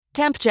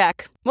Temp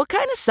check. What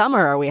kind of summer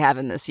are we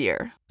having this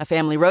year? A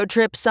family road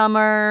trip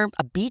summer?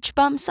 A beach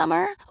bum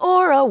summer?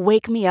 Or a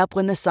wake me up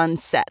when the sun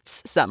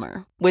sets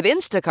summer? With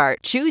Instacart,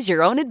 choose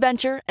your own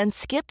adventure and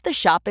skip the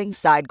shopping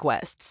side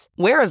quests.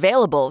 Where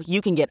available, you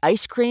can get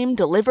ice cream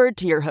delivered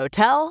to your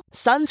hotel,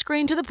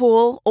 sunscreen to the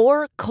pool,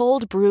 or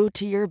cold brew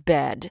to your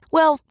bed.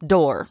 Well,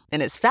 door,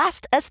 in as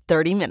fast as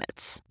 30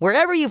 minutes.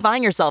 Wherever you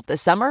find yourself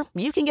this summer,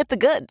 you can get the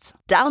goods.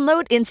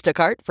 Download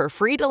Instacart for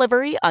free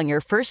delivery on your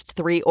first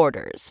 3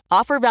 orders.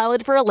 Offer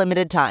valid for a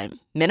limited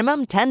time.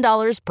 Minimum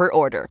 $10 per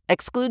order.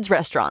 Excludes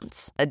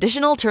restaurants.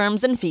 Additional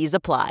terms and fees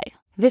apply.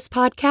 This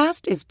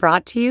podcast is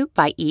brought to you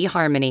by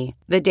eHarmony,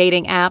 the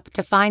dating app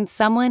to find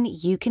someone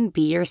you can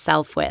be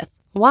yourself with.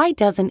 Why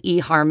doesn't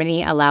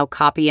eHarmony allow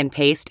copy and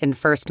paste in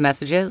first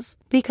messages?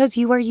 Because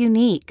you are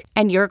unique,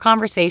 and your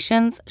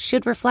conversations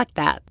should reflect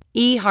that.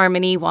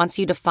 eHarmony wants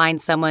you to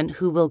find someone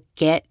who will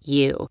get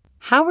you.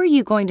 How are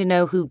you going to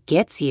know who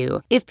gets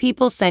you if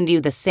people send you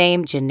the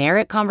same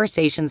generic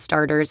conversation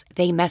starters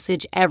they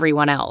message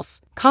everyone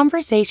else?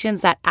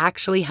 Conversations that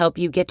actually help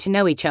you get to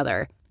know each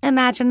other.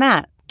 Imagine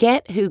that.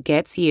 Get who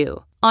gets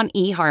you on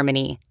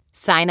eHarmony.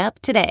 Sign up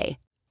today.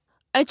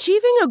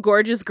 Achieving a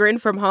gorgeous grin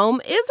from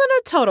home isn't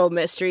a total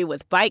mystery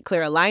with Byte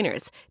Clear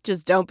aligners.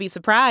 Just don't be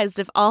surprised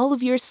if all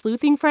of your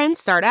sleuthing friends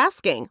start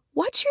asking,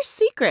 "What's your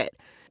secret?"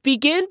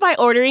 Begin by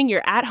ordering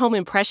your at-home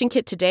impression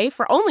kit today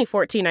for only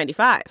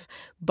 $14.95.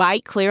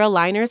 Byte Clear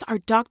aligners are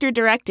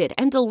doctor-directed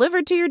and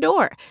delivered to your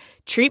door.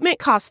 Treatment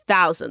costs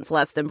thousands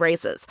less than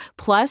braces.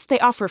 Plus, they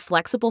offer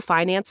flexible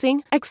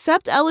financing,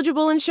 accept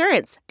eligible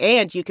insurance,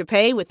 and you can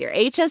pay with your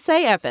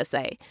HSA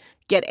FSA.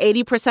 Get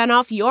 80%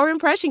 off your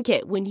impression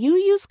kit when you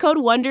use code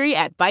WONDERY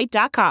at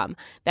Byte.com.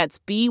 That's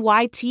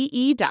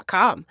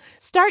BYTE.com.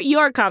 Start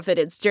your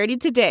confidence journey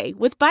today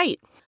with Byte.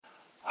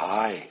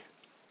 Hi,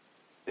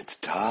 it's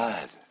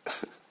Todd.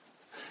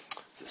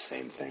 It's the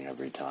same thing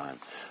every time.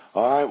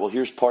 All right, well,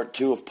 here's part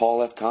 2 of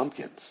Paul F.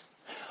 Tompkins.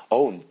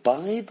 Oh, and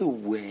by the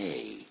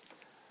way,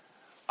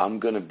 I'm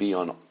going to be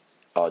on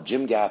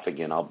Jim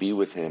Gaffigan. I'll be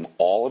with him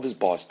all of his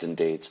Boston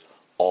dates,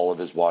 all of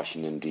his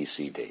Washington,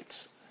 D.C.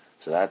 dates.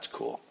 So that's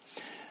cool.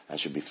 That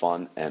should be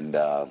fun. And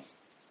I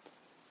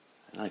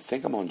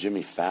think I'm on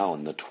Jimmy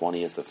Fallon the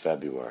 20th of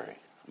February.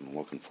 I'm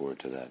looking forward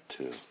to that,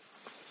 too.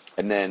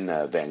 And then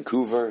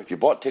Vancouver. If you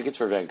bought tickets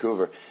for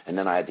Vancouver and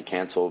then I had to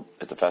cancel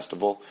at the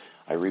festival,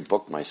 I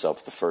rebooked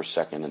myself the 1st,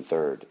 2nd, and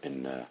 3rd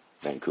in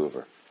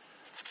Vancouver.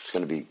 It's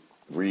going to be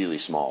really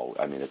small.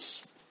 I mean,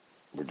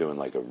 we're doing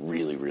like a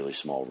really, really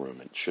small room.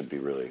 It should be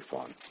really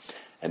fun.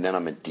 And then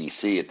I'm at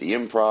D.C. at the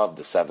Improv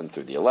the 7th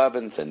through the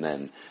 11th, and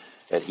then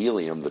at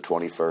Helium the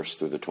 21st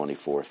through the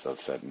 24th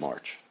of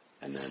March.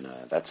 And then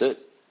that's it.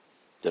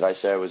 Did I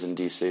say I was in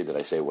D.C.? Did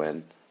I say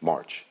when?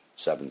 March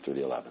 7th through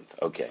the 11th.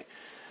 Okay.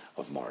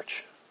 Of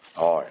March.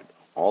 All right.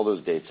 All those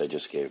dates I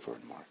just gave were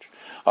in March.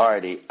 All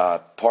righty.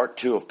 Part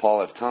 2 of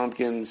Paul F.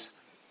 Tompkins.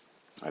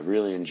 I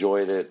really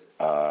enjoyed it.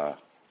 I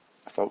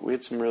thought we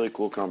had some really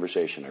cool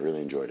conversation. I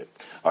really enjoyed it.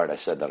 All right. I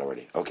said that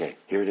already. Okay.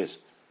 Here it is.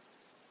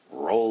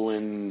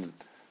 Rolling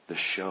the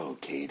show,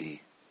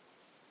 Katie.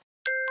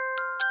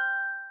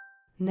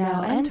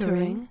 Now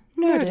entering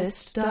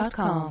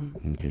Nerdist.com.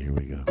 Okay, here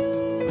we go.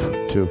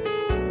 2.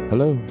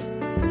 Hello.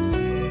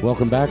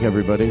 Welcome back,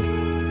 everybody.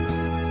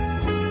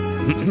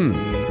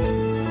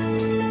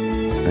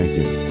 Thank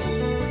you.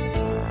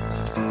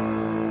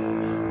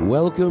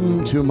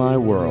 Welcome to my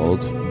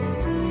world.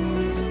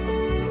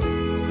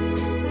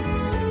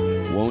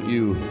 Won't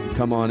you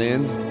come on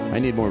in? I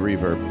need more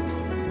reverb.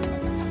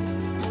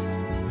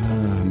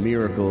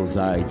 Miracles,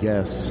 I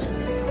guess.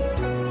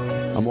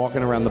 I'm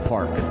walking around the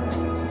park.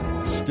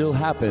 Still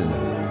happen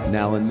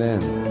now and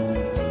then.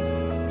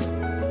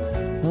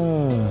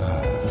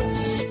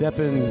 Step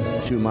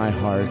into my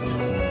heart.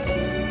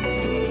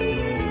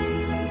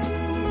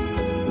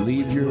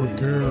 Leave your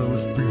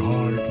cares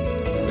behind.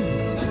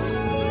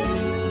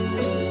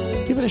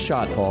 Give it a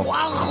shot, Paul.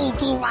 Welcome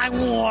to my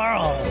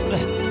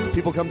world.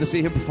 People come to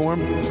see him perform.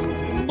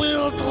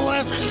 Built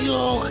with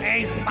you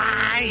in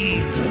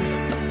mind.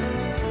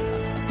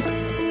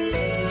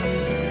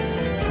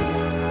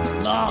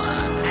 Look,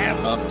 and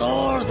the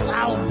doors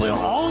shall be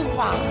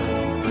open.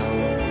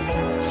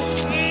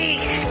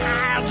 Seek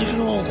and you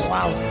will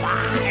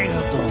find.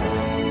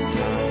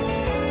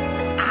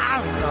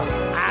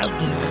 And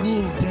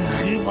you'll be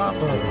given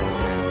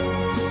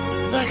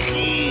the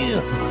key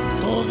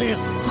to this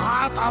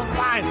heart of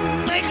mine.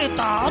 Take it,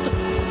 Todd.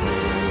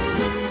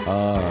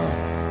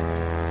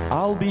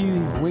 I'll be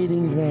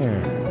waiting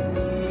there.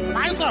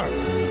 Neither.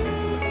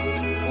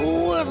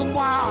 With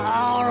my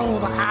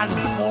arms and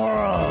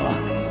forearm.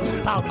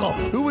 Now go.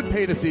 Who would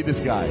pay to see this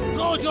guy?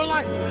 Go, you're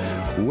like.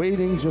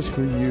 Waiting just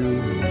for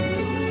you.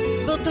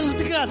 The two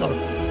together.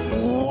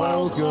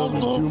 Welcome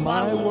to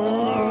my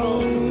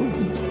world.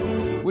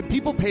 Would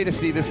people pay to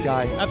see this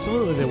guy?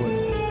 Absolutely they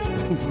would.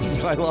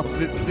 I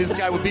love it. This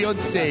guy would be on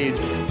stage.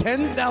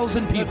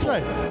 10,000 people. That's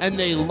right. And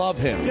they love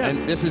him. Yeah.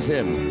 And this is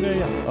him.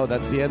 Yeah. Oh,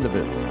 that's the end of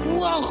it.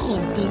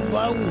 Welcome to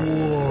my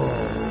world.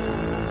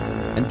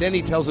 And then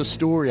he tells a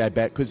story, I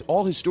bet, because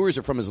all his stories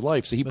are from his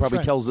life. So he probably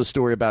tells the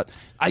story about,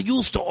 I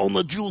used to own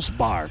a juice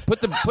bar.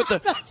 Put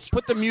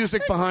the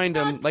music behind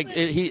him, like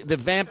the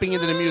vamping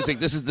into the music.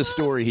 This is the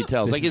story he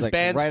tells. Like his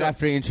band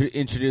after he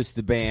introduced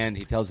the band,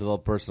 he tells a little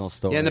personal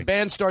story. Yeah, and the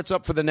band starts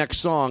up for the next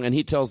song, and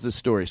he tells this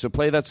story. So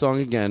play that song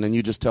again, and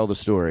you just tell the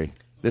story.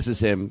 This is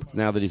him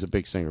now that he's a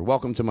big singer.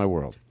 Welcome to my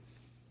world.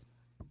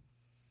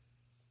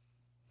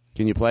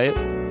 Can you play it?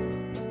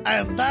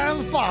 And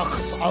Dan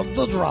Fox on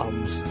the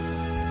drums.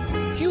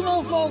 You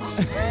know, folks,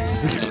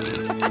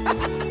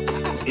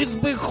 it's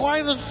been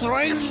quite a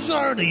strange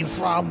journey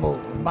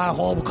from my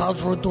home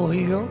country to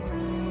here.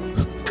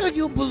 Can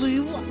you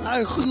believe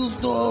I used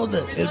to own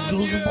a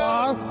juice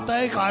bar?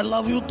 Thank, I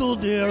love you too,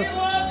 dear.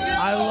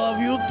 I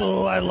love you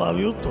too. I love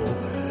you too.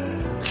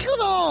 You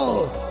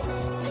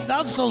know,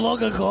 not so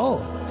long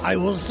ago, I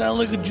was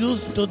selling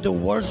juice to the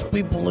worst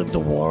people in the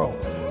world.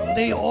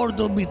 They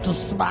order me to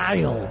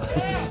smile.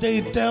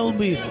 They tell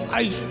me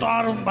I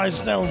starve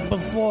myself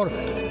before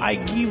I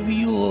give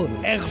you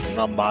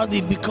extra money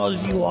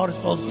because you are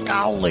so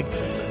scowling.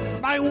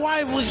 My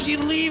wife, she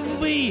leave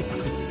me.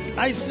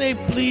 I say,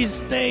 please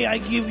stay. I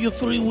give you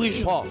 3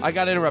 wishes. Paul, I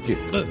got to interrupt you.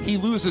 He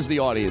loses the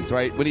audience,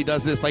 right? When he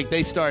does this, like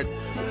they start...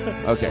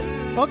 Okay.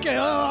 Okay,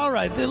 all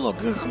right. Hey,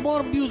 look,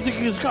 more music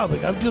is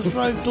coming. I'm just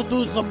trying to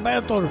do some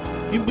banter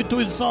in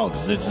between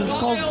songs. This is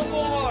called...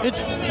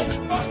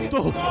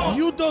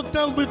 You don't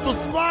tell me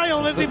to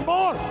smile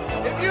anymore.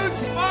 If you'd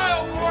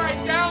smile more, I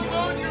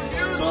download your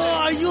music.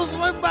 I use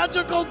my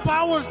magical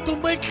powers to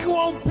make you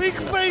all pig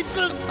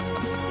faces.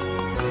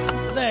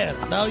 There,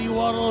 now you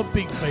are all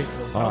pig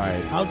faces. All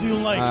right. How do you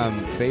like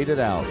it? Fade it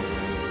out.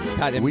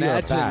 God, We are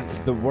imagine back.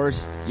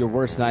 your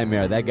worst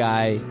nightmare. That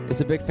guy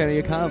is a big fan of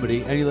your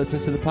comedy, and he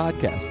listens to the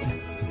podcast.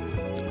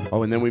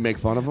 Oh, and then we make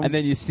fun of him? And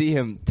then you see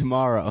him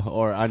tomorrow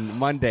or on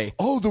Monday.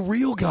 Oh, the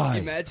real guy.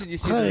 Imagine you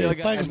see the real Hey,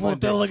 guy thanks on for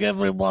Monday. telling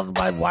everyone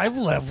my wife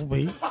left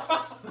me.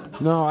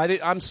 No,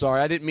 I'm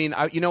sorry. I didn't mean...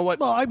 you know what?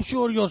 No, I'm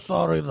sure you're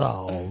sorry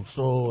now.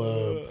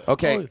 So,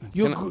 Okay.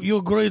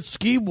 your great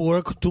scheme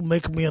work to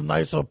make me a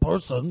nicer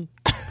person.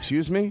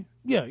 Excuse me?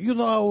 Yeah, you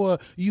know how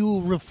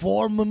you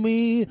reform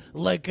me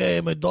like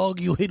I'm a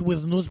dog you hit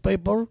with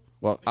newspaper?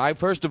 Well,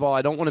 first of all,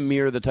 I don't want to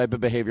mirror the type of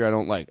behavior I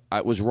don't like.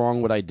 It was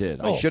wrong what I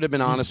did. I should have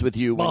been honest with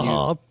you when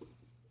you...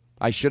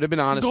 I should have been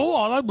honest. Go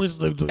on, I'm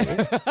listening to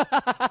you.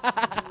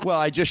 Well,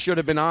 I just should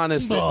have been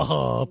honest.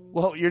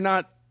 Well, you're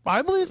not...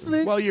 I'm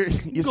listening. Well, you Go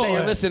say you're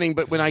ahead. listening,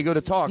 but when I go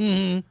to talk...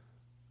 Can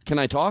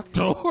I talk?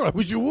 Sure, I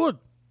wish you would.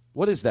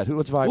 What is that?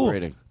 What's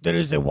vibrating? Ooh, there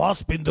is a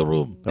wasp in the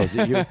room. Oh, is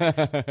it you?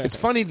 It's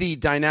funny the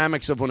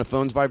dynamics of when a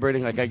phone's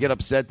vibrating. Like I get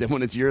upset, then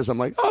when it's yours, I'm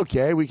like,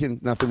 okay,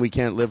 nothing we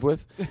can't live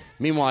with.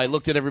 Meanwhile, I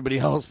looked at everybody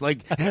else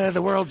like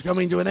the world's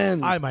coming to an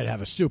end. I might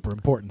have a super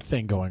important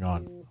thing going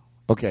on.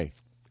 Okay,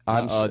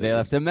 they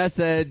left a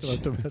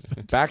message.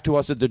 Back to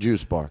us at the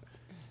juice bar.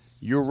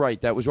 You're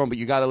right. That was wrong, but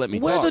you got to let me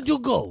Where talk. did you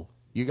go?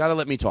 You got to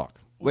let me talk.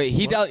 Wait,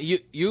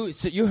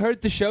 you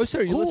heard the show,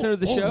 sir? You listened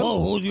to the show?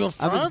 Oh, who's your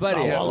friend? I'm his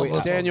buddy. now, all of a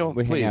sudden? Daniel,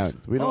 We hang please. out.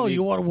 We don't Oh, need-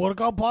 you are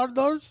workout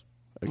partners?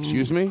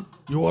 Excuse me?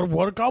 You are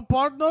workout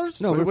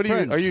partners? No, What we're are you?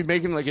 friends. Are you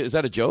making like? Is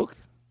that a joke?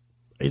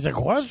 It's a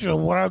question.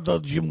 We're at the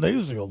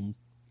gymnasium.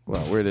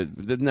 Well,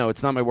 no,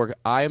 it's not my work.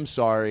 I am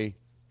sorry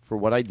for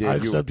what I did. I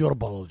accept your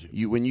apology.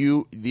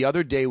 The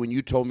other day when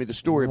you told me the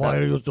story Why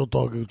about are you still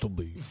talking to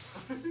me?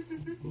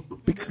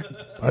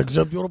 I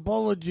accept your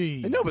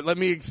apology. I know, but let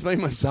me explain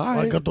my I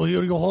side. got to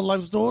hear your whole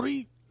life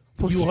story.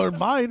 You heard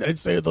mine and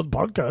say it on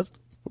podcast.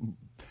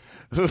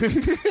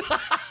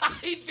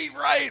 He'd be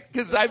right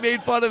because I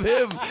made fun of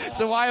him.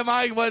 So why do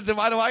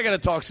I got to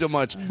talk so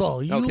much? No,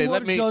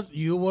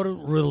 you were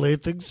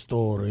relating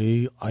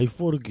story. I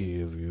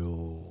forgive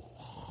you.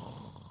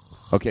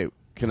 Okay,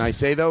 can I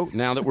say though?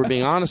 Now that we're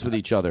being honest with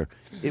each other,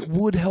 it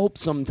would help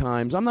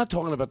sometimes. I'm not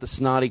talking about the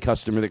snotty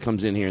customer that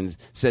comes in here and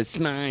says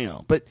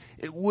smile, but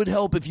it would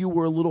help if you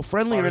were a little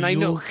friendlier. And I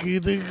know. Are you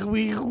kidding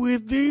me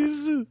with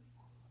this?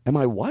 Am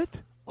I what?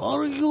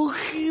 Are you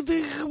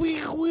kidding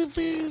me with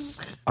this?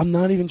 I'm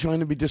not even trying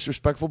to be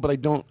disrespectful, but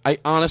I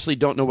honestly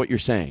don't know what you're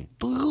saying.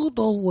 Do you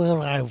know where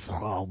I'm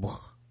from?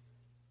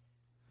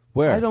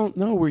 Where? I don't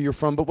know where you're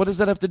from, but what does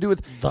that have to do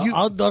with The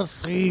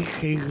undersea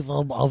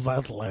kingdom of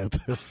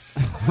Atlantis.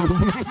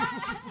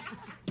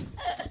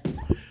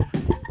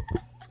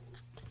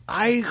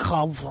 I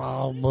come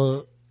from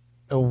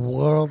a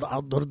world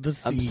under the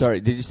sea. I'm sorry,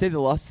 did you say the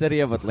lost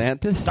city of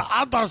Atlantis? The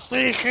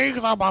undersea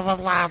kingdom of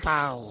Atlantis.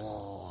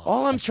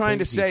 All I'm trying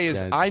to think he say is,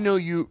 said- I know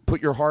you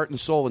put your heart and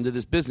soul into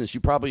this business. You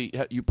probably.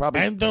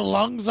 And the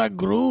lungs I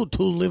grew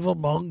to live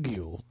among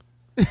you.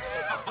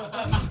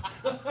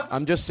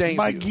 I'm just saying.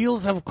 My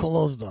gills have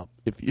closed up.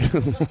 If you,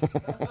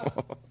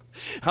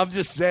 I'm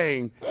just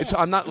saying.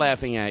 I'm not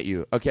laughing at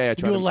you. Okay, I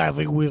try. You're to,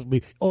 laughing with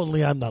me.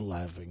 Only I'm not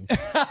laughing.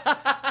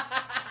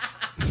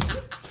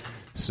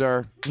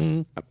 sir.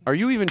 Are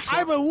you even?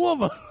 I'm a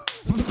woman.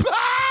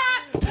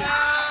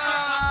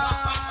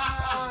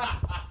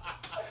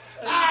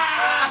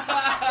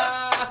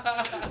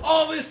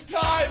 All this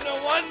time,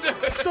 no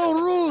wonder. So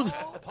rude.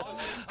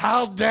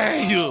 How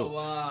dare you? Oh,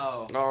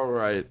 wow. All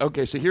right.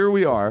 Okay, so here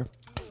we are.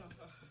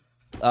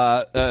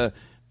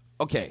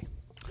 Okay.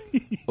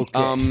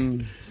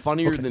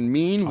 Funnier than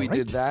mean. We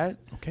did that.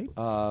 Okay.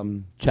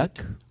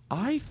 Check.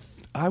 I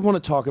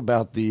want to talk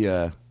about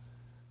the.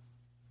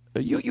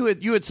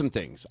 You had some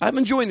things. I'm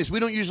enjoying this. We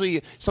don't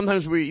usually.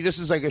 Sometimes this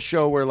is like a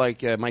show where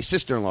like my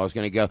sister-in-law is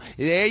going to go.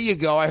 There you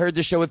go. I heard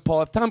the show with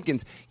Paul F.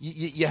 Tompkins.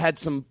 You had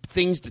some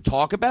things to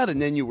talk about, and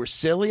then you were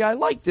silly. I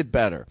liked it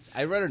better.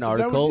 I read an that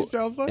what article she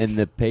sounds like? in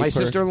the paper. My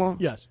sister-in-law.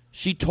 Yes.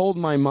 She told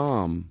my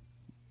mom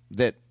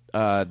that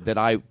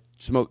I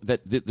smoked,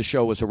 that the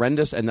show was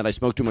horrendous, and that I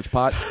smoked too much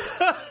pot.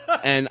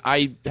 And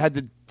I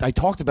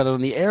talked about it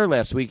on the air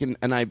last week,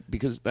 and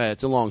because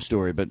it's a long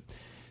story, but.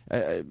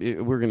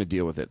 We're going to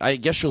deal with it. I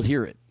guess she'll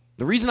hear it.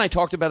 The reason I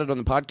talked about it on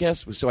the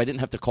podcast was so I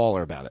didn't have to call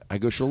her about it. I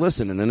go, she'll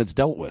listen, and then it's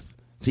dealt with.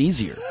 It's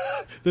easier.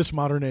 This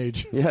modern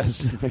age.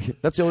 Yes.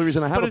 That's the only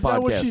reason I have a podcast. But is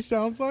that what she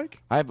sounds like?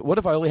 What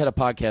if I only had a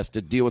podcast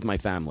to deal with my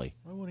family?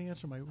 I want to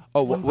answer my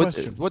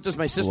question. What does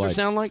my sister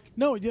sound like?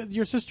 No,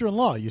 your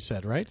sister-in-law, you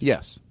said, right?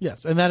 Yes.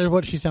 Yes, and that is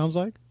what she sounds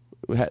like?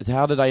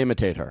 How did I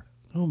imitate her?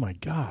 Oh, my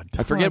God.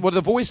 I forget what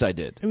the voice I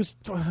did. It was...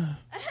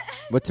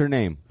 What's her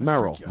name?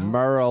 Merle.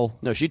 Merle.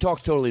 No, she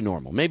talks totally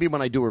normal. Maybe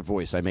when I do her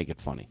voice, I make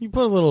it funny. You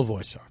put a little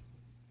voice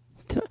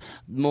on.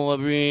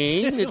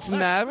 Maureen, it's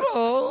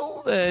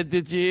Merle.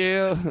 Did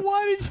you?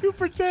 Why did you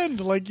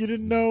pretend like you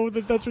didn't know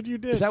that that's what you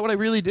did? Is that what I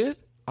really did?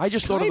 I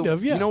just thought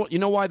of yeah. You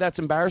know why that's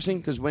embarrassing?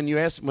 Because when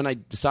I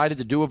decided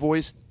to do a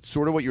voice,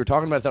 sort of what you were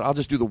talking about, I thought I'll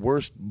just do the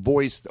worst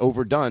voice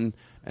overdone,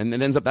 and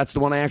it ends up that's the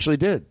one I actually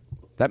did.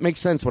 That makes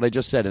sense what I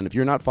just said, and if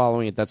you're not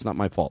following it, that's not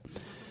my fault.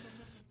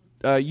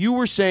 You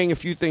were saying a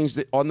few things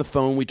that on the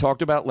phone we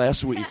talked about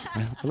last week.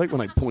 I like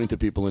when I point to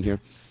people in here.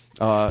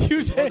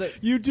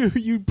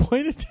 You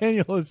point at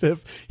Daniel as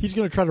if he's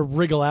going to try to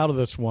wriggle out of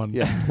this one.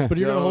 Yeah. But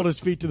you're going to hold his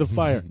feet to the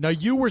fire. Now,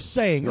 you were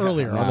saying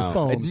earlier on the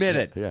phone. Admit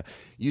it. Yeah.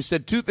 You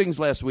said two things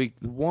last week.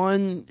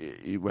 One,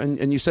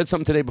 and you said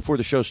something today before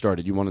the show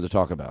started you wanted to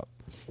talk about.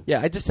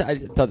 Yeah, I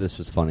thought this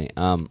was funny.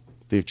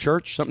 The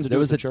church? Something to do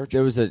with the church?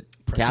 There was a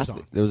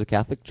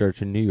Catholic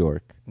church in New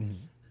York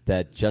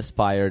that just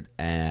fired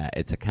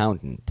its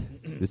accountant.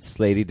 This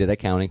lady did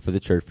accounting for the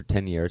church for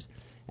 10 years,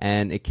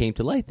 and it came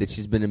to light that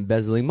she's been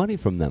embezzling money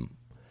from them,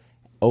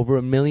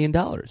 over $1 million.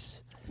 Wow.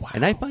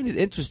 And I find it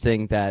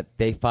interesting that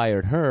they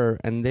fired her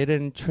and they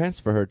didn't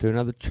transfer her to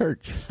another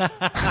church.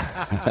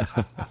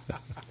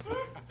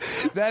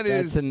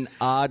 That's an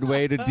odd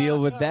way to deal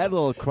with that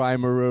little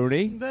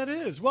crime-a-rooney. That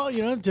is. Well,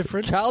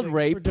 different. Child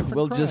rape,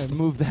 we'll just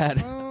move that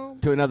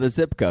to another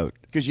zip code.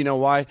 Because you know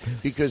why?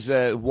 Because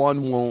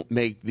one won't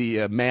make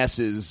the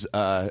masses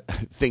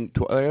think,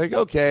 like,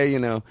 okay,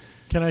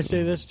 Can I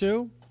say this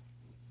too?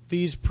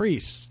 These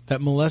priests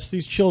that molest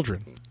these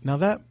children. Now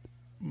that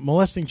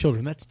molesting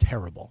children, that's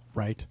terrible,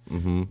 right?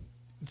 Mm-hmm.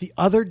 The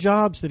other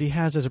jobs that he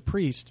has as a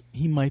priest,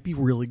 he might be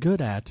really good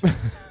at.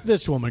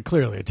 This woman,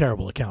 clearly a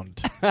terrible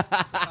accountant.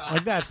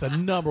 Like, that's the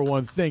number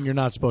one thing you're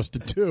not supposed to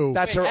do.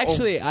 That's her.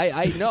 Actually,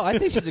 I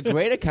think she's a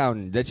great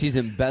accountant. That she's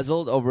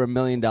embezzled over $1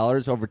 million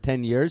over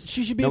 10 years.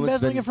 She should be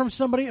embezzling it from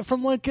somebody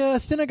from like a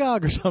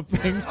synagogue or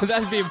something.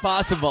 That'd be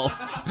impossible.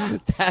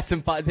 That's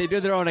impossible. They do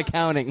their own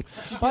accounting.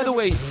 By the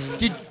way,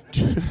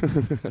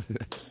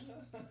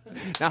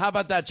 now how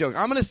about that joke?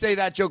 I'm going to say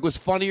that joke was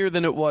funnier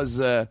than it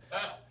was.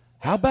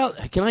 How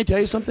about, can I tell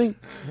you something?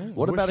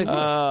 What about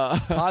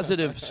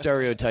positive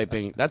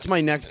stereotyping? That's my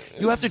next.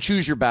 You have to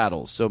choose your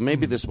battles, so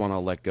maybe this one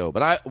I'll let go.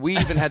 But we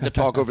even had to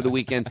talk over the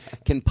weekend.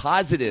 Can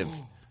positive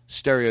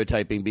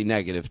stereotyping be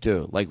negative,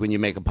 too? Like when you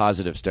make a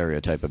positive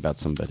stereotype about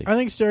somebody. I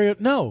think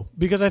no,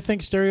 because I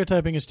think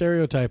stereotyping is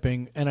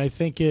stereotyping, and I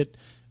think the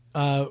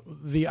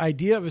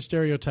idea of a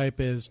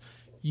stereotype is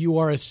you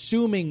are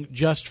assuming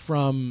just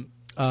from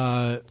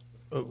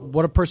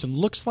what a person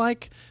looks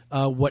like,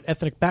 what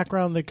ethnic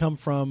background they come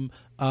from,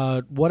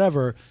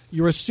 whatever,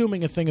 you're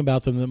assuming a thing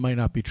about them that might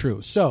not be true.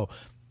 So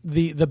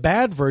the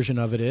bad version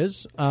of it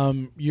is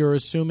you're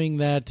assuming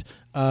that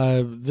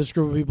this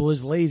group of people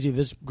is lazy,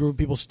 this group of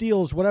people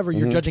steals, whatever.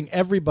 You're judging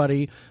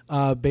everybody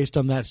based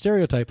on that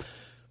stereotype.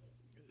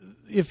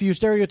 If you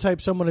stereotype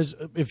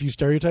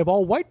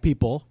all white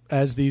people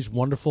as these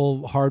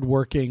wonderful,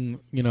 hardworking,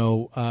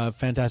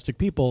 fantastic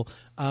people,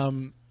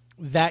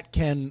 that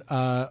can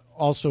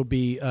also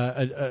be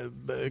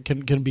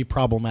can be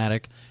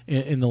problematic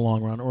in the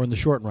long run or in the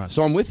short run.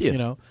 So I'm with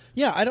you.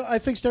 Yeah. I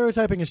think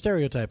stereotyping is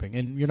stereotyping,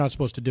 and you're not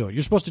supposed to do it.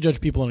 You're supposed to judge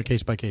people on a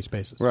case by case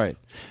basis. Right.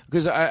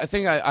 Because I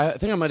think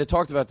I might have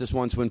talked about this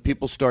once when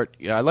people start.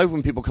 I like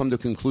when people come to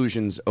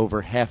conclusions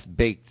over half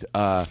baked.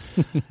 Like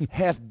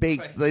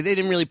they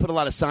didn't really put a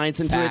lot of science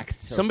into it.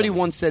 Somebody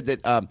once said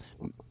that.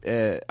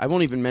 I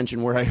won't even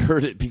mention where I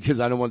heard it because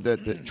I don't want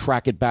to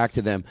track it back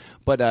to them.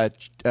 But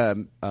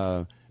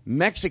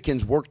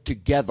Mexicans work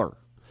together.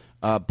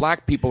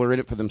 Black people are in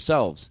it for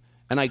themselves.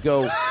 And I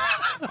go,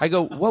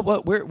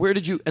 what? Where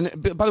did you? And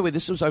by the way,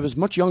 I was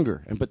much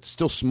younger, but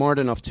still smart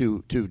enough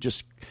to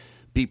just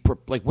be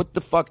like, what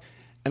the fuck?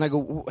 And I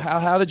go,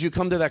 how did you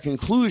come to that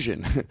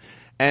conclusion?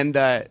 And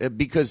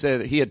because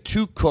he had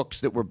 2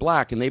 cooks that were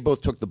black, and they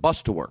both took the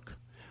bus to work.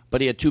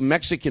 But he had 2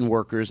 Mexican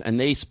workers, and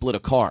they split a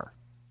car.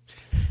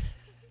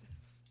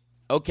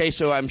 Okay,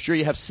 so I'm sure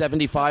you have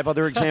 75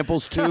 other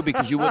examples, too,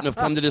 because you wouldn't have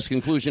come to this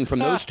conclusion from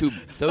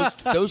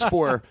those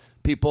 4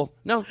 people.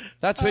 No,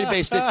 that's where he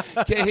based it.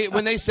 Okay,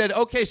 when they said,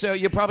 okay, so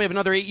you probably have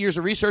another 8 years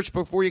of research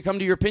before you come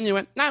to your opinion, you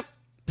went, nah,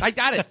 I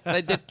got it.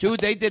 They did 2,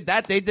 they did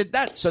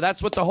that. So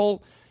that's what the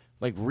whole...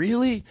 Like,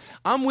 really?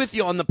 I'm with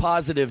you on the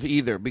positive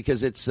either,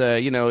 because it's,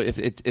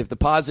 if the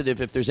positive,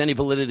 if there's any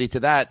validity to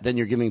that, then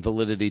you're giving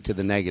validity to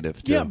the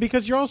negative, too. Yeah,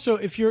 because you're also,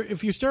 if you're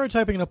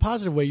stereotyping in a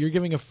positive way, you're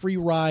giving a free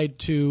ride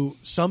to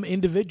some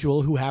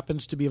individual who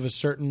happens to be of a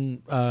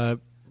certain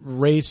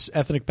race,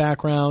 ethnic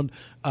background,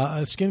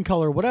 skin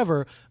color,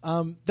 whatever,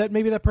 that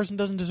maybe that person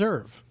doesn't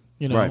deserve.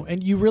 Right.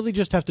 And you really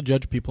just have to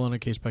judge people on a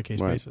case-by-case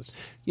basis.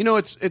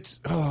 It's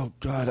oh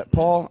God,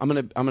 Paul, I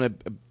don't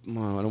want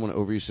to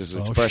overuse this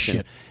expression.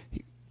 Shit.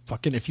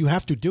 Fucking, if you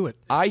have to, do it.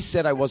 I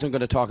said I wasn't going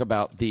to talk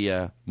about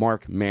the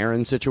Mark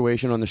Maron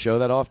situation on the show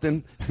that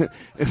often.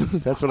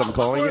 That's what I'm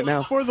calling it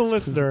now. For the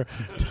listener,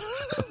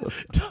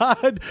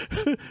 Todd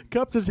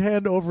cupped his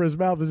hand over his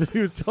mouth as if he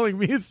was telling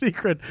me a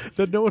secret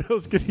that no one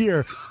else could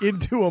hear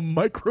into a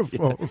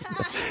microphone.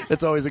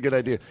 That's always a good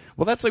idea.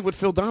 Well, that's like what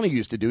Phil Donahue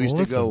used to do. He used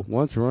to go,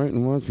 what's right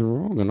and what's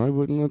wrong, and I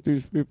wouldn't let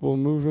these people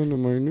move into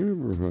my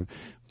neighborhood.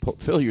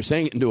 Phil, you're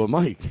saying it into a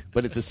mic,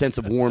 but it's a sense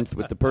of warmth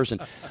with the person.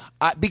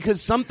 Because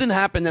something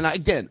happened, and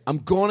I'm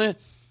going to,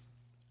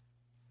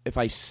 if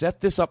I set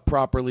this up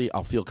properly,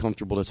 I'll feel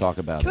comfortable to talk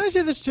about it. Can I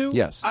say this, too?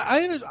 Yes.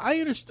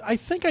 I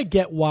think I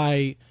get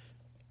why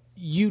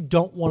you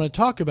don't want to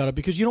talk about it,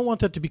 because you don't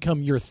want that to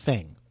become your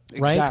thing,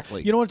 right?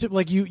 Exactly. You don't want to,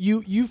 like,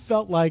 you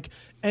felt like,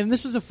 and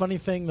this is a funny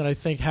thing that I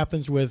think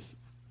happens with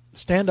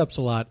stand-ups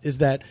a lot, is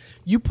that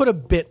you put a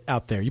bit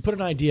out there, you put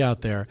an idea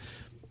out there,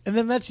 and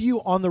then that's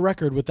you on the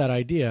record with that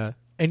idea,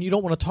 and you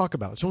don't want to talk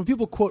about it. So when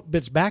people quote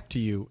bits back to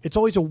you, it's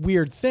always a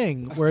weird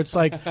thing where it's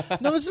like,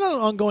 no, this is not an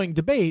ongoing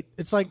debate.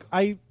 It's like,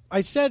 I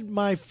said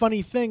my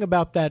funny thing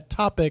about that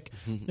topic,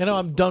 and now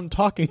I'm done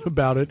talking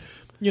about it,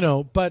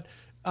 but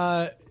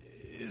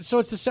so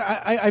it's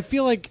I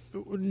feel like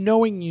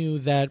knowing you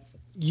that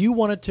you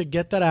wanted to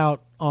get that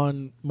out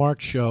on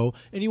Mark's show,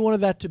 and you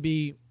wanted that to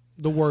be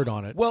the word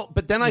on it. Well,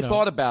 but then I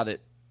thought about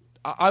it.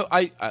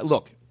 I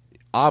look,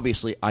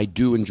 obviously, I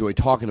do enjoy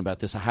talking about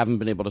this. I haven't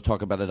been able to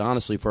talk about it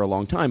honestly for a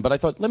long time, but I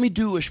thought, let me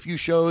do a few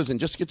shows and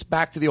just get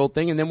back to the old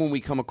thing, and then when we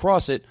come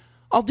across it,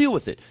 I'll deal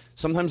with it.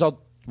 Sometimes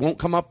won't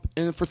come up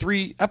for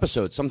 3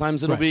 episodes.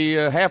 Sometimes it'll be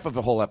half of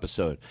a whole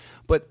episode.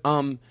 But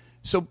I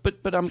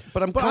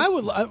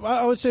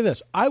would say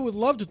this. I would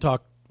love to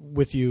talk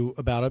with you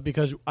about it,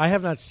 because I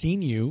have not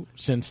seen you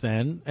since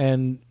then,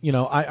 and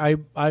I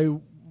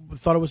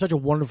thought it was such a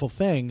wonderful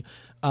thing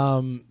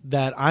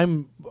that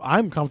I'm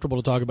comfortable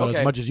to talk about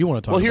as much as you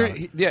want to talk about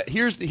it. Yeah,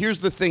 here's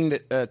the thing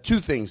that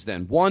 2 things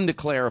then. One, to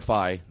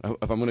clarify,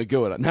 if I'm going to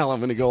go it now, I'm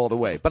going to go all the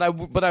way. But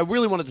I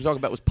really wanted to talk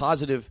about was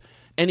positive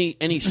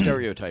any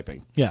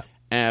stereotyping. Yeah.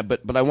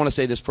 But I want to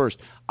say this first.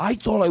 I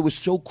thought I was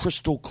so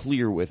crystal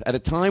clear with, at a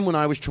time when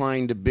I was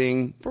trying to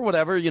bring, for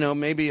whatever,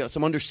 maybe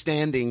some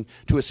understanding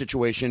to a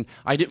situation,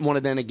 I didn't want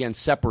to then again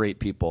separate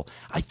people.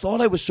 I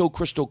thought I was so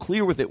crystal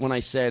clear with it when I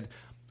said,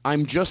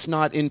 I'm just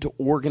not into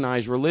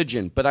organized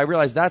religion. But I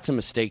realize that's a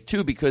mistake,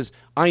 too, because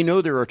I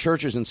know there are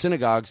churches and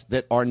synagogues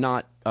that are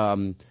not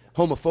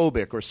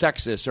homophobic or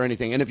sexist or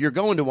anything. And if you're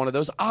going to one of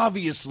those,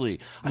 obviously,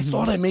 I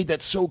thought I made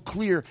that so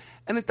clear.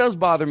 And it does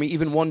bother me,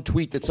 even one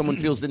tweet that someone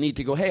feels the need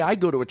to go, hey, I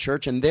go to a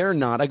church and they're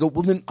not. I go,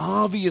 well, then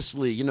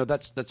obviously,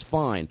 that's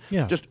fine.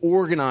 Yeah. Just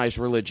organized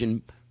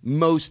religion,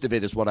 most of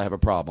it is what I have a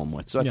problem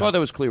with. So I thought I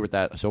was clear with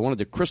that. So I wanted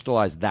to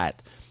crystallize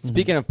that.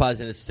 Speaking of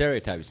positive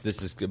stereotypes,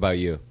 this is about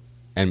you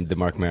and the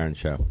Mark Maron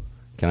show.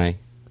 Can I?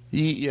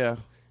 Yeah.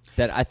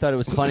 That I thought it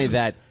was funny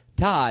that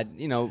Todd,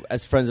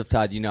 as friends of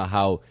Todd,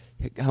 how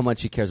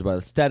much he cares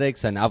about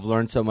aesthetics, and I've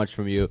learned so much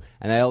from you.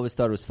 And I always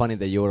thought it was funny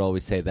that you would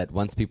always say that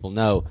once people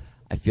know,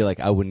 I feel like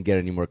I wouldn't get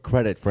any more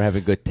credit for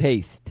having good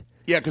taste.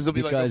 Yeah, because they'll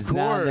be like, of course.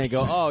 Now they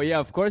go, oh, yeah,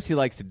 of course he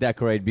likes to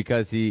decorate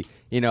because he,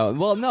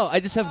 well, no,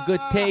 I just have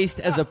good taste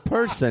as a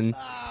person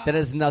that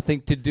has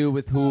nothing to do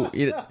with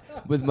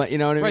with my, you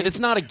know what I mean? Right, it's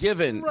not a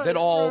given that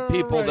all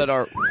people that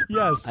are.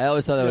 Yes. I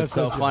always thought that was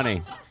so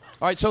funny.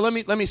 All right, so let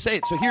me say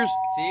it. So here's.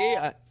 See?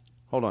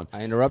 Hold on.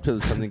 I interrupted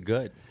with something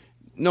good.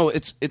 No,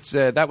 it's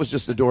that was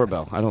just the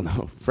doorbell. I don't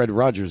know. Fred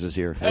Rogers is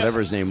here, whatever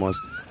his name was.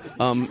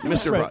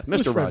 Mr.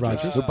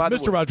 Rogers. So,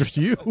 Mr. Rogers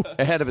to you.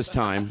 Ahead of his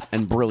time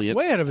and brilliant.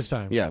 Way ahead of his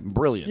time. Yeah,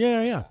 brilliant.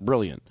 Yeah.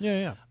 Brilliant.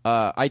 Yeah.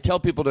 I tell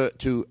people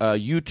to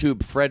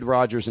YouTube Fred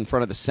Rogers in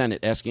front of the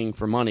Senate asking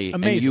for money.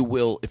 Amazing. And you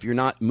will, if you're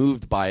not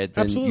moved by it,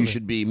 then Absolutely. you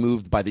should be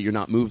moved by that you're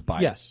not moved by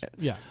yes. it.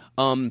 Yes.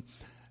 Yeah.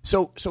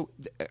 So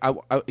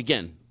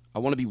again, I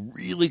want to be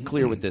really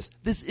clear with this.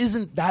 This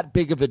isn't that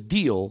big of a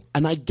deal,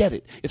 and I get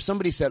it. If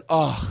somebody said,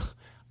 ugh,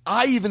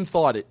 I even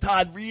thought it,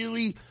 Todd,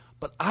 really?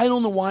 But I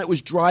don't know why it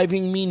was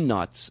driving me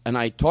nuts. And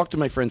I talked to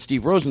my friend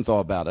Steve Rosenthal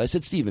about it. I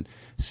said,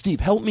 Steve,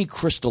 help me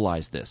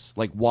crystallize this,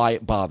 like why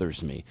it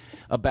bothers me.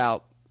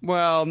 About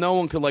Well, no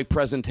one could like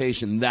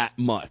presentation that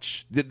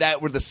much.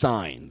 That were the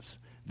signs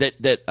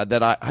that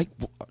I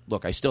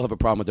look. I still have a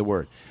problem with the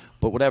word,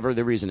 but whatever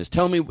the reason is,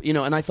 tell me.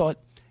 And I thought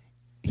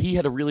he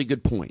had a really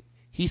good point.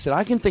 He said,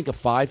 I can think of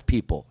 5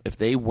 people if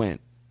they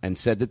went and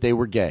said that they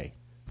were gay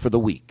for the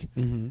week.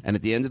 Mm-hmm. And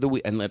at the end of the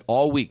week, and let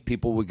all week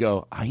people would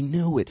go, I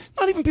knew it.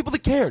 Not even people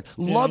that cared.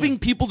 Loving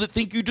people that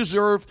think you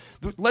deserve.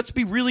 Let's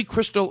be really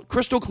crystal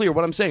clear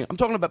what I'm saying. I'm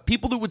talking about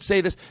people that would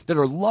say this, that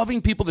are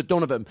loving people that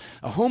don't have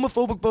a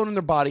homophobic bone in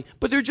their body,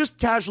 but they're just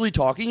casually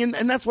talking.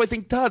 And that's why I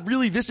think, Todd,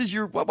 really, this is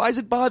why does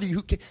it bother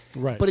you?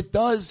 Right. But it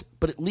does.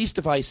 But at least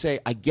if I say,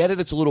 I get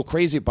it, it's a little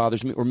crazy, it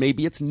bothers me, or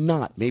maybe it's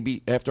not.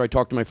 Maybe after I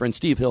talk to my friend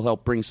Steve, he'll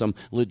help bring some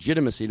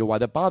legitimacy to why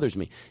that bothers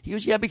me. He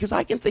goes, yeah, because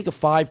I can think of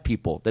 5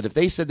 people that if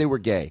they said they were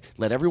gay,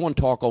 let everyone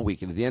talk all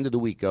week, and at the end of the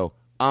week go,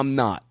 I'm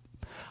not.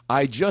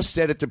 I just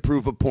said it to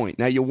prove a point.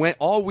 Now, you went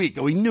all week.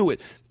 Oh, he knew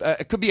it.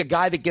 It could be a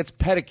guy that gets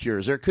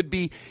pedicures, or it could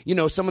be,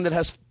 someone that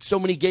has so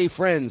many gay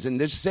friends, and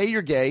just say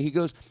you're gay. He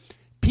goes,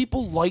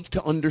 people like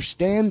to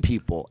understand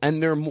people,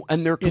 and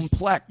they're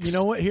complex. You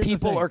know what? Here's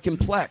people are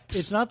complex.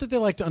 It's not that they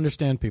like to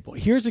understand people.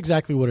 Here's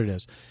exactly what it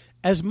is.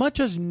 As much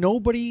as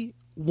nobody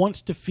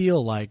wants to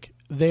feel like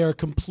they are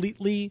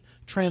completely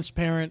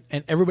transparent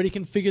and everybody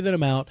can figure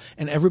them out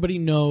and everybody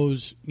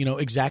knows,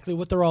 exactly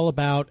what they're all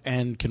about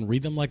and can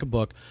read them like a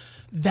book,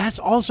 that's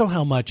also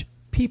how much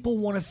people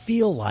want to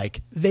feel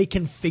like they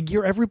can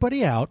figure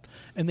everybody out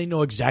and they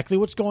know exactly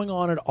what's going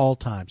on at all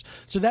times.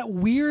 So that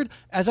weird,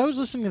 as I was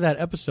listening to that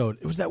episode,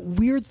 it was that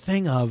weird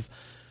thing of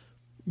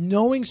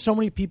knowing so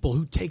many people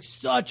who take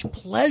such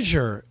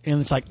pleasure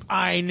in, it's like,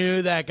 I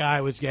knew that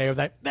guy was gay, or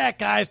that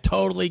guy's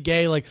totally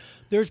gay. Like,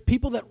 there's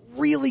people that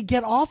really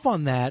get off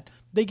on that.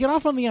 They get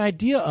off on the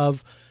idea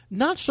of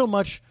not so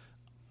much,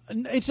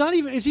 it's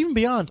even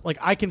beyond, like,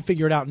 I can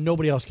figure it out and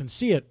nobody else can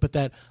see it, but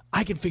that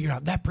I can figure it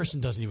out, that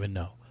person doesn't even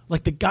know.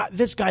 Like,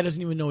 this guy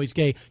doesn't even know he's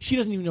gay. She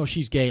doesn't even know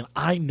she's gay, and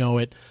I know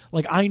it.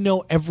 Like, I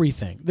know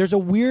everything. There's a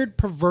weird,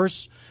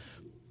 perverse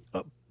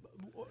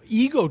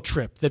ego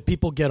trip that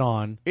people get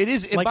on. It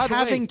is, like, by the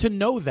having way, to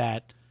know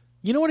that.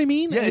 You know what I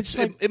mean? Yeah, it's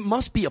like, it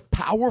must be a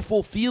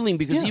powerful feeling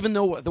because even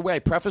though the way I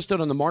prefaced it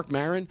on the Marc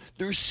Maron,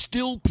 there's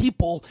still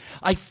people,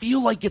 I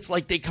feel like it's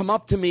like they come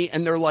up to me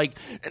and they're like,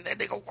 and then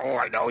they go, oh,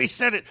 I know he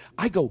said it.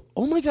 I go,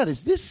 oh my God,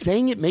 is this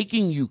saying it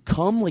making you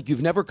come like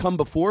you've never come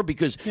before?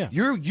 Because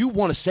you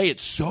want to say it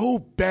so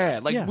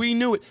bad. Like we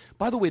knew it.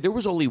 By the way, there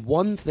was only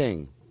one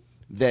thing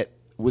that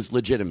was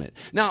legitimate.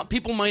 Now,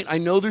 I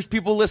know there's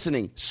people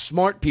listening,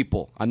 smart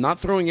people. I'm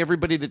not throwing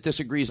everybody that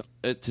disagrees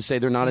to say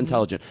they're not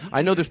intelligent.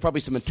 I know there's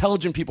probably some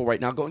intelligent people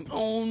right now going,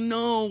 oh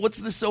no, what's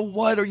this, so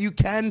what? Or you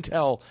can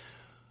tell.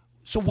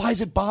 So why does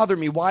it bother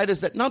me? Why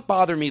does that not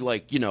bother me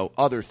like,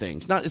 other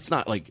things? It's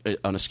not like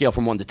on a scale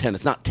from 1 to 10,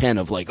 it's not 10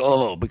 of like,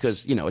 oh,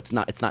 because, it's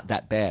not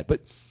that bad. But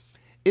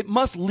it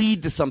must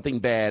lead to something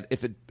bad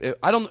if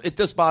it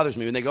just bothers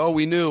me when they go, oh,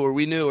 we knew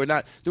or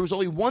not. There was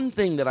only one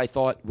thing that I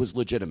thought was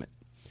legitimate.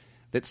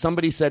 That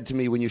somebody said to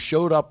me, when you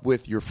showed up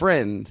with your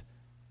friend,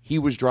 he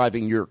was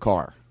driving your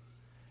car.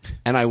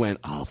 And I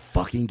went, I'll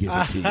fucking give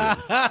it to you.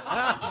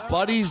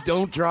 Buddies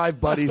don't drive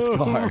buddies'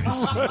 cars.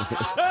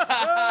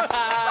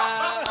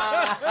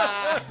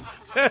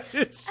 that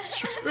is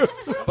true.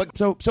 But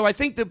so I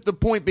think the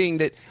point being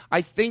that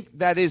I think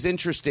that is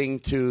interesting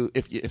to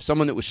if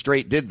someone that was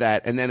straight did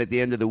that, and then at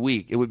the end of the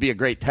week it would be a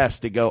great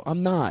test to go,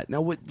 I'm not.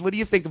 Now what do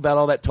you think about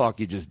all that talk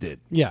you just did?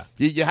 Yeah,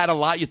 you had a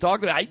lot. You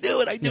talked about I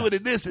do it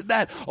and this and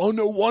that. Oh,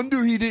 no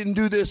wonder he didn't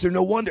do this, or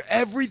no wonder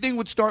everything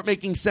would start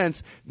making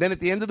sense. Then at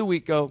the end of the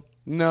week, go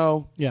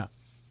no. Yeah.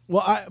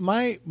 Well,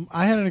 I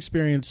had an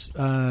experience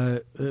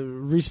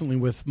recently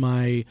with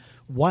my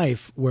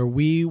wife where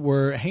we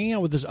were hanging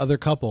out with this other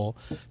couple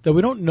that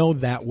we don't know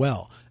that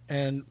well.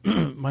 And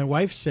my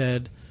wife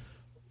said,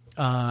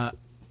 I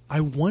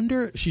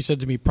wonder, she said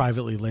to me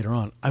privately later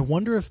on, I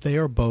wonder if they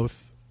are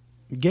both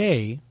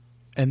gay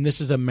and this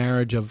is a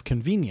marriage of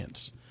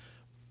convenience.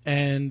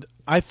 And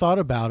I thought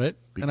about it,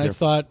 I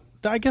thought,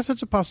 I guess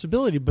that's a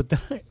possibility. But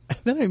then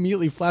I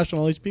immediately flashed on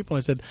all these people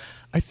and I said,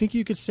 I think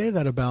you could say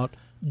that about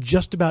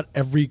just about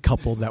every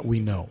couple that we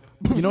know.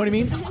 You know what I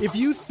mean? If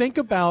you think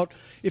about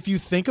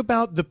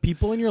the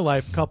people in your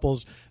life,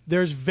 couples,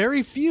 there's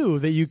very few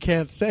that you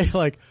can't say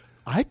like,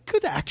 I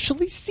could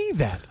actually see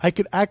that. I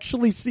could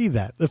actually see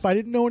that. If I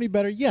didn't know any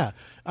better,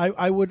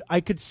 I would. I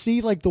could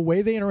see like the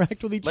way they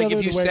interact with each other.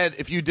 Like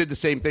if you did the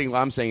same thing,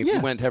 I'm saying if you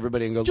went to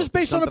everybody and go just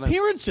based on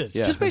appearances,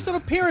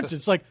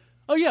 it's like,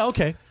 oh yeah,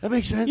 okay, that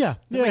makes sense. Yeah,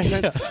 that makes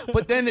sense.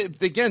 But then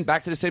again,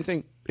 back to the same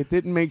thing. It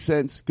didn't make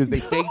sense because they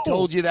fake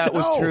told you that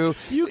was true.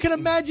 You can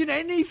imagine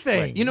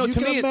anything. Right. You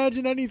can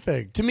imagine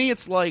anything. To me,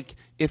 it's like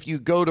if you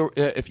go to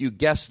if you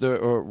guess the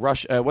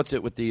rush. What's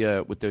it with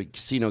the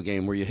casino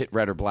game where you hit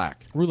red or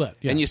black roulette,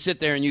 and you sit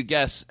there and you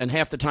guess, and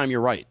half the time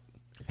you're right.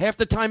 Half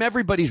the time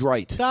everybody's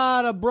right.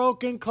 Todd, a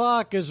broken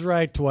clock is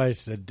right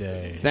twice a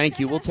day. Thank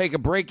you. We'll take a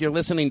break. You're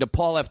listening to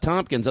Paul F.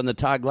 Tompkins on the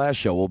Todd Glass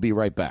Show. We'll be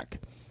right back.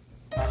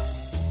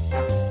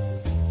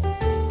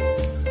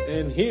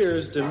 And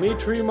here's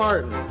Demetri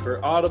Martin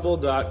for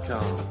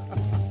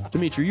Audible.com.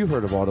 Dimitri, you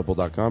heard of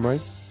Audible.com,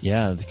 right?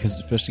 Yeah,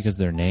 especially because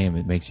their name,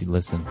 it makes you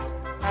listen.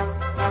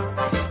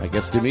 I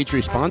guess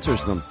Dimitri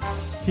sponsors them.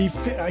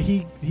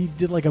 He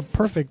did like a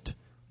perfect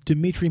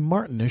Dimitri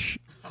Martin-ish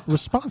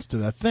response to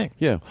that thing.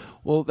 Yeah.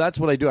 Well, that's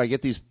what I do. I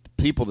get these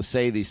people to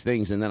say these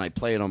things, and then I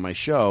play it on my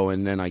show,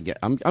 and then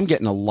I'm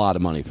getting a lot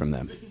of money from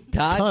them.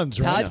 Todd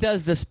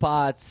does the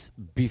spots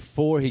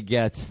before he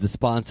gets the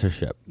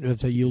sponsorship.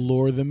 That's how you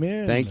lure them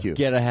in. Thank you.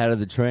 Get ahead of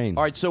the train.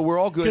 All right, so we're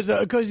all good.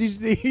 Because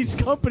these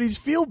companies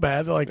feel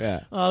bad. They're like,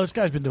 oh, this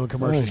guy's been doing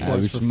commercials for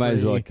us for free. Might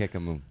as well kick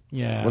him.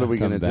 Yeah. What are we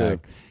going to do?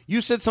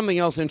 You said something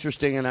else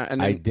interesting, and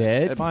I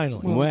did?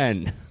 Finally.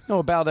 When? No,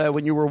 about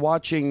when you were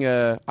watching.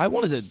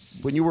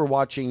 When you were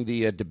watching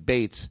the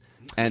debates,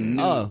 and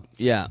oh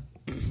yeah.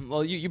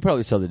 Well, you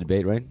probably saw the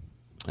debate, right?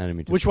 I didn't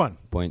mean to Which one?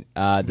 Point.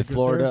 The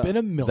Florida. There have been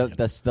a million.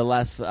 The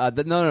last.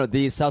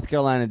 The South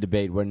Carolina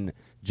debate when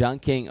John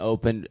King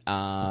opened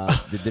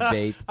the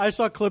debate. I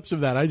saw clips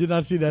of that. I did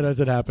not see that as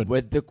it happened.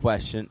 With the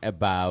question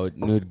about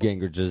Newt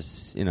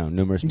Gingrich's,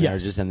 numerous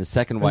marriages, Yes. and the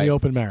second And wife the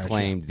open marriage,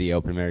 claimed the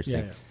open marriage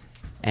thing. Yeah.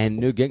 And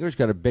Newt Gingrich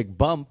got a big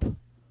bump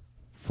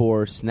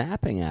for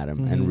snapping at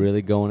him and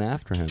really going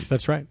after him.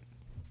 That's right.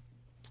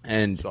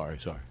 And sorry.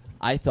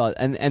 I thought,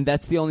 and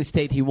that's the only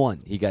state he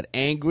won. He got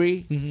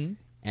angry,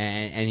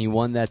 and he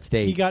won that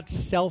state. He got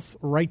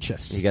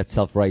self-righteous.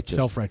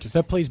 Self-righteous.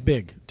 That plays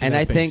big. And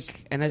I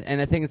think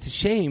it's a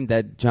shame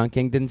that John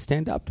King didn't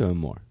stand up to him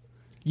more.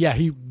 Yeah,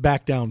 he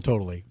backed down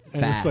totally.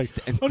 And Fast it's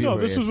like, and oh no,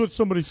 this furious. is what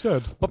somebody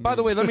said. But by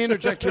the way, let me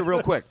interject here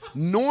real quick.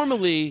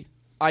 Normally,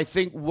 I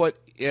think what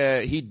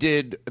he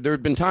did, there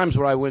had been times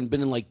where I would have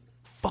been like,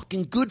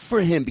 fucking good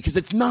for him, because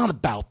it's not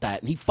about that.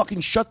 And he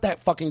fucking shut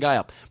that fucking guy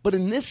up. But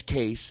in this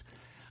case,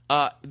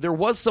 there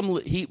was some,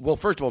 well,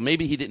 first of all,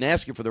 maybe he didn't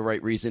ask you for the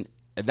right reason,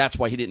 and that's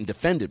why he didn't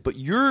defend it. But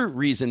your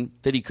reason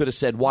that he could have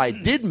said why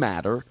it did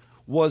matter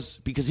was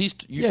because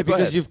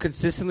because you've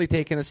consistently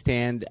taken a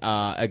stand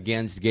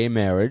against gay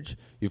marriage.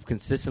 You've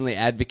consistently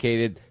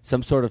advocated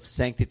some sort of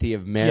sanctity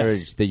of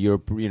marriage that you're,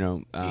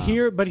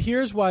 But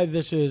here's why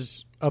this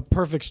is a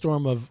perfect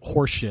storm of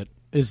horseshit,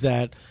 is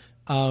that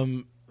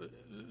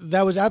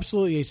that was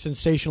absolutely a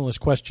sensationalist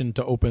question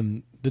to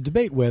open the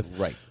debate with.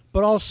 Right.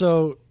 But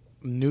also,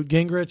 Newt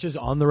Gingrich is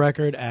on the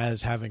record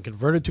as having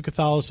converted to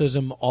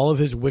Catholicism. All of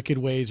his wicked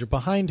ways are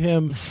behind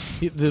him.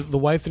 The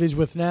wife that he's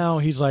with now,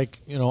 he's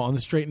like, on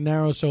the straight and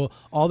narrow. So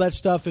all that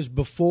stuff is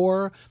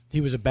before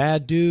he was a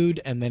bad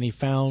dude, and then he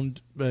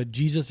found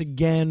Jesus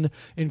again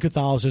in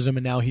Catholicism,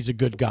 and now he's a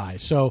good guy.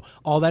 So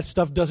all that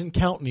stuff doesn't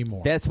count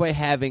anymore. That's why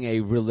having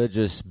a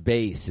religious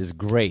base is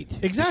great.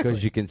 Exactly.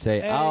 Because you can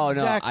say, oh,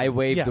 no, I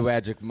waved the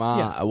magic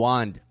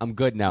wand. I'm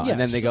good now. Yeah,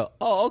 and then they go,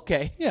 oh,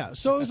 okay. Yeah,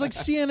 so it's like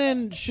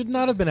CNN should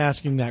not have been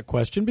asking that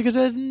question because it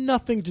has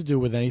nothing to do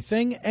with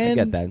anything. And,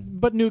 I get that.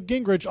 But Newt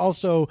Gingrich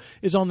also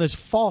is on this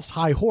false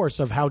high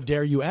horse of how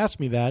dare you ask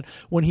me that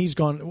when he's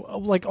gone,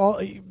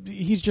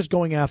 he's just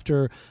going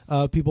after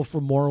people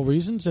for moral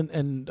reasons.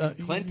 And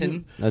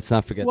Clinton, let's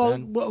not forget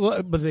that.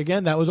 Well, but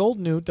again, that was old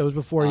Newt. That was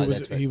before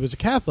he was a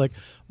Catholic.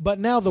 But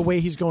now the way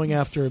he's going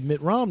after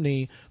Mitt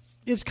Romney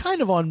is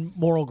kind of on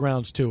moral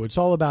grounds too. It's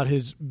all about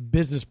his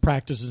business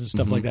practices and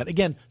stuff like that.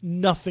 Again,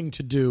 nothing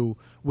to do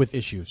with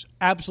issues.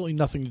 Absolutely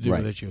nothing to do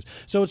with issues.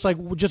 So it's like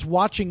just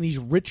watching these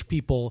rich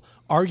people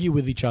argue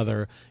with each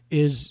other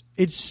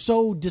it's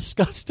so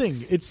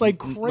disgusting. It's like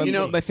crazy.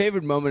 My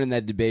favorite moment in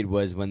that debate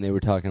was when they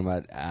were talking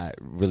about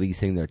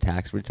releasing their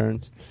tax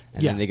returns,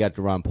 and then they got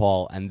to Ron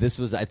Paul, and this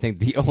was, I think,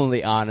 the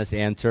only honest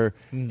answer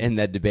in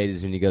that debate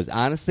is when he goes,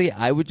 honestly,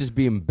 I would just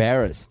be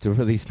embarrassed to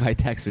release my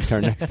tax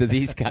return next to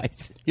these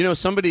guys.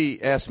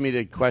 Somebody asked me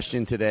the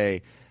question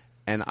today,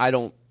 and I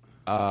don't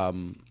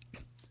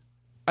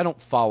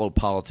follow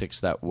politics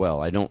that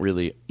well. I don't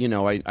really,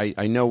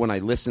 I know when I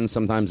listen,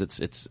 sometimes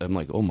I'm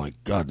like, oh my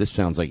God, this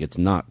sounds like it's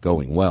not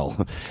going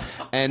well.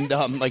 And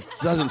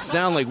doesn't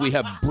sound like we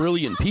have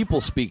brilliant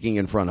people speaking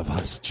in front of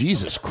us.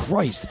 Jesus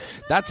Christ.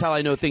 That's how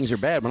I know things are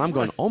bad. When I'm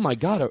going, oh my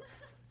God,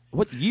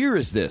 what year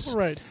is this?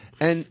 Right.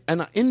 And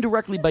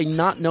indirectly by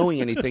not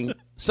knowing anything,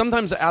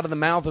 sometimes out of the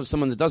mouth of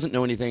someone that doesn't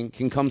know anything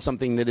can come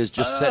something that is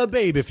just a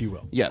babe, if you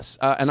will. Yes.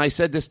 And I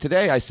said this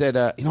today. I said,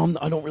 I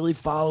don't really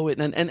follow it.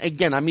 And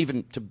again, I'm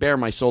even to bare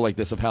my soul like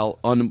this of how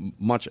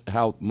much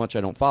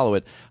I don't follow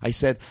it. I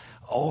said,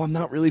 I'm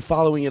not really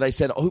following it. I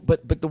said,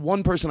 but the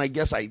one person I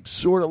guess I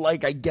sort of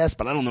like,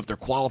 but I don't know if they're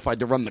qualified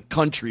to run the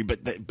country.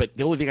 But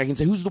the only thing I can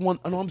say, who's the one?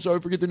 Oh, no, I'm sorry, I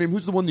forget their name.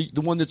 Who's the one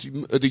that's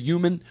the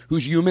human?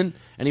 Who's human?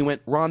 And he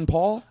went, Ron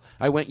Paul.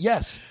 I went,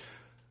 yes.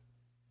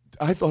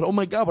 I thought, oh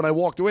my God! When I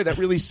walked away, that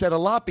really said a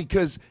lot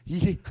because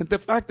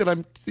the fact that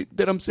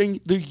I'm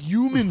saying the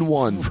human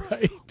one,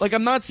 right? Like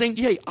I'm not saying,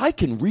 hey, I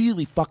can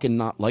really fucking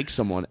not like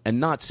someone and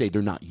not say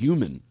they're not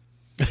human.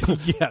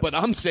 Yes. But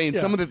I'm saying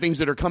some of the things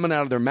that are coming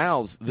out of their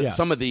mouths,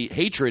 some of the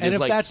hatred, and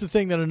is if that's the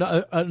thing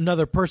that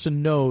another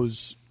person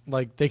knows,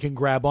 like they can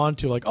grab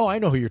onto, like, oh, I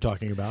know who you're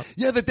talking about.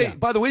 Yeah,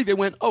 by the way, they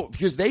went,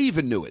 because they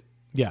even knew it.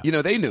 Yeah,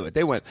 they knew it.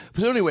 They went.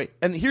 So anyway,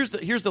 and here's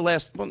the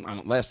last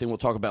thing we'll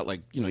talk about.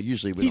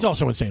 Usually he's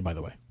also insane, by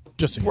the way.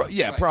 Just so you know.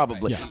 Yeah,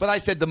 probably. Yeah. But I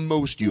said the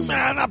most human.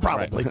 Nah, not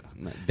probably.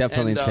 Right.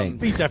 Definitely And, insane.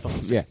 He's definitely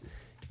insane. Yeah.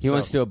 He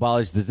wants to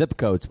abolish the zip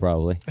codes,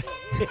 probably.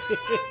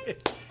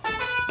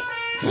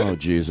 Oh,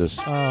 Jesus.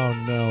 Oh,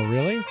 no,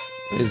 really?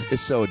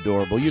 It's so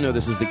adorable. You know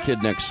this is the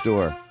kid next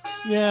door.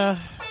 Yeah.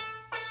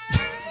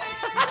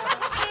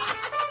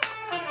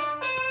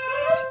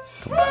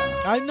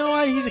 I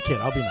know he's a kid.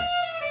 I'll be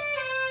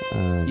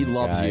nice. He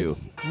loves you.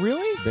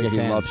 Really? Yeah, he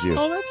loves you.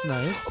 Oh, that's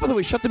nice. Oh, by the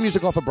way, shut the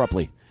music off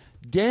abruptly.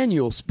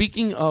 Daniel,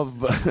 speaking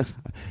of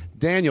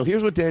Daniel,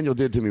 here's what Daniel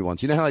did to me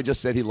once. You know how I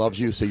just said he loves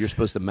you, so you're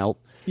supposed to melt?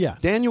 Yeah.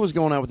 Daniel was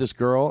going out with this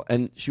girl,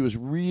 and she was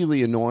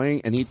really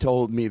annoying, and he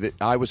told me that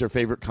I was her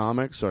favorite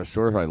comic, so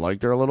I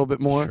liked her a little bit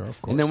more. Sure,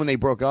 of course. And then when they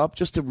broke up,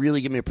 just to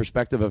really give me a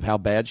perspective of how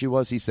bad she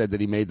was, he said that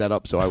he made that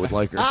up so I would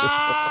like her.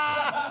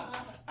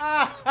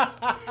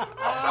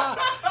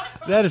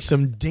 That is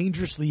some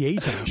dangerous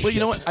liaison shit. Well, you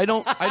know what? I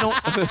don't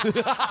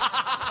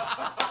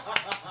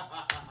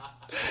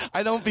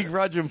I don't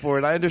begrudge him for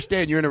it. I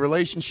understand you're in a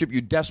relationship. You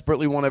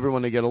desperately want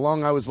everyone to get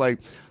along. I was like,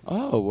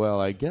 oh,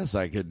 well, I guess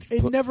I could.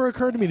 It never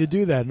occurred to me to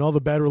do that in all the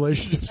bad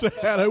relationships I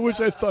had. I wish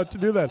I thought to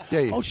do that.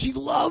 Yeah. Oh, she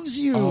loves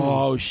you.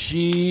 Oh,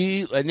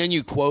 and then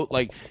you quote,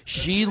 like,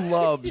 she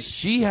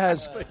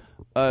has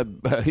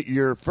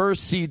your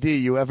first CD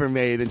you ever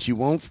made, and she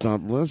won't stop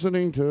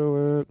listening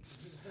to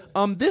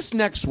it. This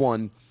next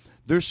one.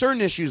 There's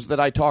certain issues that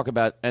I talk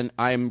about, and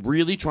I'm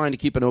really trying to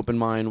keep an open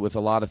mind with a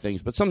lot of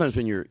things. But sometimes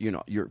when you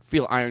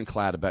feel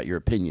ironclad about your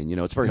opinion,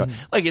 it's very hard.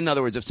 Like, in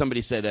other words, if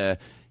somebody said,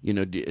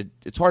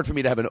 it's hard for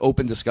me to have an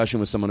open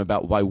discussion with someone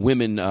about why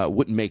women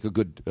wouldn't make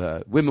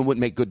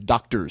good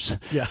doctors.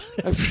 Yeah,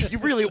 you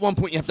really at one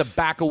point you have to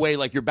back away,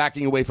 like you're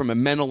backing away from a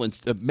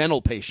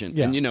mental patient,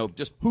 yeah. and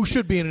just who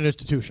should be in an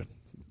institution.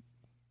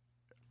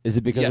 Is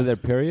it because of their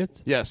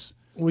periods? Yes.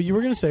 Well, you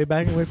were going to say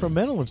backing away from a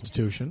mental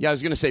institution. Yeah, I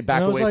was going to say back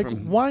and I was away like,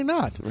 from. Why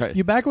not? Right.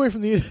 You back away from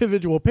the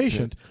individual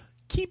patient.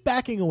 Keep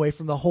backing away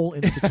from the whole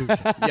institution.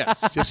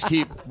 Yes, just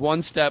keep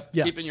one step,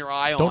 Yes. keeping your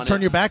eye on it. Don't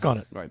turn your back on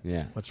it. Right.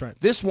 Yeah. That's right.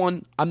 This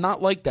one, I'm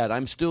not like that.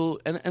 I'm still,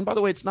 and by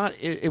the way, it's not.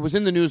 It was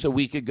in the news a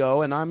week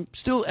ago, and I'm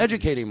still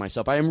educating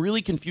myself. I am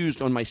really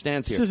confused on my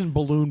stance here. This isn't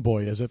Balloon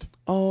Boy, is it?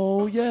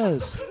 Oh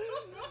yes.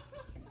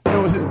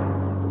 No, is it?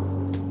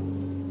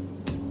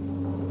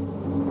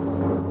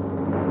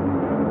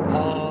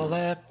 Paul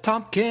F.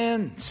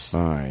 Tompkins.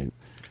 All right.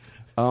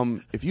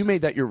 If you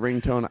made that your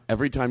ringtone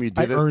every time you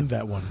did I earned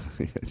that one.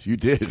 Yes, you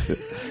did.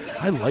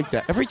 I like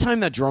that. Every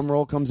time that drum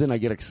roll comes in, I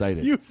get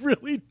excited. You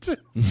really do.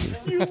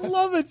 You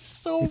love it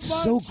so It's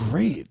much. so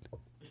great.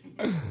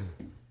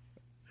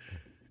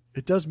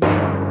 It does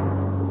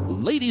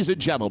mean. Ladies and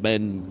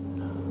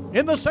gentlemen,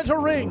 In the center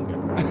ring.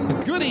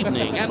 good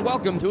evening and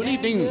welcome to an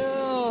evening.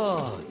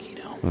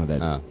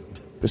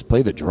 Just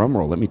play the drum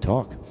roll. Let me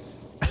talk.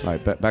 All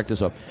right, back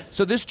this up.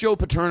 So this Joe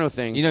Paterno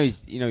thing.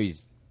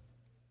 He's.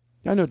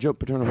 I know Joe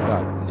Paterno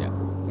died. Yeah.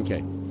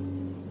 Okay.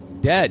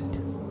 Dead.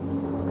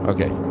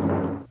 Okay.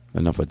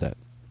 Enough with that.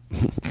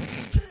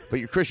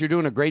 But Chris, you're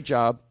doing a great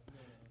job.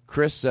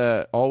 Chris,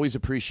 always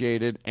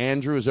appreciated.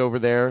 Andrew is over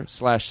there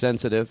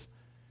 /sensitive.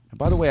 And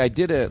by the way,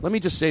 let me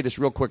just say this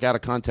real quick out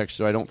of context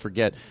so I don't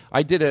forget.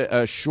 I did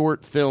a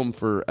short film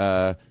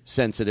for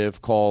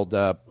Sensitive called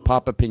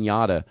Papa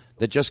Pinata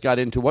that just got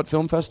into what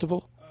film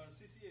festival?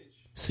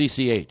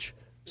 CCH.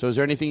 So is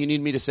there anything you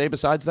need me to say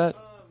besides that?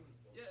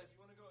 Yeah, if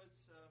you want to go,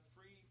 it's a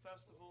free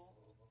festival,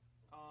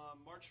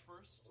 March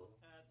 1st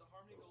at the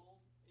Harmony Gold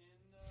in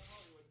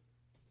Hollywood.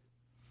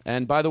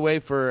 And by the way,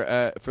 for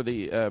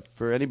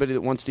anybody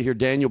that wants to hear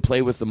Daniel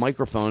play with the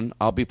microphone,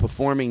 I'll be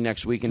performing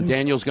next week, and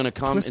Daniel's going to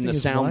come in the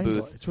sound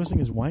booth. Twisting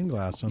his wine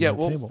glass on Yeah, the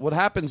well, table. what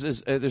happens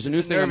is there's a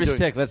new thing. Nervous I'm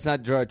doing. tick. Let's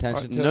not draw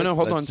attention to it. No,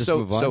 hold on. Let's just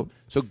move on.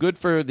 So good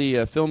for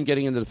the film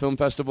getting into the film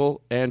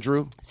festival,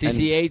 Andrew.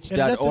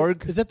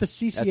 CCH.org. Is that the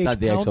CCH That's not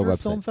the actual Pounder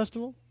website. Film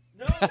Festival?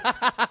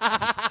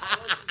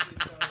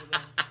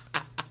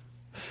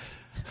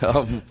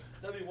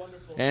 That'd be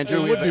wonderful.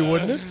 Andrew, It would be,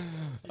 wouldn't it?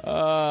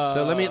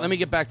 So let me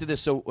get back to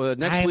this. So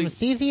next I'm week,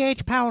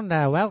 CCH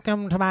Pounder.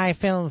 Welcome to my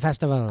film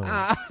festival.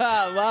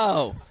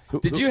 Wow.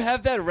 Did you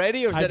have that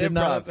ready, or was I that did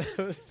improv?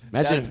 not.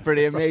 That's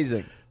pretty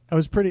amazing. I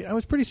was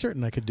pretty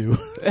certain I could do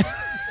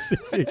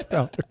CCH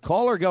Pounder.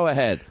 caller, go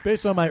ahead.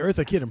 Based on my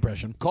Eartha Kitt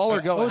impression.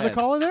 Caller, go Was ahead. a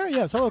caller there?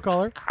 Yes. Hello,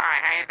 caller. Hi,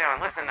 how you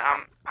doing? Listen,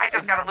 I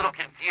just got a little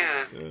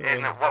confused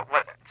in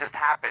what just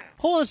happened.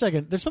 Hold on a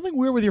second. There's something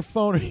weird with your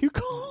phone. Are you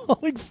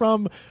calling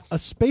from a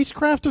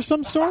spacecraft of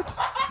some sort?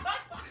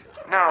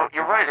 No,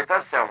 you're right. It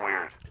does sound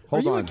weird. Are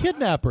you a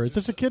kidnapper? Is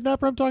this a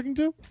kidnapper I'm talking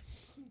to?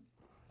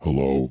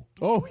 Hello?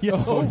 Oh,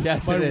 yeah. Oh,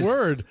 yes, my it is.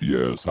 word.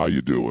 Yes, how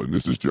you doing?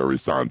 This is Jerry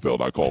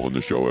Seinfeld. I call in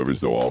the show every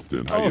so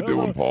often. How you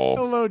doing, Paul?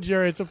 Hello,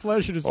 Jerry. It's a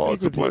pleasure to speak Oh,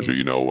 it's a with pleasure.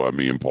 You know,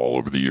 me and Paul,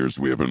 over the years,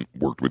 we haven't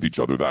worked with each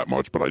other that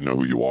much, but I know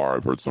who you are.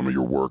 I've heard some of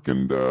your work,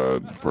 and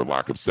for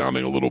lack of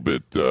sounding a little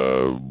bit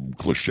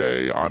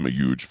cliche, I'm a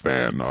huge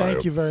fan.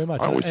 Thank you very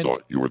much. I always And-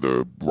 thought you were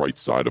the right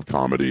side of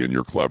comedy, and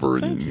you're clever,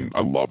 and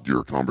I loved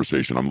your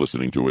conversation. I'm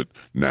listening to it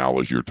now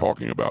as you're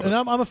talking about And it.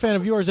 I'm a fan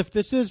of yours. If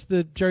this is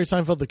the Jerry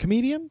Seinfeld, the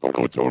comedian, Oh,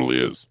 no, it totally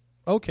is.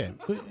 Okay.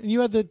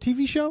 You had the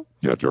TV show?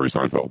 Yeah, Jerry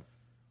Seinfeld.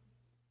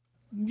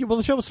 Yeah, well,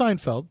 the show was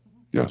Seinfeld.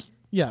 Yes.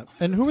 Yeah.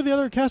 And who were the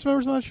other cast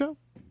members on that show?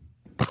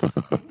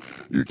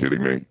 You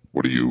kidding me?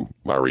 What are you,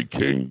 Larry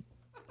King?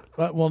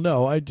 Well,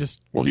 no, I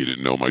just... Well, he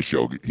didn't know my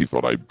show. He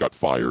thought I got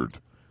fired.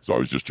 So I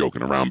was just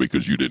joking around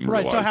because you didn't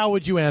realize. Right, so how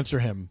would you answer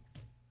him?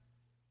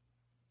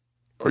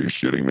 Are you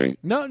shitting me?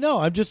 No,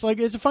 I'm just like,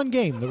 it's a fun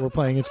game that we're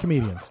playing as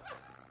comedians.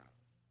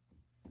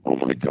 Oh,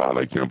 my God,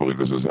 I can't believe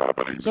this is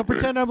happening. So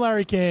pretend I'm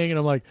Larry King, and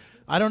I'm like,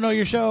 I don't know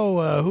your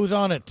show. Who's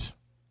on it?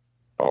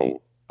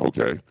 Oh,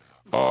 okay.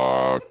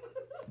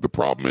 The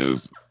problem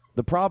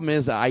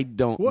is I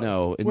don't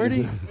know. Where do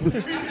you...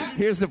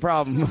 Here's the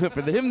problem.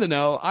 For him to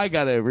know, I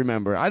got to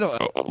remember. I don't...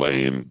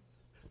 Elaine,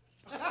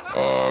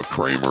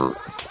 Kramer,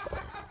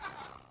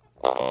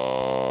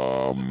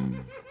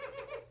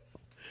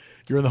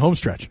 You're in the home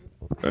stretch.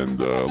 And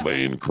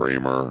Elaine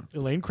Kramer.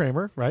 Elaine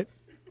Kramer, right?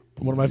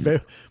 One of my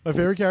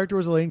favorite character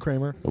was Elaine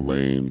Kramer.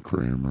 Elaine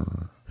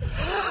Kramer.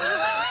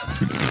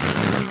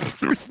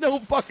 There's no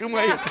fucking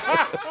way.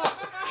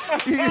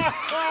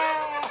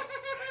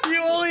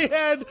 You only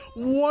had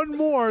one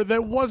more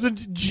that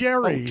wasn't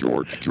Jerry.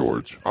 Oh,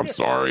 George. I'm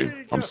sorry.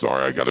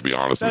 I got to be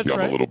honest with you.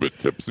 Right. I'm a little bit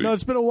tipsy. No,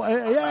 it's been a while.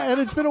 Yeah, and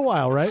it's been a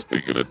while, right?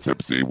 Speaking of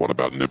tipsy, what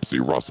about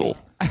Nipsey Russell?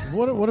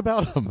 What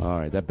about him? All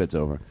right, that bit's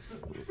over.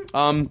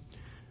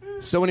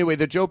 So anyway,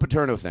 the Joe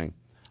Paterno thing.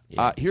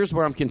 Here's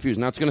where I'm confused.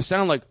 Now, it's going to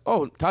sound like,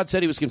 oh, Todd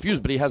said he was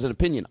confused, but he has an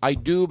opinion. I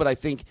do, but I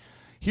think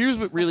here's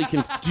what really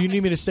Do you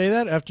need me to say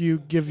that after you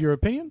give your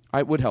opinion?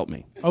 It would help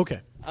me.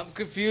 Okay. I'm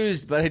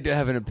confused, but I do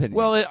have an opinion.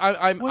 Well,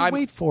 I'm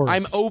wait for it.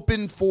 I'm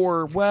open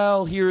for,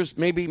 well, here's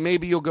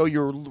maybe you'll go,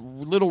 you're a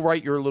little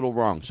right, you're a little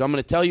wrong. So I'm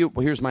going to tell you,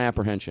 well, here's my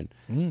apprehension.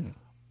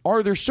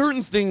 Are there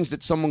certain things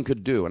that someone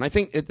could do? And I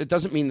think it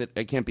doesn't mean that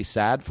it can't be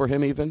sad for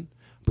him even,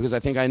 because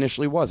I think I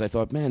initially was. I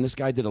thought, man, this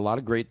guy did a lot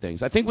of great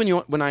things. I think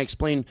when I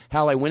explain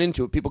how I went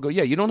into it, people go,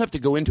 yeah, you don't have to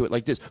go into it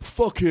like this.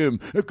 Fuck him,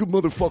 that good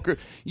motherfucker.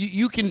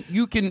 You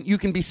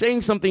can be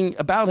saying something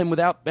about him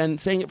and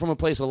saying it from a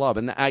place of love.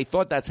 And I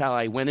thought that's how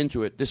I went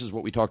into it. This is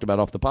what we talked about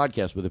off the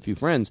podcast with a few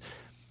friends.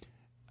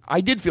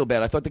 I did feel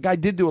bad. I thought the guy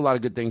did do a lot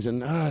of good things,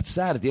 and it's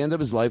sad at the end of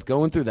his life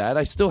going through that.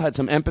 I still had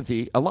some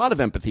empathy, a lot of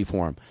empathy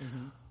for him.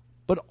 Mm-hmm.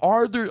 But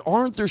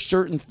aren't there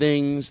certain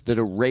things that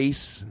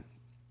erase?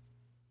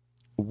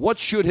 What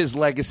should his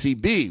legacy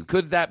be?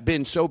 Could that have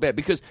been so bad?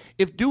 Because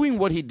if doing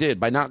what he did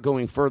by not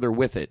going further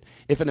with it,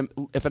 if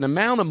an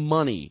amount of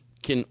money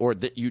can, or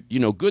that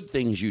good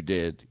things you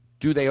did,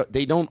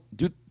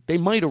 they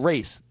might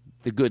erase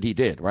the good he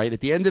did, right? At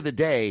the end of the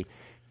day,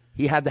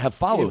 he had to have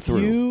follow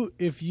through.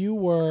 If you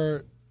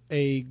were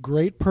a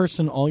great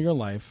person all your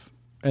life,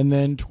 and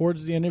then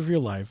towards the end of your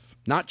life,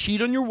 not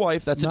cheat on your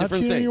wife, that's a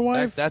different thing. Not cheat on your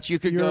wife. That's you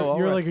could you're, go.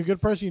 You're right. like a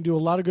good person. You do a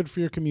lot of good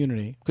for your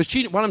community. Because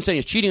what I'm saying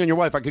is cheating on your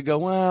wife. I could go,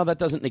 well, that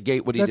doesn't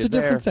negate what he That's did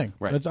there. That's a different thing.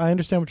 Right. I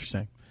understand what you're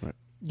saying. Right.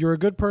 You're a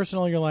good person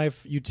all your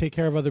life. You take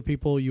care of other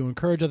people. You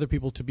encourage other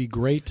people to be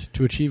great,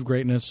 to achieve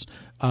greatness,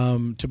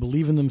 to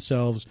believe in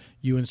themselves.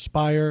 You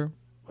inspire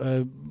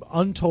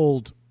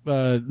untold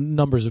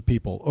numbers of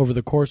people over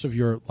the course of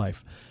your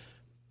life.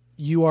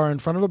 You are in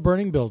front of a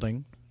burning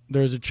building.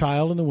 There's a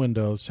child in the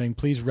window saying,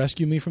 please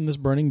rescue me from this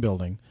burning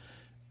building.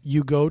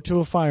 You go to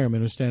a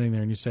fireman who's standing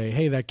there and you say,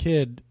 hey, that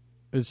kid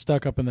is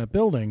stuck up in that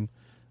building.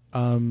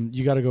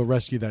 You got to go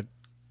rescue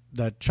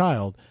that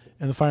child.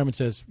 And the fireman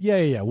says,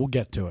 yeah, we'll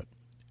get to it.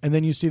 And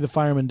then you see the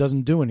fireman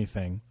doesn't do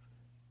anything,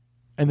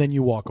 and then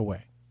you walk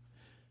away.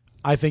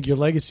 I think your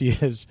legacy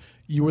is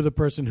you were the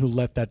person who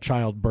let that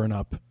child burn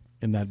up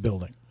in that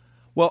building.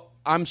 Well,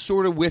 I'm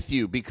sort of with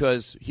you,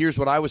 because here's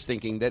what I was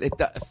thinking. That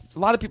a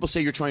lot of people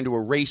say you're trying to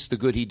erase the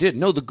good he did.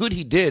 No, the good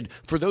he did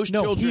for those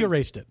children. No, he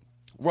erased it.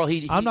 Well,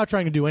 I'm not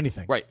trying to do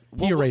anything. Right.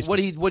 He erased what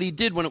he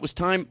did when it was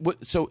time.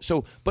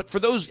 But for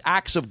those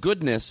acts of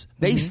goodness,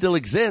 they still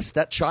exist.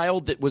 That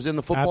child that was in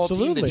the football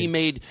team that he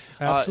made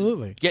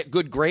get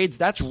good grades,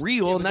 that's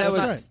real, and that's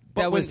not.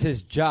 That was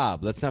his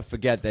job. Let's not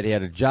forget that he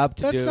had a job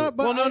to do.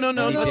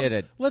 No. He did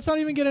it. Let's not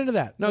even get into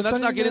that. No,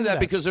 let's not get into that,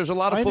 because there's a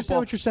lot of football. I understand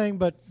what you're saying,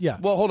 but yeah.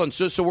 Well, hold on.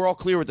 So we're all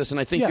clear with this, and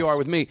I think you are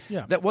with me.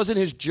 Yeah. That wasn't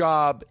his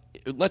job.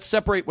 Let's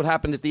separate what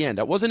happened at the end.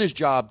 That wasn't his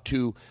job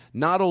to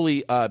not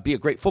only be a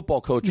great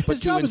football coach, but his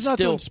to job instill, is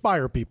not to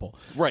inspire people,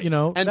 right?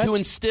 And to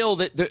instill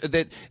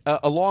that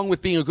along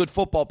with being a good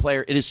football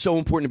player, it is so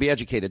important to be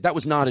educated. That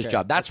was not his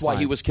job. That's why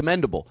he was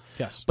commendable.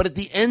 Yes. But at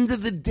the end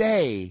of the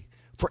day,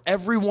 for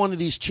every one of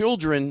these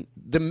children,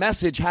 the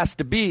message has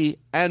to be,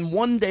 and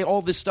one day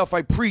all this stuff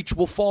I preach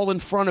will fall in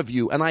front of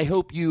you, and I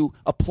hope you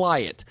apply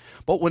it.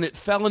 But when it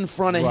fell in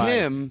front of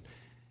him,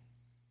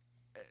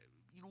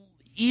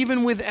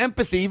 even with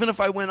empathy, even if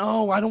I went,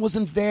 I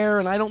wasn't there,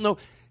 and I don't know,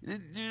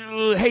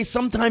 hey,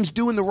 sometimes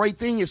doing the right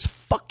thing is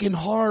fucking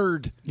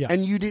hard,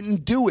 and you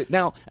didn't do it.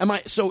 Now,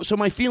 so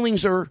my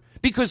feelings are,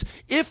 because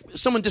if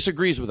someone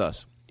disagrees with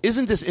us,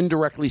 isn't this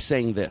indirectly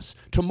saying this?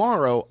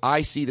 Tomorrow,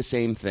 I see the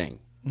same thing.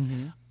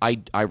 Mm-hmm.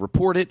 I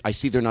report it. I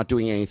see they're not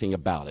doing anything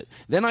about it.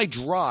 Then I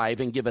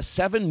drive and give a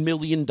 $7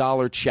 million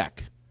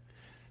check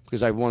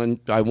because I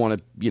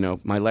want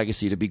my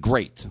legacy to be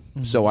great.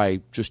 Mm-hmm. So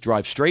I just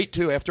drive straight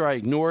to, after I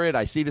ignore it,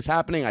 I see this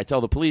happening, I tell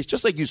the police,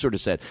 just like you sort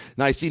of said,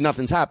 and I see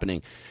nothing's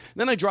happening.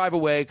 Then I drive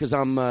away because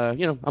I'm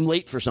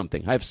late for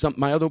something. I have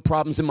my other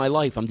problems in my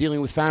life. I'm dealing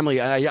with family.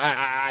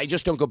 I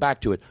just don't go back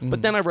to it. Mm-hmm.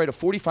 But then I write a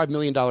 $45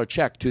 million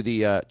check to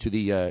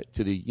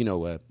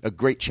a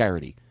great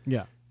charity.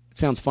 Yeah. It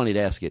sounds funny to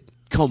ask it.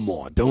 Come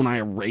on, don't I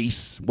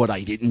erase what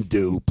I didn't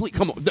do? Please,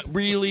 come on,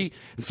 really?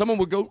 And someone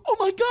would go, oh,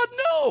 my God,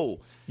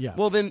 no. Yeah.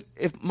 Well, then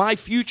if my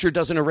future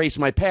doesn't erase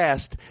my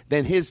past,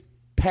 then his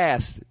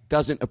past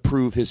doesn't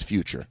approve his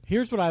future.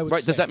 Here's what I would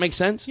say. Does that make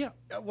sense? Yeah.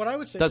 What I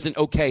would say doesn't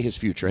okay his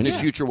future, and his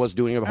future was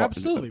doing it.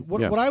 Absolutely.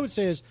 What I would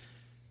say is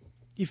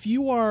if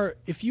you are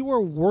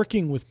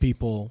working with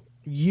people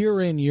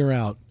year in, year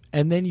out,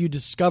 and then you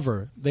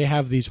discover they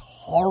have these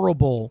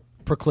horrible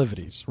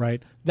proclivities,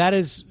 right? That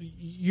is,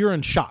 you're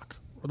in shock.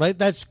 Right?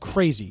 That's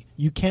crazy.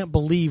 You can't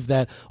believe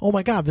that, oh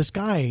my God, this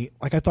guy,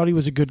 like I thought he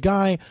was a good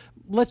guy.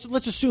 Let's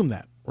assume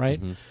that,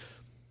 right? Mm-hmm.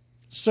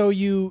 So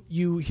you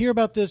hear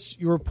about this,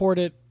 you report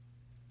it,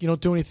 you don't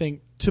do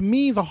anything. To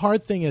me, the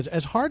hard thing is,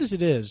 as hard as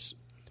it is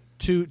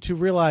to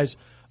realize,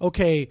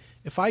 okay,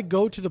 if I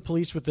go to the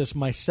police with this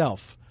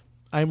myself,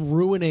 I'm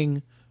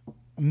ruining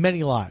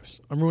many lives.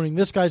 I'm ruining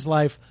this guy's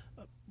life.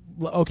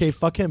 Okay,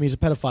 fuck him, he's a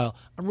pedophile.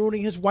 I'm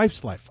ruining his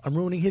wife's life. I'm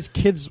ruining his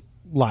kids'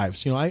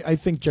 lives. I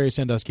think Jerry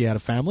Sandusky had a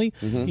family.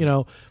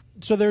 Mm-hmm.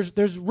 So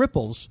there's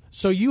ripples.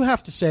 So you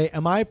have to say,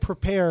 am I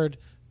prepared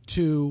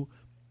to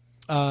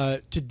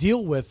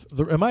deal with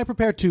am I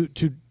prepared to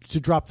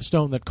drop the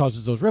stone that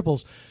causes those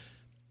ripples?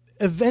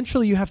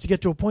 Eventually you have to get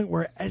to a point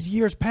where, as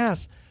years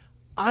pass,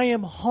 I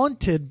am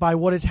haunted by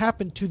what has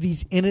happened to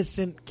these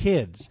innocent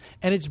kids,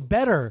 and it's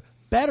better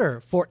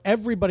for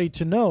everybody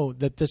to know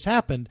that this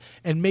happened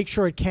and make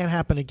sure it can't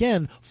happen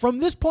again from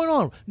this point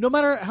on. No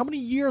matter how many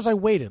years I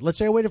waited. Let's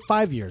say I waited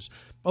 5 years.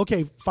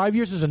 Okay, 5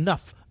 years is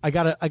enough. I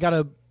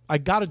gotta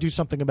do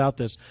something about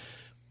this.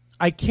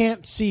 I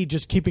can't see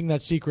just keeping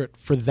that secret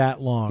for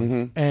that long.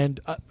 Mm-hmm. And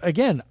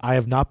again, I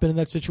have not been in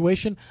that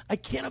situation. I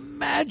can't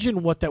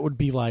imagine what that would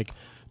be like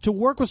to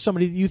work with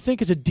somebody that you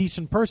think is a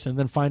decent person and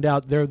then find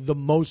out they're the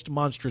most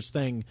monstrous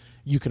thing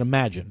you can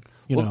imagine.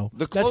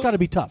 That's got to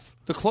be tough.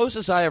 The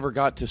closest I ever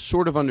got to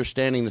sort of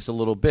understanding this a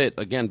little bit,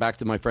 again, back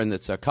to my friend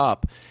that's a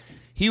cop,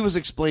 he was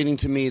explaining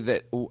to me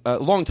that a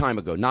long time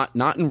ago,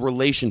 not in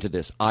relation to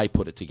this, I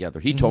put it together.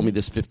 He told me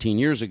this 15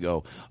 years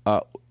ago.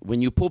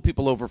 When you pull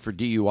people over for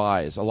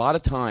DUIs, a lot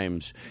of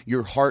times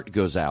your heart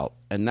goes out.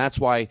 And that's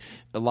why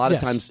a lot of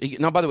times –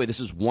 now, by the way, this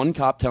is one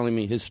cop telling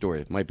me his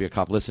story. It might be a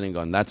cop listening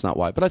going, that's not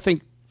why. But I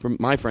think – from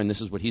my friend,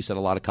 this is what he said a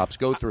lot of cops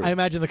go through. I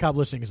imagine the cop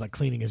listening is like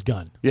cleaning his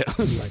gun. Yeah.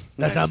 Like,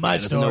 that's not my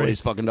story. Doesn't know what he's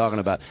fucking talking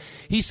about.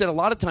 He said a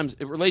lot of times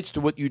it relates to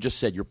what you just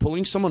said. You're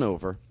pulling someone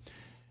over,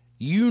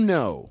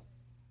 and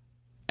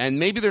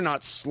maybe they're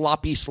not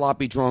sloppy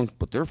drunk,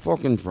 but they're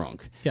fucking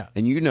drunk. Yeah.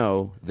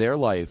 And their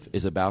life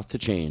is about to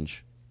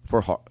change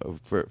for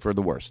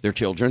the worse. Their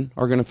children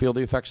are going to feel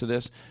the effects of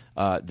this.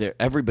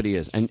 Everybody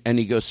is. And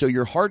he goes, so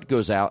your heart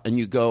goes out, and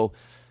you go,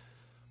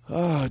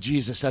 oh,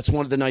 Jesus, that's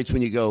one of the nights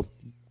when you go,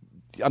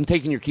 I'm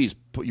taking your keys.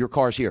 Put your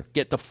car's here.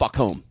 Get the fuck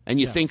home. And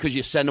you think because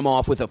you send them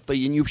off with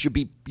and you should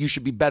be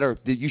better.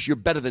 You're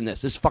better than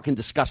this. This is fucking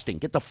disgusting.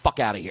 Get the fuck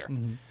out of here.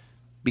 Mm-hmm.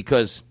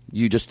 Because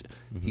he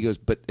goes.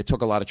 But it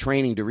took a lot of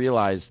training to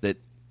realize that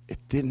it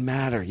didn't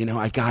matter.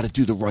 I got to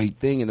do the right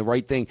thing, and the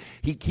right thing.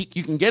 You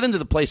can get into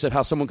the place of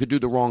how someone could do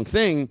the wrong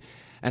thing.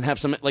 And have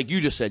some, like you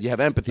just said, you have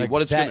empathy.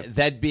 Like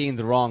that being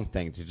the wrong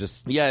thing to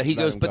just he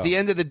goes. But the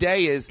end of the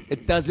day is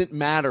it doesn't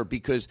matter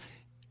because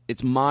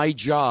it's my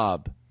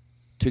job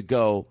to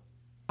go,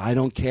 I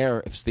don't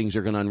care if things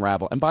are going to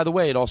unravel. And by the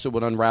way, it also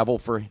would unravel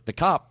for the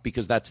cop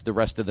because that's the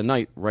rest of the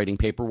night writing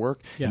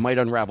paperwork. Yeah. It might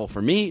unravel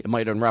for me. It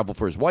might unravel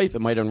for his wife. It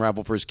might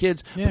unravel for his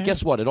kids. But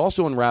guess what? It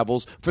also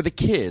unravels for the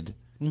kid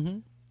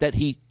that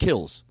he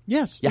kills.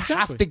 Yes, you exactly.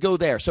 have to go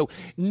there. So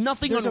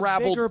nothing There's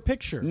unraveled. A bigger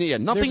picture. Yeah,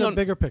 There's a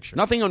bigger picture.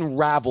 Nothing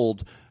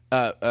unraveled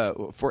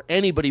for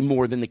anybody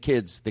more than the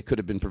kids that could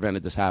have been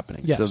prevented this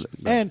happening. Yes, So,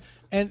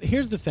 and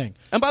here's the thing.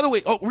 And by the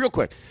way, real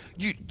quick,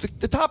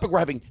 the topic we're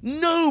having,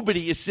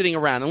 nobody is sitting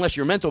around, unless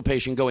you're a mental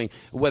patient, going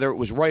whether it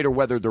was right or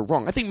whether they're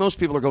wrong. I think most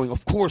people are going,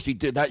 of course he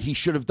did that, he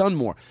should have done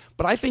more.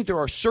 But I think there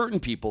are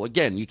certain people,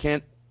 again, you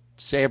can't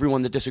say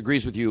everyone that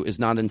disagrees with you is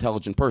not an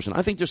intelligent person.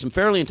 I think there's some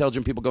fairly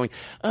intelligent people going,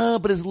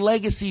 but his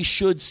legacy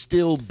should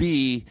still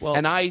be. Well,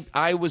 and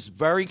I was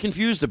very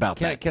confused about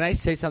that. Can I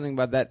say something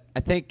about that?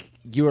 I think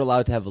you're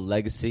allowed to have a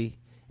legacy,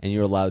 and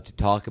you're allowed to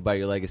talk about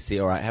your legacy,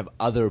 or have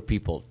other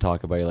people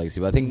talk about your legacy.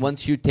 But I think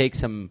once you take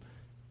some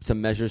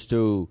measures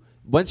to,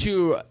 once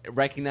you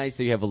recognize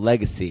that you have a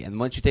legacy, and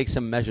once you take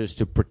some measures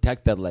to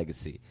protect that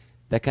legacy,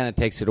 that kind of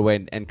takes it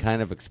away and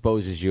kind of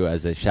exposes you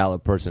as a shallow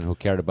person who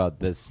cared about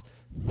this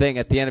thing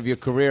at the end of your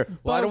career.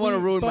 Well, I don't want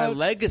to ruin my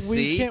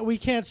legacy. We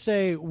can't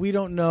say we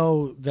don't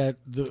know that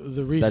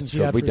the reasons he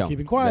had for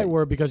keeping quiet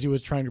were because he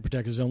was trying to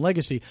protect his own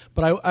legacy.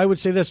 But I would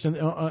say this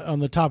on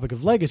the topic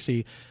of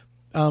legacy.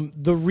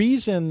 The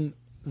reason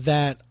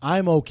that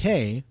I'm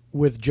okay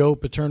with Joe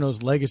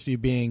Paterno's legacy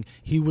being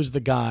he was the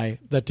guy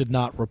that did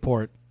not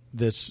report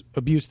this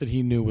abuse that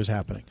he knew was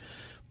happening.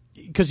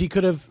 Because it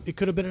could have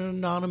been an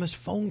anonymous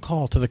phone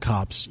call to the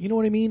cops. You know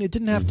what I mean? It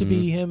didn't have to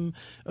be him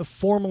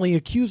formally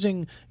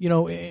accusing,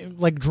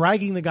 like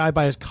dragging the guy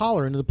by his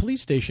collar into the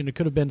police station. It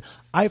could have been,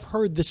 I've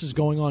heard this is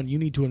going on. You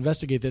need to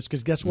investigate this.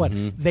 Because guess what?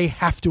 They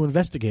have to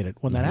investigate it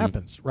when that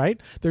happens, right?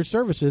 There's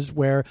services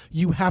where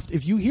you have to,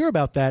 if you hear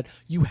about that,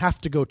 you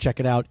have to go check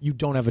it out. You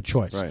don't have a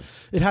choice. Right.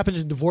 It happens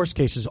in divorce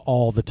cases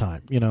all the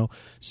time,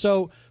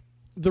 So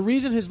the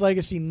reason his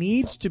legacy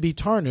needs to be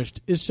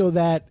tarnished is so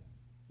that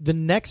the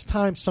next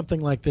time something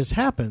like this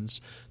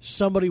happens,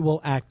 somebody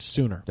will act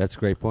sooner. That's a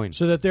great point.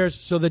 So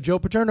that Joe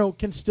Paterno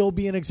can still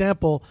be an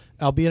example,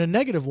 albeit a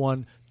negative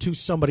one, to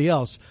somebody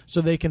else. So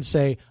they can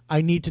say,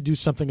 I need to do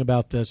something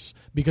about this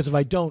because if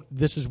I don't,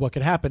 this is what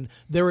could happen.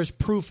 There is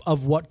proof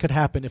of what could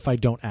happen if I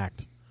don't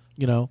act.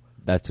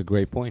 That's a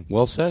great point.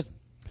 Well said.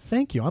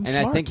 Thank you. I'm and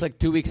smart. I think like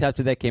 2 weeks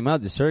after that came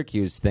out, the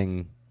Syracuse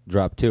thing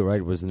dropped too,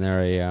 right? Wasn't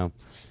there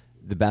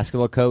the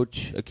basketball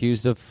coach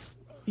accused of?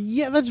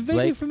 Yeah, that's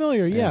vaguely Blake?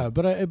 familiar. Yeah,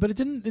 but it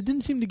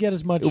didn't seem to get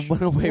as much. It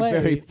went away play.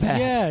 very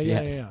fast.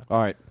 Yeah. All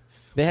right.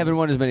 They haven't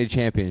won as many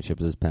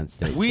championships as Penn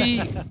State.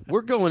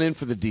 We're going in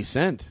for the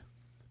descent.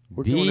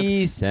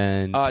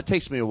 Descent. It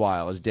takes me a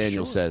while, as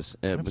Daniel says.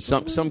 But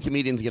some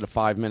comedians get a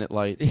 5-minute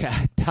light.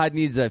 Yeah, Todd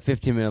needs a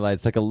 15-minute light.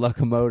 It's like a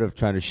locomotive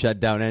trying to shut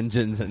down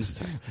engines and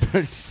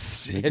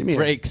hit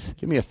brakes.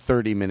 Give me a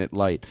 30-minute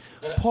light.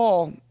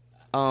 Paul,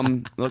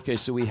 okay,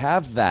 so we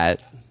have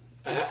that.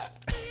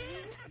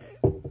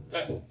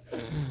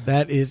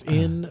 That is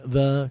in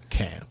the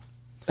can.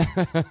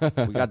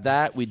 We got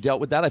that. We dealt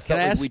with that. Can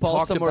I ask we Paul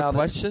talked some more about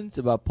questions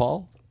about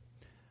Paul?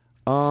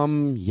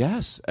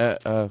 Yes.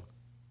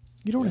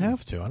 You don't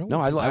have to. I don't. No,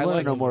 I want to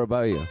like know more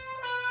about you.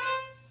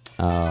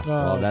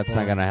 Well, that's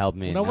not going to help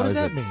me. No, what does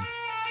that mean?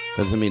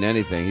 Doesn't mean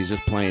anything. He's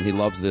just playing. He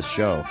loves this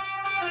show.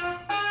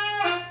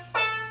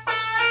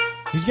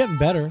 He's getting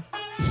better.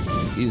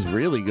 He's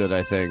really good,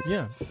 I think.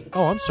 Yeah.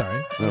 Oh, I'm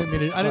sorry. I didn't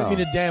mean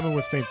to damn him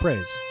with faint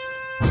praise.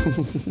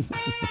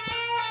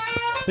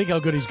 Think how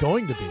good he's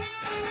going to be.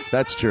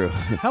 That's true.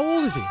 How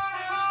old is he?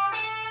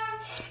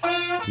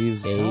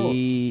 He's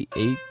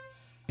eight.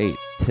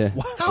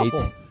 Wow.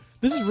 8.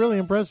 This is really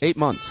impressive. 8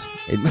 months.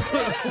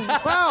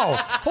 Wow.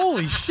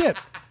 Holy shit.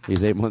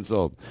 He's 8 months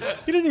old.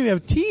 He doesn't even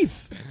have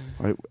teeth.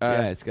 Right,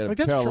 yeah, it's got a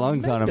that's pair of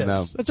lungs on him now.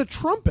 tremendous. That's a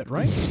trumpet,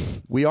 right?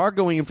 We are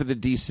going in for the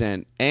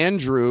descent.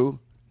 Andrew,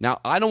 now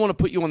I don't want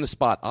to put you on the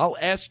spot. I'll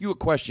ask you a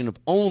question if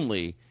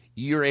only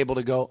you're able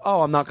to go,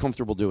 oh, I'm not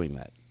comfortable doing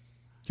that.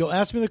 You'll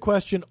ask me the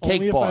question Cake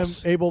only if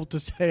Boss. I'm able to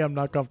say I'm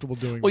not comfortable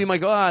doing Well, it. you might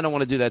go, I don't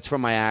want to do that. It's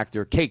from my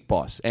actor, Cake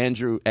Boss.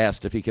 Andrew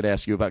asked if he could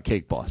ask you about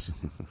Cake Boss.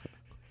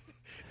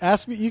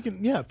 Ask me. You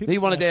can. Yeah. He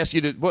wanted to ask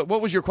you to. What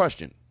was your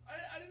question? I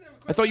didn't have a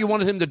question. I thought you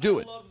wanted him to do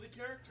it. I love the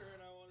character,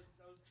 and I was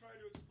trying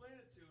to explain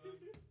it to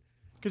him.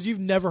 Because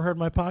you've never heard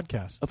my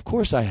podcast. Of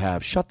course I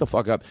have. Shut the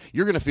fuck up.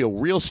 You're going to feel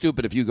real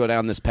stupid if you go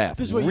down this path.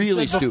 This is what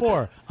really you said stupid.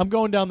 before. I'm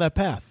going down that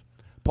path.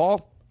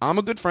 Paul, I'm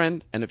a good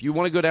friend, and if you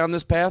want to go down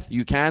this path,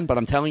 you can, but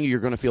I'm telling you, you're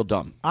going to feel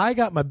dumb. I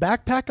got my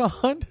backpack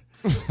on.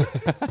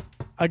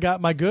 I got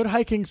my good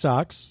hiking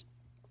socks.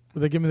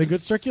 They give me the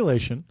good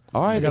circulation.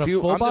 All right. I got a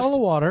full bottle of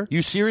water.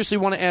 You seriously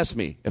want to ask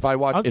me if I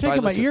watch? I'm if taking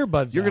I my listen,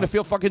 earbuds You're going to out.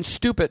 feel fucking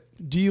stupid.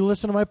 Do you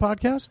listen to my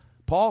podcast?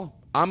 Paul,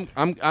 I'm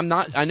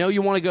not. I know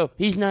you want to go.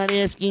 He's not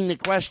asking the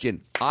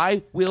question.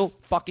 I will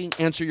fucking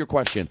answer your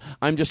question.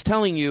 I'm just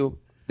telling you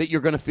that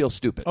you're going to feel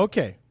stupid.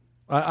 Okay.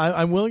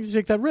 I'm willing to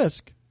take that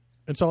risk,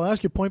 and so I'll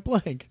ask you point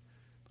blank.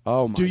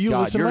 Oh my Do you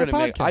God! listen You're to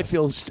my gonna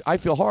podcast? I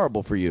feel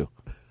horrible for you.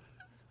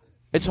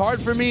 It's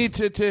hard for me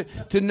to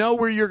know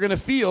where you're going to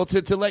feel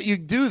to let you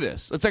do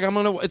this. It's like I'm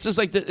gonna. It's just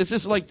like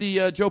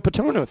the Joe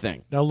Paterno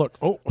thing. Now look.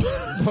 Oh.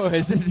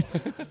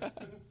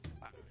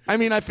 I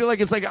mean, I feel like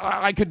it's like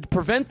I could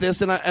prevent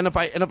this, and if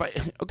I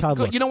Todd,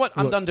 look, you know what?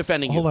 I'm look, done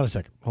defending you. Hold on a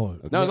second.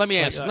 Hold on. No, let me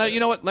ask. No, you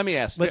know what? Let me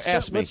ask.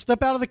 Ask me. Let's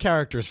step out of the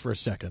characters for a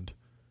second.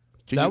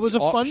 Can that you- was a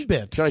fun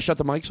bit. Should I shut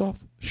the mics off?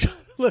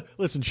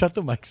 Listen, shut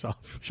the mics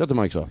off. Shut the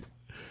mics off.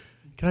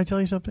 Can I tell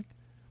you something?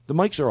 The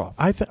mics are off.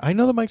 I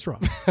know the mics are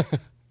off.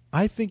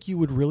 I think you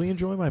would really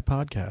enjoy my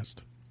podcast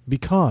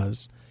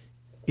because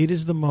it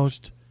is the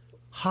most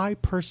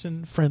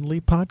high-person friendly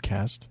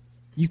podcast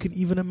you could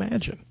even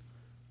imagine.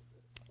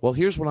 Well,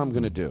 here's what I'm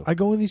going to do. I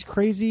go in these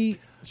crazy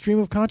stream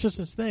of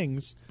consciousness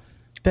things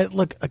that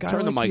look. A guy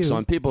Turn the like mics you-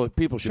 on. People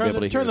should be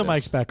able to hear turn the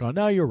this. mics back on.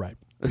 Now you're right.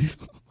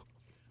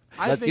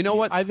 You know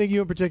what? I think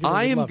you in particular.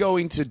 I would am love it.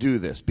 going to do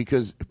this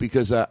because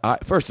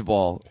first of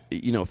all,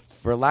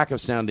 for lack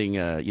of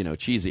sounding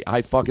cheesy,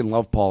 I fucking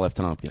love Paul F.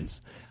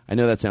 Tompkins. I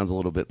know that sounds a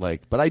little bit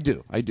but I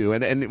do,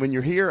 and when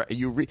you're here,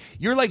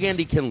 you're like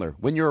Andy Kindler.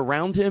 When you're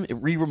around him, it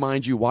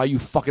reminds you why you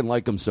fucking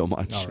like him so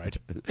much. All right,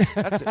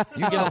 that's it.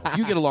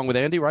 You get along with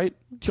Andy, right?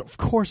 Of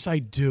course I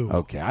do.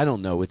 Okay, I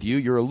don't know with you.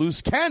 You're a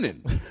loose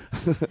cannon.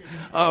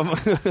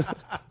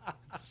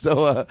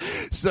 But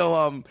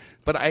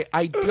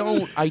I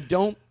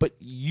don't. But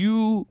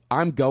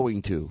I'm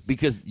going to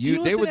because Do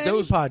you listen to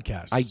any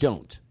podcasts? I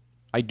don't.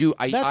 I do.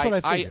 That's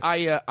what I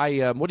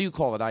figured. What do you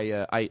call it?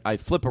 I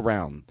flip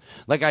around.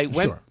 Like I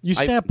went. Sure. You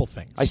sample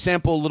things. I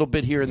sample a little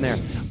bit here and there.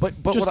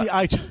 But just what the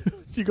iTunes.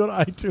 You go to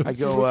iTunes. I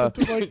go and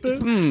listen to like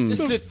this.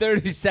 Just the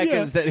 30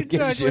 seconds that it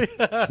gives you.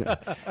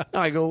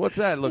 I go, what's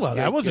that? Look, well,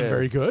 that wasn't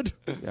very good.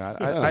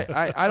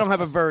 Yeah, I don't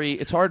have a very.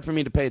 It's hard for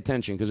me to pay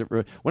attention because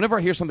whenever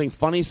I hear something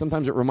funny,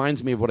 sometimes it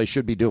reminds me of what I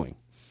should be doing.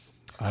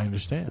 I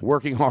understand.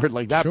 Working hard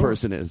like that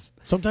person is.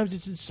 Sometimes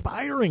it's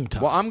inspiring.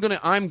 Tom. Well,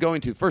 I'm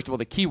going to. First of all,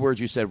 the key words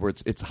you said were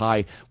it's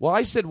high. Well,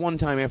 I said one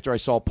time after I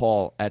saw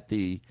Paul at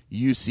the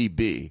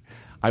UCB,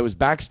 I was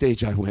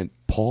backstage. I went,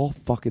 Paul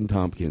fucking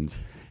Tompkins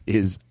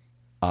is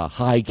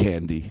high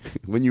candy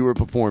when you were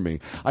performing.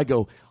 I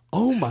go,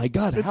 oh my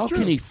God, how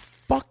can he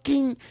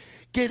fucking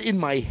get in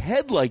my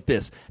head like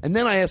this? And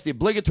then I asked the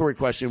obligatory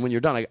question when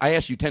you're done. I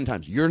asked you 10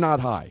 times, you're not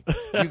high.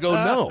 You go,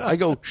 no. I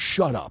go,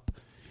 shut up.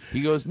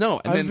 He goes, no.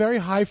 And I'm very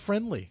high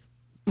friendly.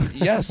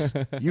 Yes,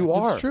 you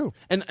are. It's true.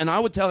 And I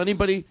would tell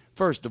anybody,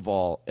 first of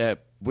all,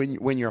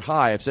 when you're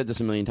high, I've said this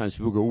a million times,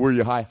 people go, were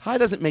you high? High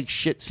doesn't make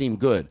shit seem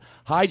good.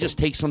 High just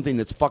takes something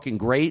that's fucking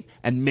great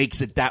and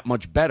makes it that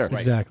much better.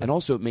 Right. Exactly. And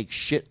also it makes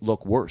shit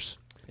look worse.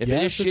 If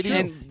Yes, it it's is true. shitty,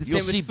 And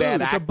you'll see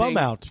bad It's acting. a bum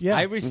out. Yeah.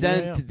 I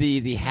resent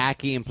the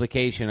hacky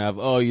implication of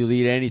you'll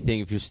eat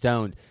anything if you're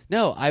stoned.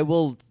 No, I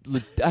will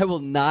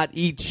not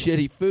eat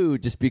shitty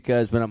food just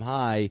because when I'm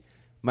high,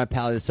 my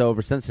palate is so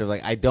oversensitive.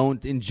 Like I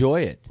don't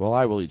enjoy it. Well,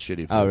 I will eat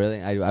shitty food. Oh, really?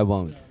 I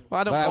won't.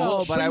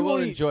 Well, I will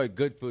enjoy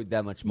good food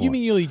that much more. You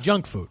mean you'll eat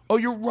junk food? Oh,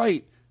 you're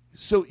right.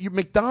 So your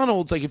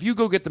McDonald's, like if you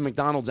go get the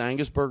McDonald's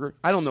Angus burger,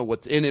 I don't know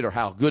what's in it or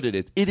how good it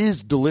is. It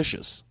is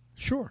delicious.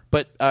 Sure.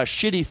 But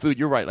shitty food,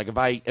 you're right. Like if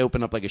I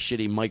open up like a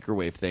shitty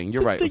microwave thing,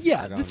 you're right.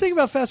 The thing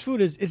about fast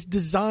food is it's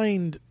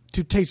designed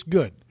to taste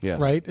good. Yes.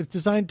 Right? It's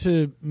designed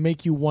to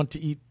make you want to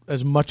eat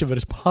as much of it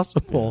as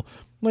possible.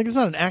 Yeah. Like it's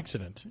not an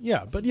accident.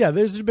 Yeah, but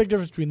there's a big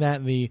difference between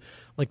that and the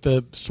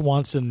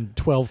Swanson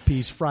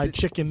 12-piece fried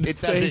chicken.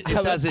 It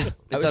doesn't.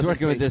 I was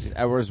working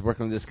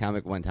with this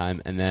comic one time,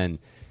 and then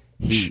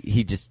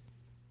he just.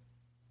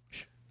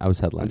 I was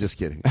headlining. I'm just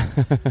kidding.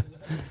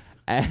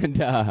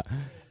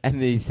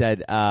 and he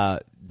said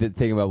the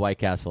thing about White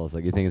Castle is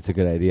like you think it's a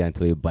good idea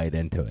until you bite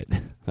into it.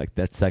 Like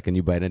that second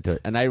you bite into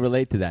it, and I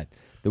relate to that.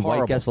 The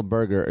Horrible. White Castle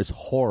burger is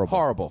horrible.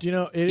 Horrible. Do you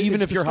know?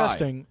 Even it's if you're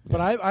disgusting, high.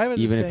 But I have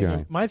Even thing if you're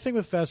high. My thing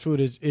with fast food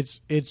is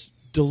it's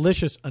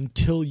delicious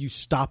until you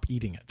stop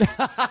eating it.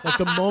 Like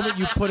the moment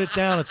you put it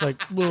down, it's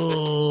like,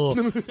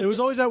 ugh. It was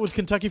always out with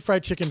Kentucky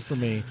Fried Chicken for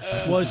me.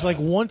 Was like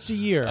once a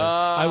year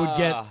I would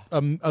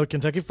get a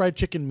Kentucky Fried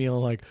Chicken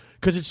meal, like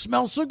because it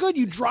smells so good.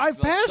 You drive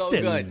past so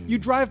it. good. You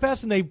drive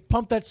past and they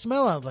pump that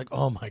smell out. It's like,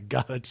 oh my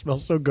God, it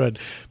smells so good.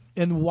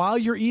 And while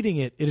you're eating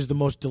it, it is the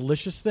most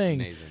delicious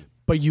thing. Amazing.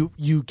 But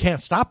you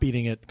can't stop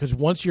eating it because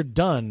once you're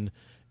done,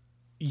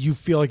 you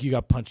feel like you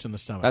got punched in the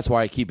stomach. That's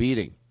why I keep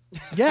eating.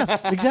 Yes,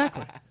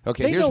 exactly.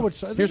 Okay, here's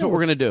what we're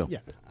going to do. Yeah.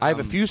 I have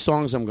a few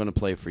songs I'm going to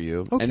play for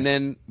you, Okay. and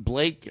then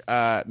Blake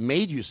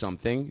made you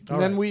something, and All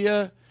then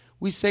right.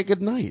 we say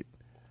goodnight.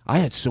 I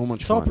had so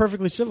much It's fun. all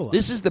perfectly civilized.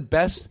 This is the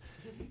best.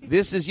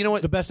 This is, you know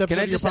what? The best episode Can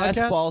I of your just ask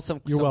podcast? Paul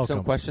some You're welcome.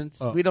 some questions?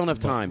 Oh. We don't have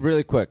time.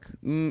 Really quick.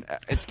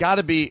 It's got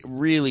to be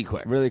really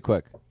quick. Really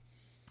quick.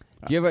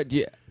 Do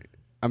you?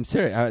 I'm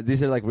serious.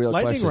 These are like real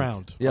Lightning questions.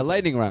 round. Yeah,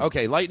 lightning round.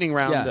 Okay, lightning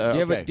round.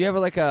 Yeah. Okay. Do you have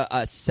like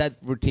a set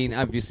routine?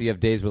 Obviously, you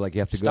have days where like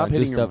you have to Stop go out and do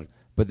hitting your stuff. mic.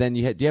 But then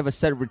do you have a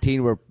set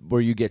routine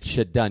where you get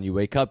shit done? You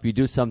wake up, you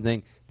do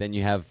something, then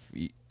you have.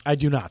 I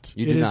do not.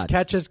 You It do is not.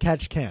 catch as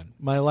catch can.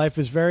 My life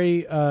is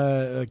very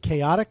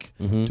chaotic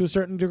to a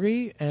certain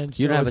degree, and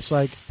so You don't have it's a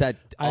like set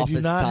I do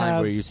office not time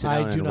have, where you sit I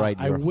down do and not. write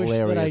I your wish that I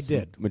hilarious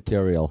did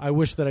material. I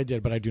wish that I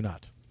did, but I do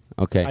not.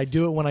 Okay. I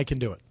do it when I can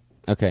do it.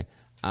 Okay.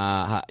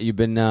 You've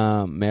been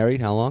married?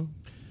 How long?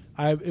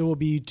 It will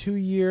be 2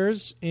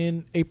 years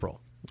in April.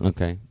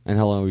 Okay. And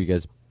how long were you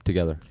guys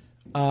together?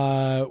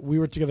 We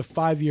were together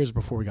 5 years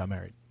before we got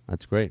married.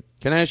 That's great.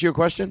 Can I ask you a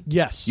question?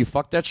 Yes. You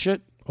fucked that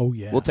shit? Oh,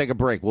 yeah. We'll take a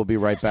break. We'll be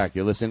right back.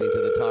 You're listening to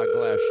the Todd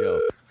Glass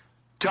Show.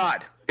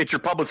 Todd, it's your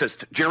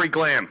publicist, Jerry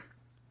Glam.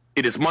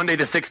 It is Monday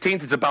the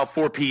 16th. It's about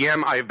 4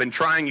 p.m. I have been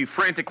trying you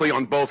frantically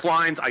on both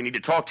lines. I need to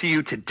talk to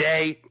you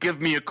today.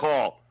 Give me a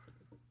call.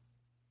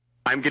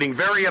 I'm getting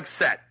very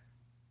upset.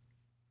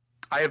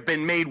 I have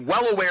been made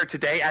well aware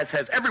today, as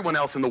has everyone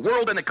else in the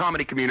world and the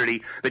comedy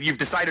community, that you've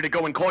decided to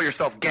go and call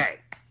yourself gay.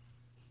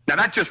 Now,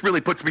 that just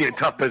really puts me in a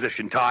tough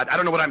position, Todd. I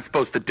don't know what I'm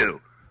supposed to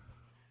do.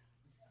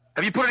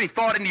 Have you put any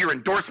thought into your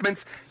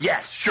endorsements?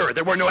 Yes, sure.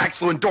 There were no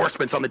actual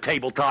endorsements on the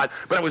table, Todd,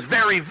 but I was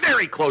very,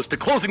 very close to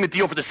closing the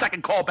deal for the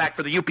second callback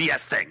for the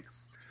UPS thing.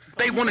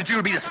 They wanted you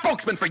to be the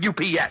spokesman for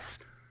UPS.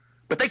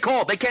 But they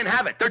called. They can't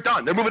have it. They're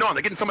done. They're moving on.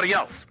 They're getting somebody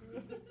else.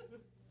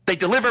 They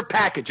deliver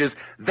packages.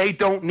 They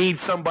don't need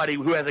somebody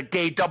who has a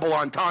gay double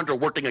entendre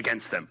working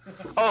against them.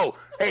 Oh,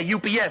 hey,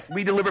 UPS,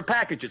 we deliver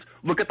packages.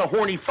 Look at the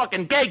horny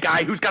fucking gay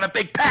guy who's got a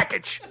big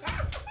package.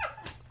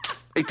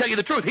 They tell you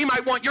the truth. He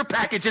might want your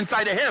package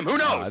inside of him. Who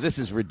knows? This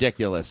is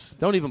ridiculous.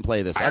 Don't even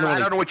play this. I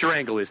don't know what your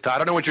angle is, Todd. I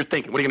don't know what you're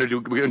thinking. What are you going to do?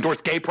 We're going to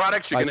endorse gay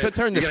products? You're All right, gonna,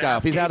 turn this you're guy gonna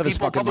off. He's have out of his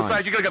gay people fucking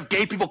mind. You're going to have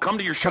gay people come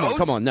to your shows?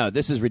 Come on. No,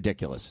 this is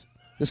ridiculous.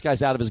 This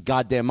guy's out of his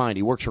goddamn mind.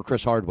 He works for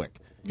Chris Hardwick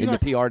in the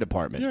PR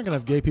department. You're not going to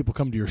have gay people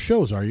come to your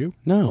shows, are you?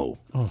 No.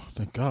 Oh,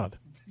 thank God.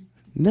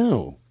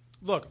 No.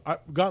 Look,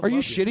 God Are you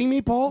love shitting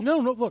me, Paul? No,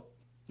 look.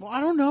 Well,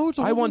 I don't know. It's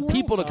a I whole want world,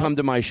 people to Todd. come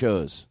to my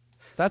shows.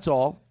 That's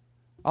all.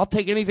 I'll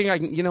take anything I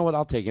can. You know what?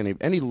 I'll take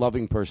any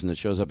loving person that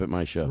shows up at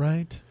my show.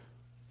 Right.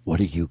 What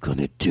are you going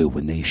to do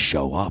when they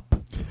show up?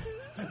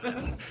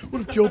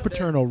 What if Joe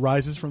Paterno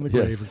rises from the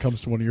grave and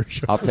comes to one of your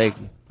shows? I'll take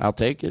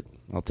it.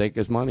 I'll take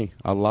his money.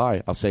 I'll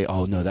lie. I'll say,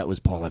 oh, no, that was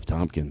Paul F.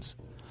 Tompkins.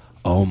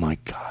 Oh, my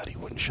God. He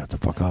wouldn't shut the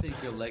fuck up. I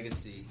think your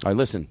legacy. All right,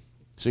 listen.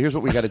 So here's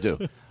what we got to do.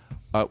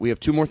 We have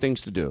 2 more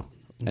things to do.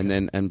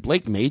 Okay. And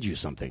Blake made you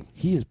something.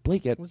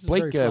 Blake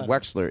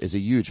Wexler is a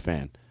huge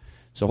fan.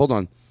 So hold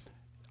on.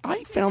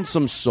 I found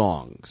some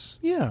songs.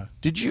 Yeah.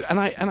 Did you?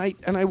 And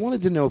I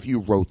wanted to know if you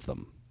wrote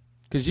them.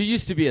 Because you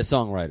used to be a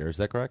songwriter, is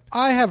that correct?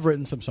 I have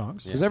written some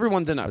songs. Because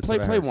everyone did not.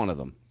 Play one of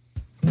them.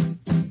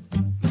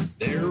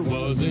 There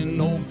was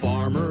an old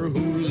farmer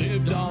who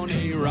lived on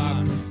a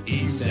rock.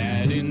 He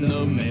sat in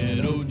the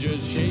meadow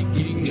just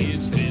shaking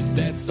his fist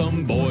at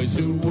some boys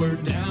who were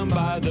down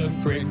by the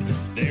creek.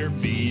 Their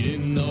feet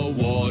in the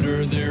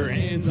water, their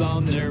hands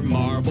on their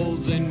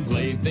marbles and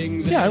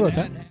playthings. Yeah, I wrote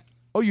that.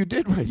 Oh, you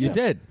did write You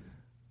did.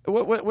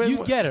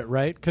 You get it,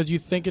 right? Because you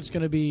think it's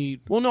going to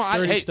be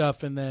dirty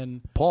stuff, and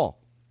then... Paul,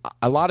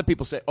 a lot of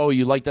people say, oh,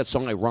 you like that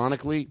song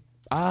ironically?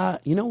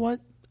 You know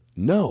what?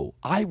 No,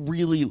 I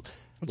really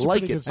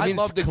like it. I mean,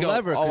 love it's to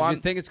clever go, because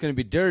you think it's going to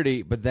be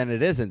dirty, but then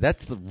it isn't.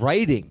 That's the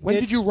writing. When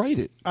did you write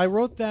it? I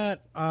wrote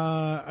that,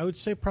 I would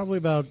say probably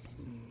about...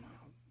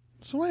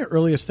 It's one of my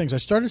earliest things. I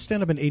started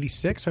stand-up in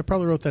 86. I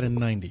probably wrote that in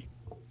 90.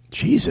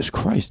 Jesus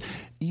Christ.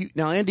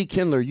 Now, Andy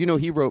Kindler,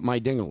 he wrote My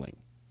Ding-a-Ling.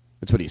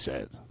 That's what he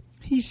said.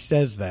 He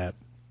says that.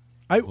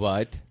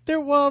 What?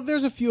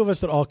 There's a few of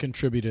us that all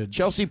contributed.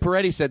 Chelsea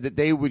Peretti said that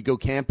they would go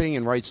camping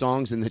and write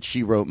songs and that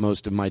she wrote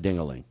most of My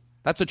Ding-a-Ling.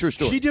 That's a true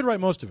story. She did write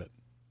most of it.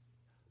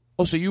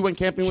 Oh, so you went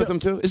camping with them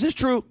too? Is this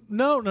true?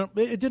 No,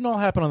 it didn't all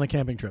happen on the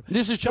camping trip.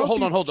 This is true.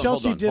 Hold on.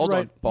 Chelsea did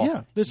write. Paul.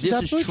 Yeah, this is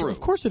absolutely true. Of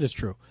course it is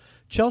true.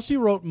 Chelsea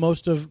wrote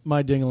most of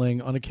My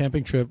Ding-a-Ling on a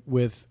camping trip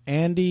with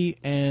Andy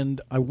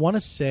and I want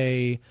to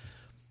say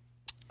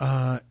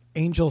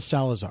Angel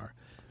Salazar.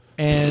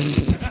 And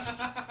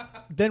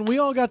then we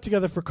all got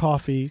together for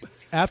coffee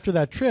after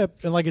that trip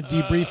and like a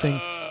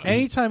debriefing.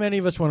 Anytime any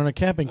of us went on a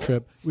camping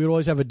trip, we would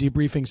always have a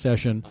debriefing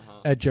session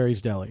at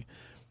Jerry's Deli.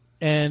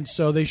 And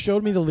so they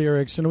showed me the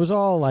lyrics, and it was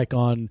all like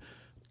on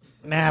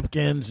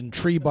napkins and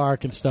tree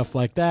bark and stuff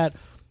like that.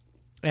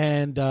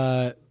 And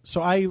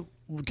so I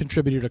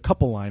contributed a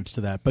couple lines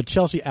to that. But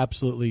Chelsea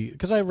absolutely,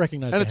 because I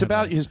recognized. And it's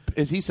about his.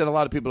 He said a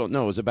lot of people don't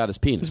know. It was about his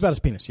penis. It's about his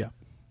penis, yeah.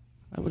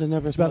 I would have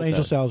never. It's about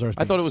Angel that. Salazar's.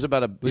 I thought it was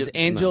about a. Was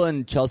Angel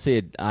and Chelsea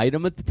an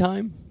item at the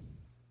time?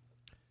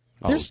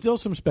 There's still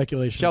some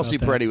speculation. Chelsea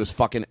about that. Peretti was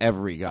fucking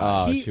every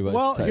guy. She was.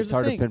 Well, It's here's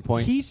hard the to thing.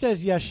 pinpoint. He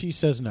says yes, she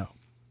says no.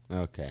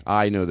 Okay.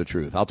 I know the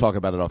truth. I'll talk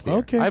about it off the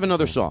Okay. air. I have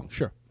another song.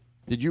 Sure.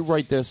 Did you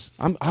write this?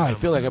 I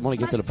feel like I want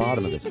to get to the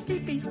bottom of this.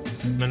 Play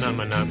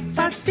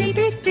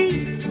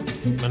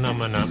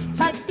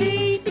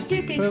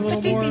a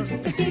little more.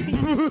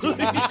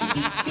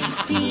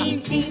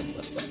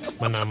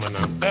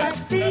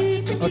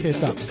 Okay,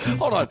 stop.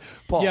 Hold on,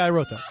 Paul. Yeah, I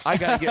wrote that.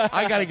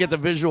 I gotta get the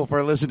visual for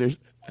our listeners.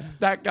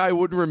 That guy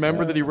wouldn't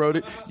remember that he wrote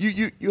it.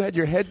 You had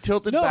your head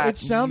tilted No, back. it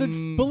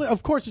sounded.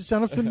 Of course, it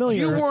sounded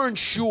familiar. You weren't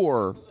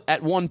sure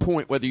at one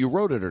point whether you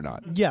wrote it or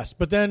not. Yes,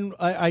 but then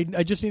I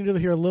just needed to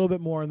hear a little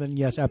bit more, and then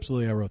yes,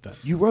 absolutely, I wrote that.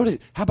 You wrote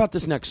it. How about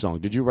this next song?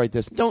 Did you write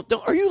this? Don't.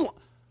 Are you?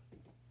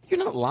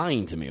 You're not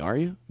lying to me, are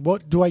you?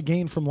 What do I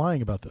gain from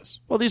lying about this?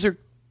 Well, these are.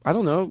 I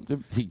don't know.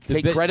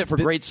 Take credit for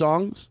great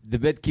songs. The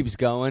bit keeps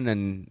going,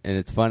 and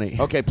it's funny.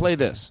 Okay, play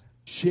this.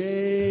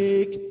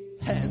 Shake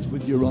hands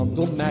with your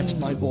Uncle Max,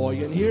 my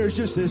boy, and here's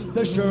your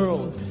sister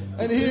Cheryl,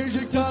 and here's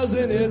your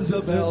cousin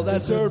Isabel,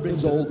 that's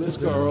Irving's oldest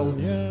girl.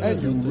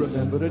 And you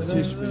remember the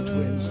Tishman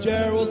twins,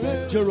 Gerald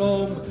and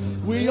Jerome.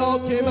 We all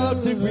came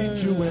out to greet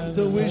you and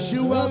to wish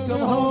you welcome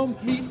home.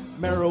 Meet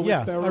Merowitz,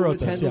 Yeah, I wrote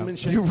this, Hendelman,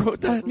 Shake. You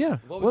wrote that? Yeah.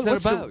 What was that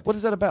what's about? What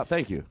is that about?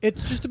 Thank you.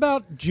 It's just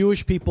about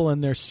Jewish people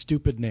and their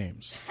stupid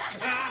names.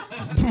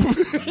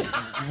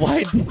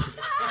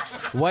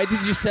 Why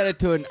did you set it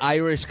to an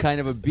Irish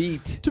kind of a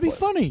beat? To be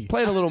funny.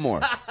 Play it a little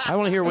more. I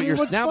want to hear what you're.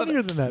 What's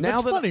funnier than that?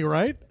 That's funny,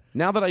 right?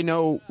 Now that I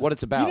know what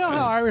it's about. You know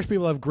how Irish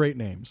people have great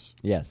names?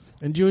 Yes.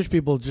 And Jewish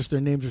people, just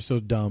their names are so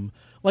dumb.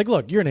 Like,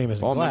 look, your name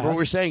isn't Well, Glass. remember what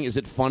we're saying? Is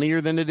it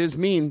funnier than it is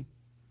mean?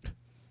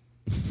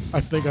 I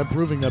think I'm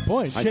proving that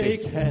point.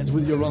 Shake hands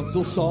with your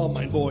Uncle Saul,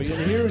 my boy, and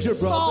here's your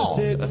brother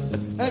Sid.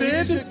 And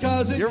here's your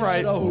cousin You're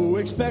right. Greta, who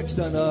expects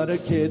another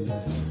kid.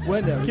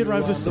 Whenever Kid you're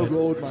rhymes on with the Sid.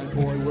 road, my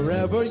boy,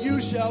 wherever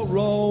you shall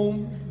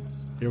roam,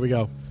 Here we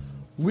go.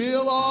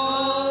 we'll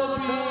all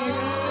be here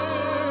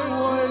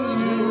when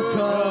you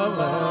come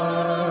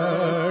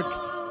back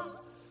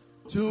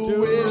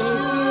to wish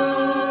you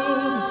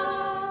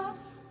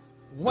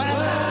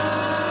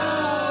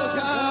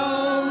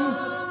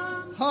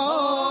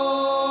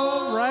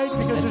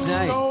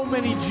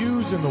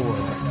Jews in the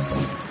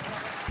world.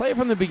 Play it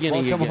from the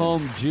beginning Welcome again.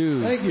 home,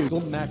 Jews. Thank you,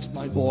 Uncle Max,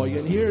 my boy.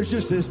 And here's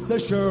your sister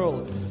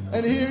Cheryl.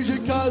 And here's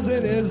your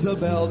cousin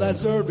Isabel.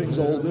 That's Irving's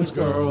oldest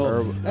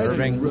girl. And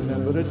Irving. you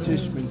remember the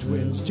Tishman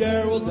twins,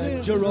 Gerald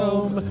and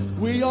Jerome.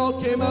 We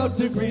all came out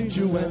to greet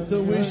you and to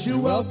wish you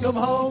welcome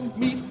home.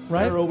 Meet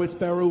Barowitz,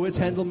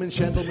 Hendelman,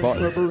 Schendelman,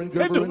 Gerber, and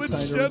Gerber, and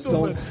Steiner, and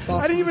Stone.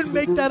 I didn't even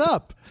make that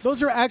up.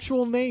 Those are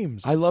actual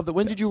names. I love that.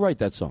 When did you write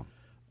that song?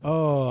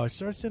 Oh, I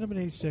started stand up in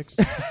 '86.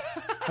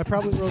 I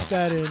probably wrote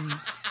that in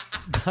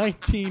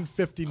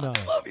 1959.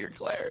 I love your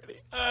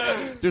clarity.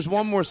 There's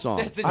one more song.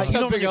 That's a you don't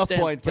jumping off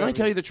understand. point for Can I me.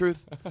 tell you the truth?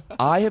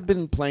 I have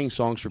been playing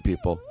songs for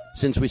people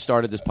since we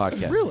started this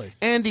podcast. Really?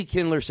 Andy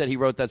Kindler said he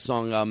wrote that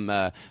song,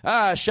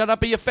 Shut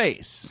Up in Your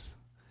Face.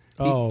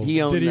 He owned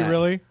did he that.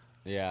 really?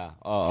 Yeah.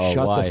 Oh,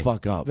 Shut why? the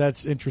fuck up.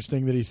 That's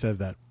interesting that he said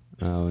that.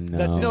 Oh, no.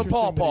 That's No, interesting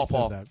Paul, that he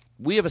said that.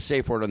 we have a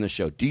safe word on this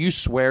show. Do you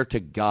swear to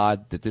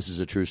God that this is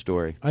a true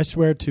story? I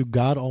swear to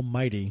God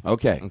Almighty.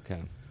 Okay.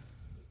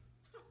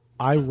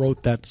 I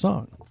wrote that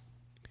song.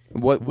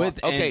 What?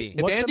 With okay. Andy.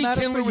 If What's Andy the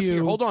matter Kindler for was you?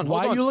 here, hold on.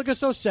 Why are you looking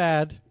so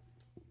sad?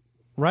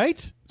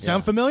 Right?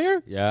 Sound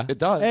familiar? Yeah. It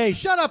does. Hey,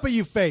 shut up,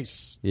 you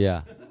face.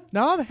 Yeah.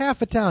 Now I'm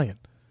half Italian.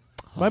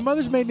 My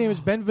mother's maiden name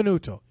is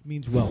Benvenuto. It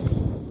means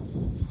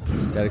welcome.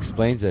 That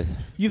explains it.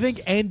 You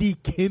think Andy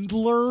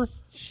Kindler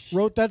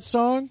wrote that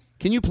song?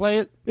 Can you play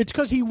it? It's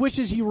because he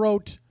wishes he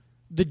wrote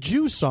the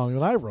Jew song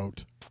that I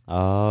wrote.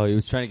 Oh, he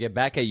was trying to get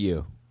back at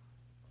you.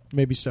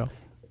 Maybe so.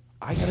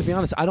 I got to be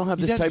honest. I don't have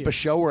He's this type envious. of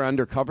show or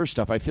undercover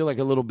stuff. I feel like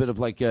a little bit of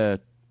like a,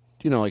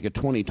 like a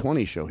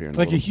 2020 show here. In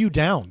Like a little. Hugh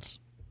Downs.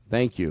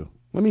 Thank you.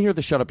 Let me hear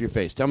the "Shut Up Your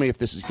Face." Tell me if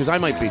this is because I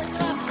might be. Shut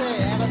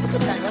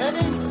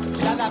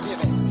up your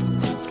face.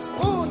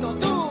 Uno,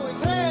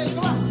 due, tre,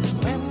 go on.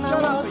 When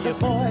I was a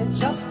boy,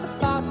 just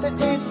about the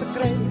eighth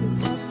grade,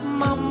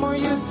 Mama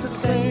used to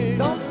say,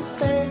 don't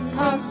stay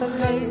out the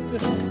late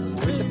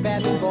with the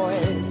bad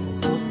boys.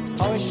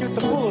 Always shoot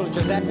the pool,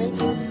 Giuseppe,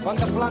 from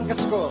the flunk of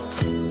school.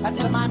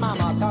 That's my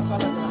mama. Talk all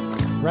the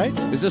time. Right?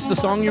 Is this the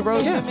song you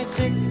wrote? Make me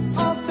sick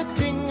of the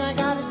thing I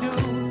gotta do.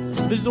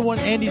 This is the one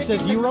Andy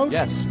says he wrote?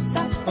 Yes.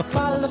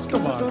 Follow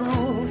the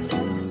rules.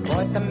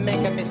 Boy, they're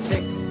making me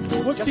sick.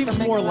 What Just seems to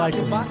make more a lucky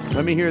likely? buck.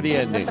 Let me hear the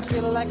ending. I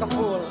feel like a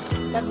fool.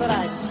 That's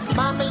right.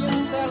 Mama used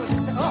to tell me,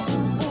 oh,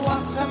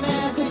 what's the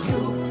matter with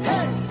you?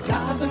 Hey,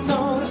 gotta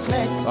notice me.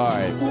 All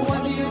right.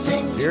 What do you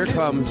think? Here it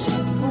comes.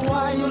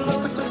 Why you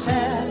looking so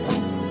sad?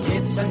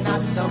 It's a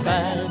not so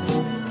bad.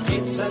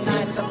 It's a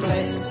nicer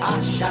place.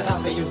 Shut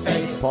up in your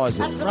face. Pause it.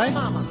 That's my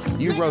mama.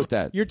 You wrote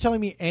that. You're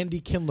telling me Andy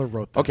Kindler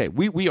wrote that? Okay,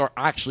 we are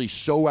actually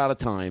so out of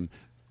time.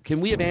 Can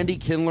we have Andy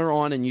Kindler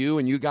on and you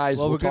guys?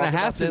 Well, will we're going talk to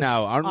about have to this?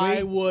 now, aren't we?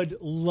 I would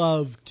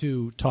love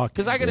to talk to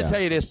Because I got to tell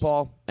you this,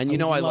 Paul, and you I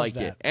know would I love like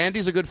that. it.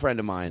 Andy's a good friend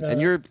of mine,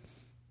 and you're.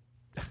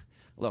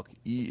 Look,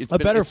 it's A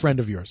been- better it's- friend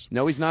of yours.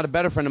 No, he's not a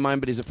better friend of mine,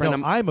 but he's a friend No,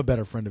 of I'm a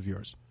better friend of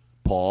yours.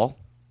 Paul.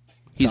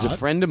 He's a God.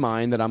 friend of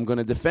mine that I'm going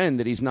to defend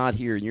that he's not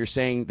here, and you're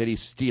saying that he's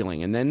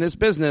stealing. And then this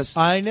business.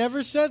 I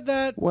never said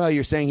that. Well,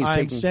 you're saying he's I'm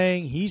taking.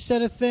 saying he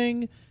said a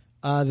thing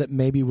that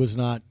maybe was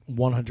not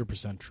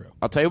 100% true.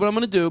 I'll tell you what I'm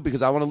going to do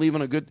because I want to leave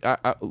on a good.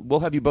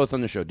 We'll have you both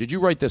on the show. Did you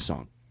write this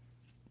song?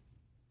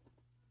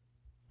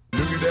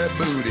 Look at that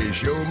booty,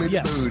 show me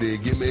Yes. the booty,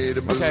 give me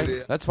the booty.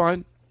 Okay, that's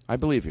fine. I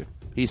believe you.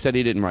 He said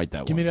he didn't write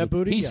that Give one. me that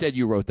booty? He Yes. said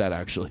you wrote that,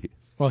 actually.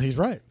 Well, he's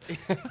right.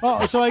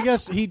 Oh, so I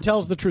guess he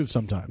tells the truth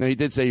sometimes. No, he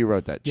did say you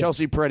wrote that. Yeah.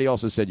 Chelsea Peretti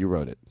also said you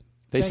wrote it.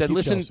 They Thank said, you,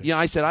 listen, Chelsea. yeah,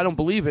 I said, I don't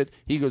believe it.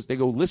 They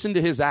go, listen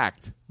to his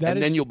act, That and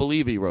is- then you'll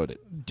believe he wrote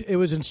it. It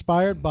was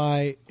inspired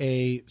by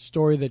a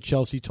story that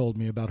Chelsea told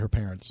me about her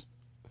parents.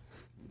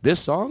 This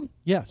song?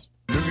 Yes.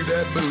 Look at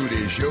that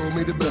booty, show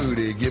me the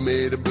booty, give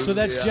me the booty. So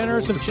that's I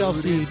generous want of the booty,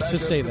 Chelsea back to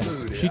up say the that.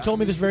 booty. She told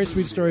me this very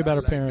sweet story about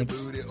her parents,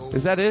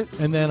 Is that it?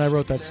 and then I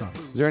wrote that song.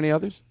 Is there any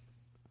others?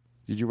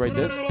 Did you write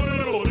this?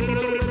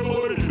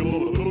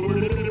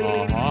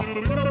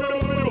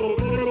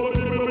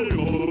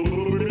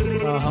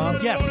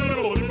 Yes,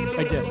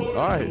 I did. All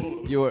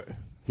right. You were.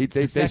 They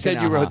the said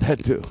second you wrote aha.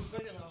 that too.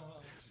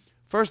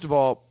 First of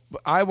all,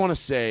 I want to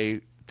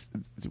say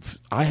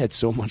I had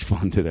so much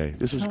fun today.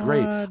 This was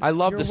great. God, I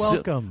love you're the.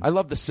 welcome. I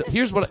love the.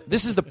 Here's what.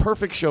 This is the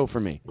perfect show for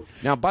me.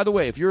 Now, by the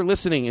way, if you're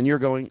listening and you're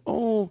going,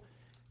 oh,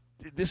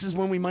 this is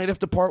when we might have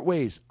to part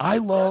ways. I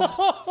love.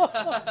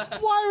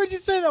 Why would you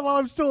say that while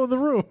I'm still in the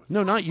room?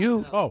 No, not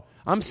you. Oh.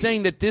 I'm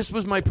saying that this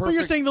was my perfect. But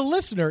you're saying the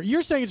listener.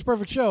 You're saying it's a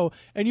perfect show,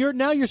 and you're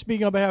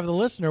speaking on behalf of the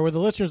listener, where the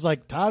listener's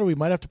like, Todd, we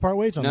might have to part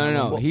ways on that.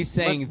 No. one." He's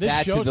saying This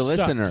that to show the sucked.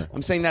 listener.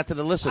 I'm saying that to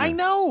the listener. I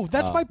know.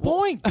 That's my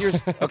point.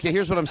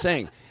 Here's what I'm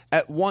saying.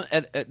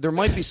 There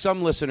might be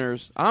some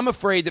listeners. I'm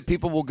afraid that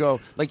people will go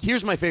like,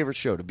 "Here's my favorite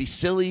show: to be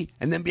silly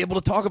and then be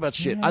able to talk about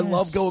shit." I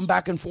love Yes. going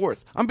back and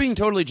forth. I'm being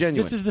totally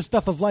genuine. This is the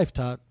stuff of life,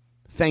 Todd.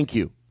 Thank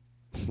you.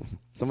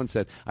 Someone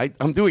said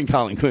I'm doing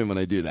Colin Quinn when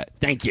I do that.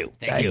 Thank you.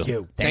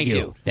 Thank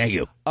you.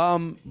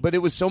 But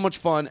it was so much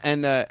fun,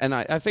 and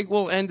I think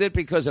we'll end it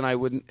because I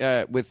wouldn't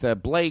with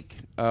Blake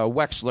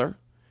Wexler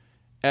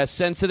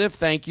Sensitive,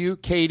 thank you.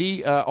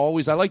 Katie,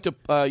 always. I like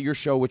your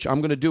show, which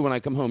I'm going to do when I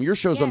come home. Your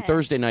show's on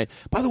Thursday night.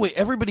 By the way,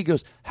 everybody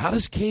goes, how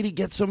does Katie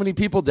get so many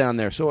people down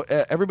there? So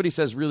everybody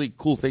says really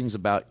cool things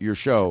about your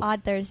show.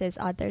 Odd Thursdays,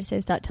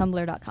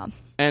 oddthursdays.tumblr.com.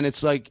 And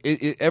it's like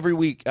every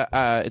week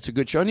it's a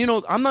good show. And, you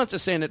know, I'm not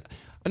just saying it.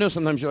 I know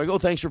sometimes you're like, oh,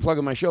 thanks for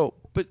plugging my show.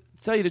 But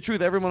to tell you the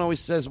truth, everyone always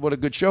says what a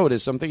good show it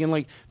is. So I'm thinking,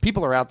 like,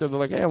 people are out there. They're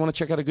like, hey, I want to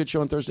check out a good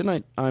show on Thursday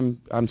night.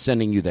 I'm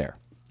sending you there.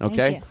 Okay?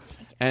 Thank you.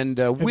 And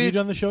have you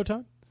done the show,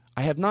 Todd?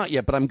 I have not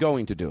yet, but I'm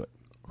going to do it.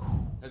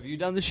 Have you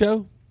done the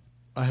show?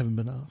 I haven't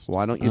been asked.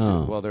 Why don't you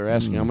do it? Well, they're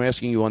asking. I'm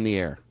asking you on the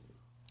air.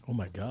 Oh,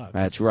 my God.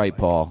 That's right,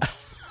 Paul.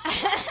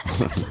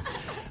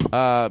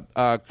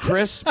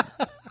 Chris,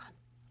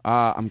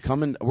 I'm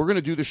coming. We're going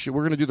to do the show.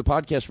 We're going to do the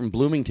podcast from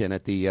Bloomington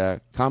at the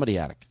Comedy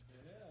Attic.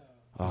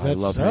 Oh, I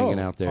love hanging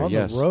out there. On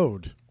the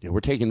road. Yeah,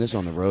 we're taking this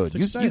on the road.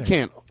 It's You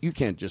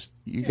can't just.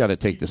 You got to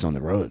take this on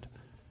the road.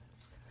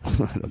 I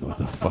don't know what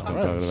the fuck I'm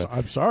talking about.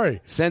 I'm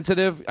sorry.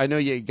 Sensitive. I know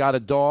you got a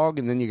dog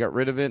and then you got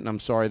rid of it, and I'm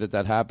sorry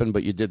that happened,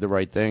 but you did the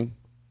right thing.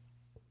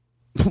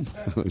 I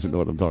don't even know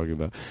what I'm talking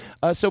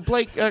about. So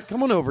Blake,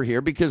 come on over here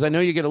because I know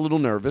you get a little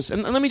nervous,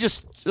 and let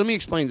me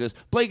explain this.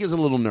 Blake is a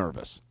little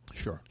nervous.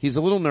 Sure, he's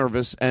a little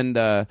nervous, and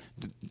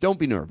don't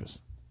be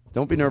nervous.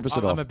 Don't be nervous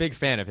at all. I'm a big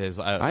fan of his.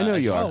 I know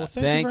you are. Oh, well,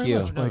 thank you.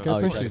 Very much, Blake. I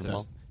appreciate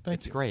that.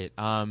 It's great.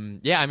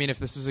 Yeah, I mean, if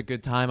this is a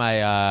good time,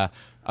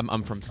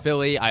 I'm from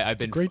Philly. I've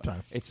been. It's a great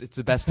time. It's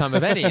the best time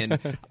of any, and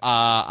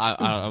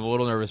I'm a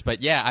little nervous,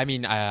 but yeah, I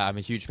mean, I'm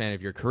a huge fan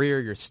of your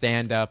career, your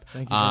stand-up.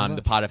 Thank you very much.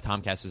 The Pod of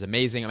Tomcast is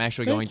amazing. I'm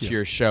actually going Thank you. to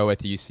your show at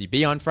the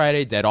UCB on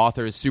Friday. Dead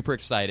Authors, super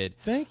excited.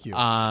 Thank you.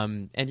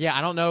 And yeah,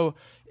 I don't know.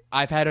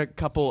 I've had a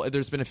couple.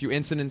 There's been a few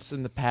incidents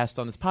in the past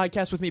on this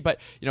podcast with me, but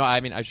you know, I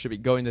mean, I should be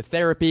going to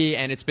therapy,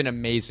 and it's been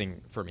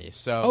amazing for me.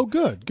 So, oh,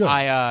 good.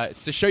 I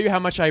to show you how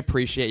much I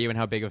appreciate you and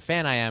how big of a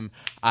fan I am,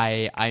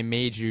 I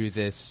made you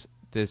this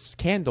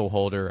candle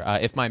holder,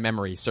 if my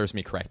memory serves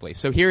me correctly.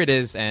 So here it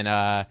is, and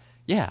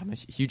yeah, I'm a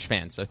huge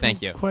fan. So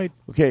thank you. Quite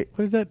okay.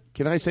 What is that?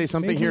 Can I say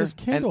something made here? This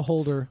candle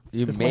holder.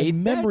 You if made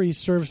my memory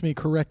serves me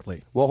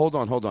correctly. Well, hold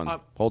on.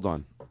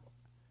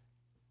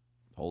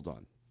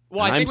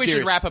 Well, And I think I'm we should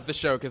serious. wrap up the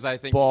show because I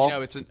think Paul, you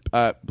know it's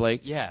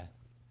Blake. Yeah.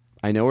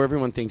 I know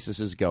everyone thinks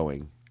this is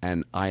going,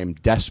 and I am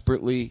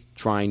desperately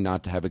trying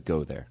not to have it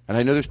go there. And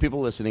I know there's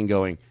people listening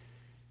going,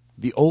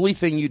 the only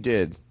thing you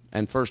did,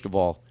 and first of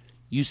all,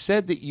 you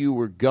said that you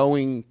were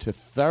going to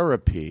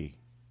therapy,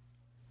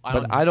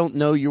 but I don't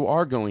know you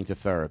are going to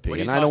therapy, What are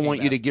you and I don't talking want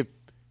you about? to give.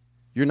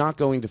 You're not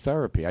going to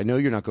therapy. I know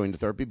you're not going to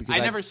therapy because I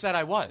never said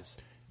I was.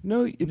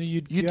 No,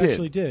 you did.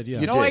 actually did. Yeah.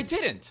 You No, did. I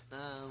didn't.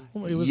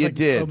 Well, it was You like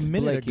did. a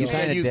minute Blake, ago. you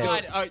said it.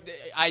 God,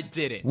 I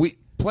didn't. We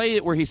play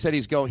it where he said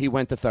he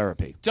went to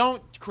therapy.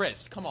 Don't,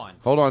 Chris. Come on.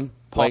 Hold on,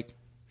 Blake.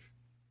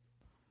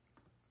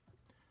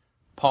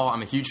 Paul,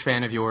 I'm a huge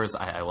fan of yours.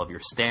 I love your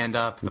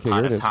stand-up. The Okay, Pod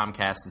here of it is.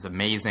 Tomcast is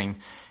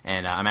amazing.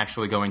 And I'm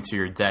actually going to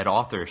your Dead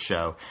Authors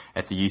show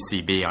at the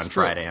UCB on It's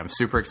true. Friday. I'm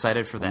super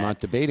excited for that. I'm not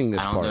debating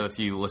this I don't part. know if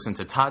you listen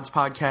to Todd's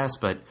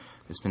podcast, but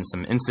there's been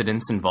some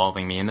incidents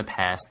involving me in the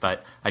past.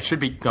 But I should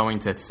be going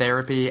to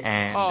therapy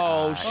and...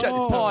 Pause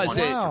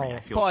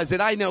it. Pause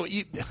it. I know.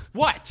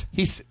 What?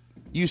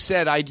 You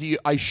said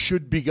I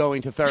should be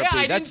going to therapy. Yeah,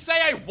 I didn't That's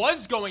say I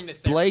was going to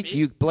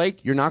therapy. Blake,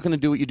 you're not going to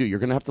do what you do. You're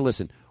going to have to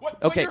listen.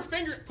 Okay.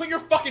 Put your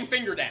fucking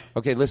finger down.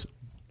 Okay, listen.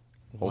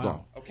 Hold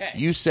on. Okay.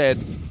 You said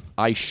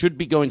I should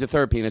be going to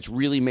therapy, and it's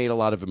really made a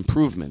lot of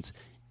improvements.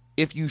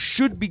 If you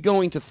should be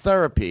going to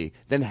therapy,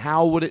 then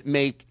how would it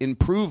make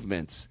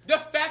improvements? The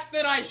fact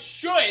that I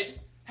should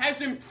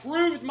has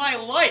improved my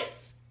life.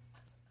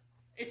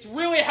 It's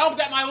really helped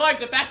at my life.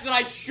 The fact that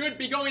I should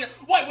be going to...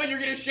 What, when you're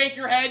going to shake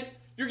your head?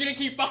 You're going to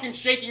keep fucking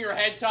shaking your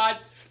head, Todd?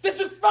 This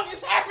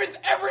happens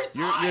every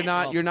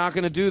time. You're not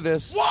going to do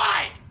this.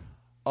 Why?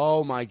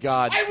 Oh, my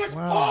God.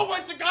 Paul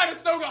went to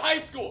Conestoga High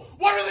School.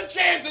 What are the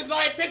chances that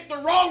I picked the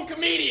wrong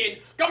comedian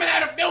coming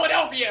out of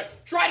Philadelphia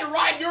trying to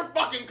ride your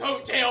fucking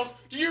coattails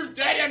to your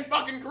dead-end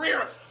fucking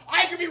career?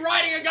 I could be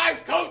riding a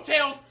guy's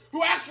coattails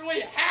who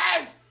actually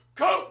has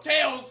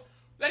coattails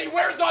that he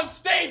wears on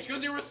stage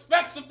because he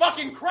respects the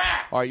fucking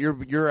craft. All right,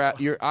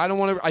 you're I don't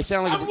want to. I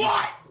sound like I'm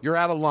what? You're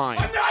out of line.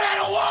 I'm not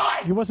out of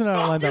line. He wasn't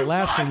out of line. That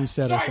last thing he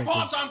said, I Sorry, think.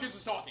 Paul was- Tompkins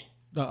is talking.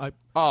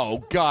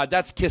 Oh God,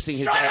 that's kissing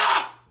his. Shut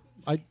up!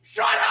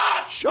 Shut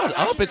up! Shut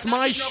up! It's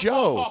my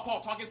show.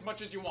 Paul, talk as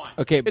much as you want.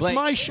 Okay, It's Blake,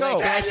 my show.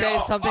 Blake, can I say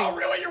Daniel, something? Oh,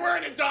 really? You're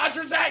wearing a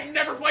Dodgers hat? You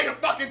never played a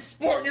fucking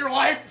sport in your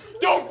life?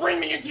 Don't bring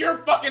me into your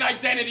fucking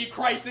identity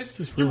crisis.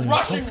 You really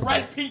Russian uncomfortable.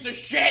 red piece of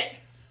shit.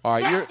 All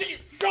right,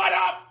 Shut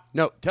up!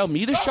 No, tell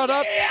me to shut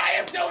up. Yeah, I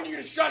am telling you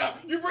to shut up.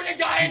 You bring a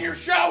guy in your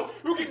show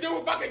who can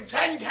do fucking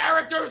 10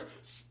 characters,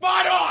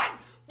 spot on.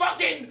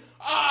 Fucking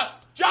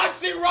John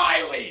C.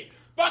 Reilly,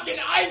 fucking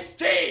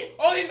Ice-T,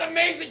 all these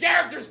amazing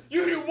characters.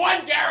 You do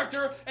one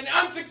character, an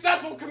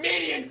unsuccessful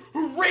comedian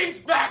who reads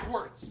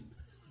backwards.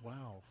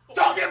 Wow.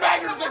 Talking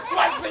about your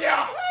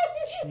dyslexia.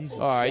 All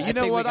right, you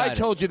know what? I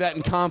told you that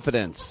in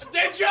confidence.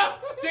 Did you?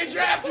 Did you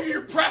after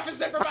you prefaced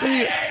it for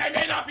hey, I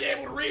may not be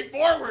able to read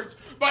forwards,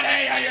 but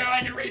hey,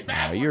 I can read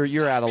backwards.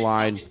 You're out of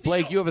line.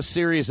 Blake, you have a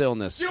serious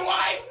illness. Do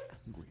I?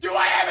 Do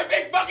I have a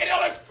big fucking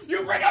illness?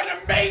 You bring an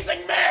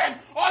amazing man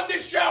on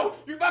this show.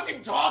 You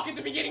fucking talk at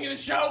the beginning of the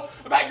show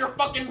about your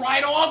fucking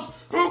ride-ons.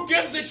 Who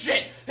gives a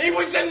shit? He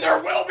was in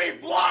There Will Be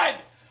Blood.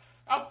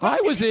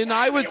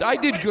 I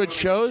did good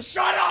shows.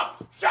 Shut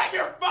up! Shut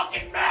your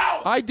fucking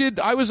mouth!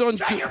 I was on.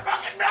 Shut your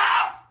fucking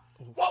mouth!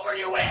 What were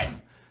you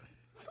in?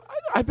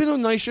 I've been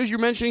on nice shows. You're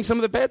mentioning some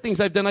of the bad things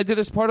I've done. I did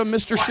as part of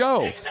Mr.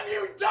 Show. What things have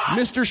you done?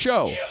 Mr.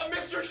 Show.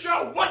 Mr.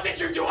 Show. What did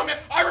you do on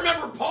I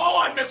remember Paul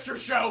on Mr.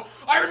 Show.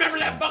 I remember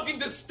that fucking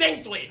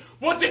distinctly.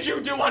 What did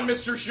you do on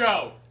Mr.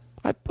 Show?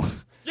 You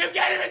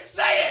can't even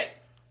say it.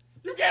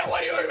 You can't.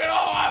 What do you even?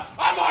 Oh,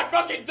 I'm on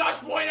fucking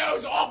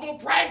Dutch.0's awful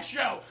prank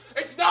show.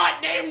 It's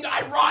not named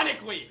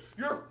ironically.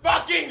 You're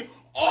fucking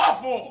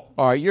awful.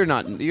 All right, you're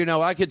not. You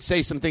know, I could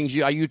say some things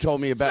you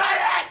told me about. Say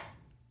it.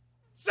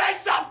 Say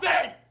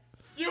something.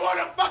 You own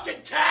a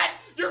fucking cat?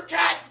 Your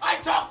cat, I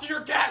talked to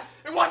your cat.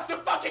 It wants to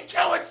fucking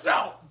kill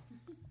itself.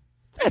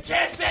 It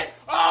can't say,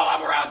 oh,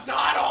 I'm around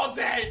Todd all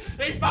day.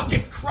 He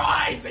fucking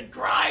cries and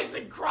cries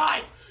and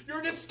cries.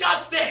 You're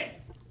disgusting.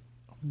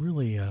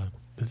 Really,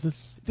 is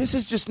this... This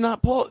is just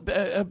not Paul... What?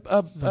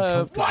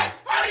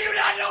 How do you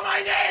not know my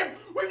name?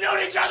 We've known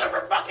each other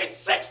for fucking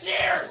 6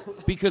 years.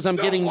 Because I'm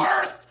getting... The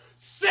worst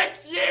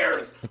 6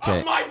 years Okay.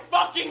 of my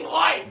fucking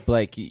life.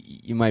 Blake,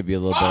 you might be a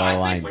little bit out I of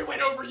line. think we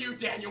went over you,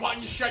 Daniel. Why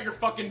don't you shut your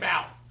fucking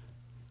mouth?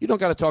 You don't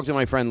got to talk to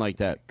my friend like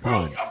that. Come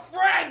on. A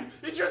friend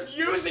is just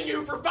using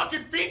you for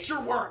fucking feature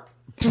work,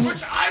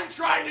 which I'm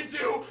trying to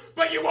do,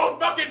 but you won't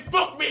fucking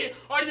book me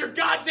on your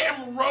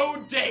goddamn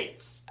road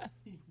dates.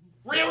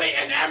 Really,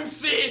 an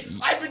MC?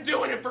 I've been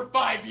doing it for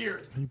 5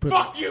 years.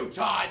 Fuck you,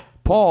 Todd.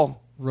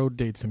 Paul. Road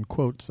dates in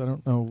quotes. I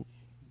don't know.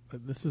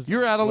 This is.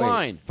 You're out of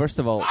line. First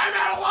of all, I'm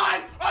out of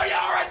line. Oh yeah,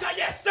 all right, Todd.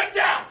 Yeah, sit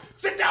down.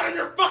 Sit down on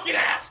your fucking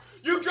ass.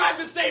 You drive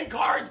the same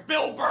car as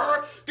Bill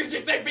Burr because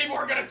you think people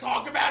are going to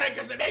talk about it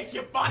because it makes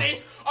you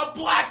funny? A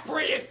black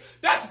Prius.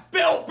 That's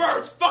Bill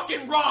Burr's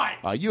fucking ride.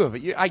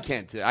 I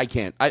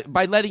can't.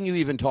 By letting you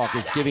even talk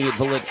is giving it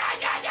validity.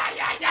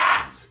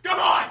 Come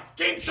on,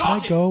 keep Should I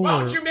talking. go, Why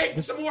or don't you make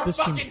this- some more this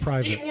seems fucking,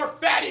 private. eat more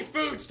fatty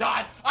foods,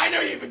 Todd? I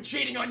know you've been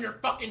cheating on your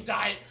fucking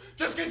diet.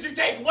 Just because you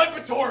take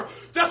Lipitor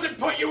doesn't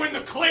put you in the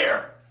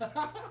clear.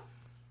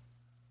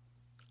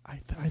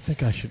 I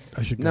think I should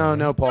go.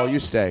 No, Paul, you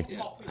stay.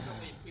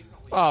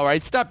 All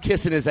right, stop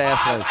kissing his ass.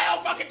 I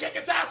don't fucking kick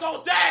his ass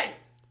all day.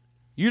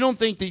 You don't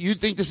think that you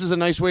think this is a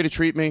nice way to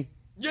treat me?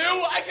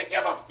 I could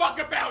give a fuck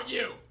about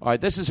you. All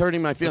right, this is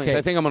hurting my feelings. Okay.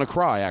 I think I'm going to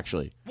cry,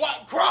 actually.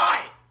 What?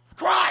 Cry!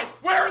 Cry!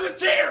 Where are the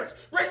tears?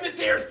 Bring the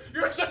tears!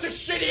 You're such a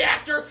shitty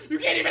actor, you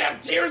can't even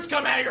have tears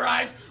come out of your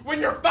eyes when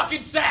you're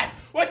fucking sad.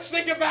 Let's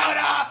think about,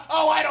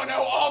 I don't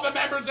know, all the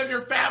members of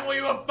your family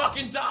who have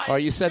fucking died. Oh,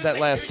 you said that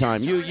last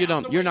time.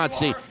 You're not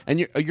seeing. And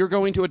you're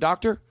going to a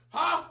doctor?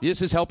 Huh?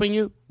 This is helping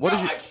you? What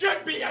is I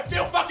should be. I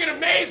feel fucking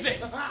amazing.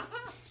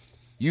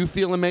 You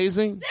feel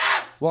amazing?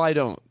 Yes! Well, I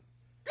don't.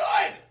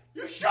 Good!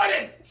 You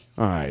shouldn't!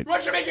 All right.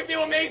 What should make you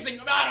feel amazing?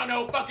 I don't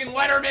know, fucking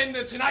Letterman,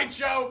 The Tonight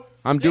Show.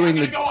 I'm doing I'm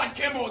gonna the- go on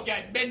Kimmel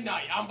again,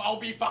 midnight. I'll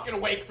be fucking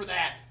awake for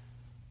that.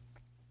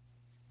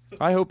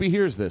 I hope he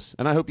hears this,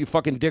 and I hope you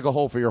fucking dig a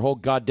hole for your whole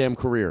goddamn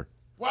career.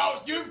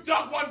 Well, you've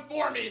dug one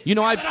for me. You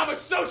know, and I'm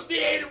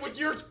associated with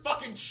your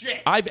fucking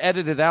shit. I've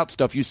edited out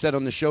stuff you said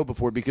on the show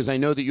before because I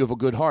know that you have a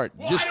good heart.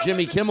 Well, This I don't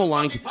Jimmy listen Kimmel to the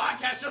line. fucking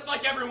podcast just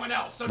like everyone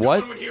else, so What?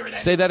 no one would hear it.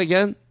 Say that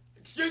again?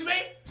 Excuse me?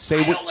 Say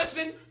I what- don't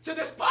listen to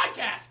this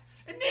podcast,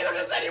 and neither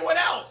does anyone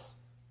else.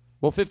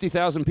 Well,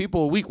 50,000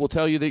 people a week will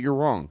tell you that you're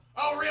wrong.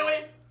 Oh,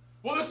 really?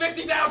 Well, those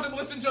 50,000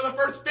 listen to the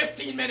first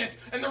 15 minutes,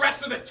 and the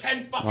rest of the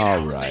 10 fucking All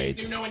hours right.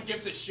 that you do, no one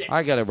gives a shit.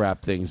 I got to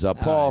wrap things up.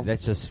 Paul.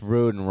 That's just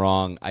rude and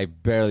wrong. I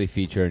barely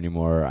feature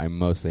anymore. I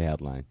mostly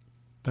headline.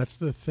 That's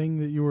the thing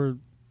that you were.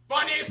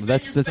 Funniest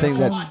That's thing the you said thing on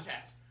that- the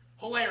podcast.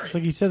 Hilarious. It's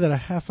like he said that a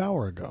half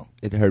hour ago.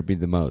 It hurt me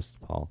the most,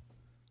 Paul.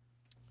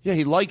 Yeah,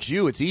 he likes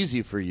you. It's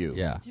easy for you.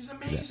 Yeah. He's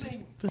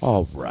amazing.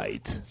 All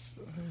right.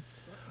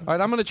 All right,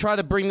 I'm going to try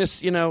to bring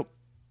this,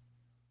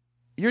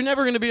 you're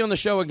never going to be on the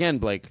show again,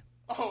 Blake.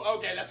 Oh,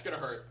 okay, that's gonna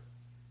hurt.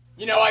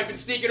 I've been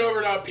sneaking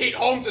over to Pete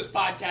Holmes'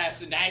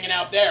 podcast and hanging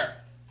out there.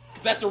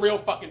 Because that's a real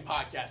fucking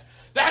podcast.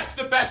 That's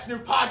the best new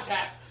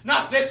podcast,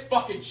 not this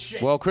fucking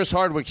shit. Well, Chris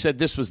Hardwick said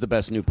this was the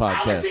best new How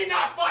has podcast. he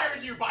not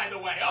fired you, by the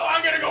way? Oh,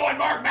 I'm gonna go on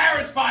Mark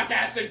Maron's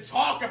podcast and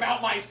talk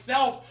about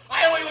myself.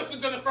 I only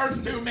listened to the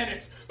first 2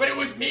 minutes, but it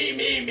was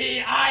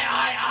me,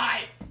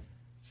 I.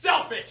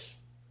 Selfish.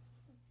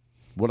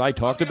 What I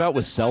talked about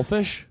was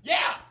selfish? Yeah.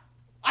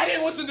 I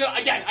didn't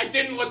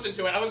listen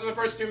to it. I listened to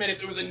the first 2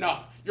 minutes. It was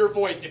enough. Your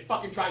voice, it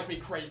fucking drives me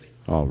crazy.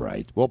 All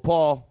right. Well,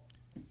 Paul,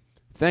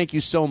 thank you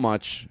so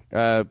much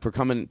for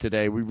coming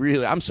today.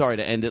 I'm sorry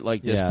to end it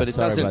like this, Yeah, but it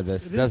sorry doesn't. about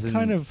this. It is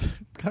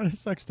kind of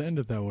sucks to end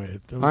it that way.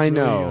 It was I really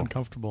know.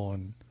 uncomfortable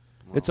and.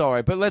 It's all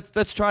right, but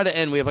let's try to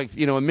end. We have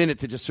a minute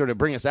to just sort of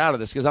bring us out of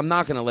this because I'm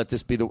not going to let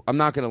this be I'm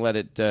not going to let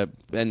it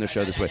end the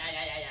show this way.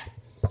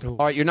 All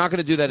right, you're not going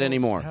to do that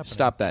anymore.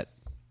 Stop that.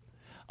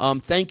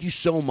 Thank you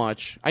so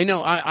much. I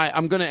know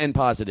I'm going to end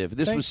positive.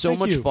 This was so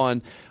much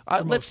fun.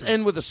 Let's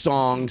end with a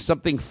song,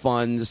 something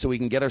fun, so we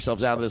can get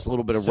ourselves out of this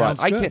little bit of rut.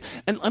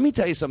 And let me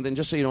tell you something,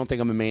 just so you don't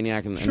think I'm a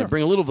maniac, and to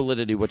bring a little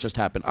validity to what just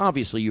happened.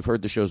 Obviously, you've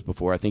heard the shows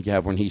before. I think you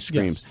have when he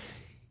screams. Yes.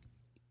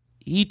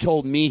 He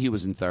told me he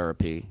was in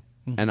therapy,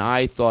 and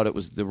I thought it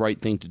was the right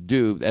thing to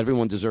do.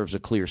 Everyone deserves a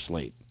clear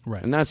slate.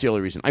 Right. And that's the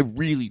only reason. I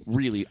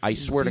really, I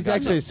swear to God.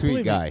 He's actually a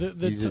sweet guy.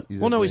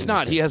 He's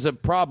not. He has a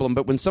problem,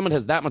 but when someone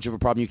has that much of a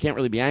problem, you can't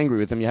really be angry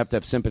with him. You have to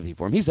have sympathy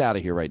for him. He's out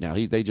of here right now.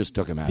 They just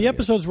took him out. The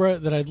episodes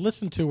that I'd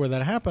listened to where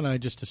that happened, I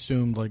just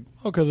assumed,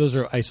 okay, those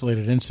are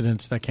isolated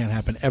incidents. That can't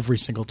happen every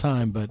single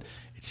time, but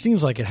it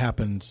seems like it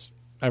happens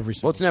every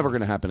single time. Well, it's never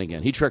going to happen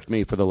again. He tricked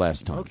me for the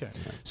last time. Okay.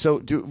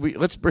 So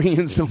let's bring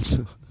in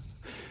some...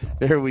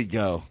 There we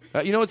go.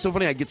 You know what's so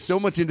funny? I get so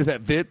much into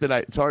that bit that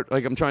it's hard.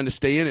 I'm trying to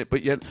stay in it,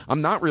 but yet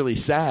I'm not really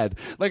sad.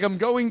 I'm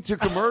going to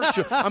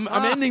commercial. I'm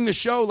ending the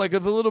show a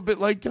little bit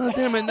God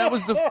damn it! That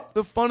was the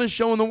funnest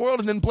show in the world,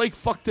 and then Blake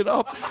fucked it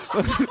up.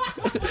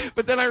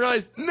 But then I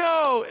realized,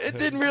 no, it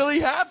didn't really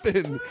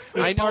happen.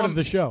 It's part of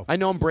the show. I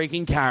know I'm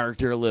breaking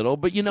character a little,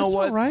 but you know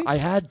what? All right. I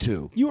had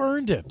to. You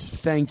earned it.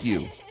 Thank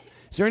you.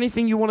 Is there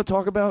anything you want to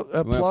talk about?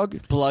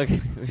 Plug.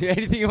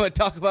 Anything you want to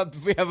talk about?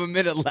 If we have a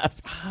minute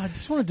left. I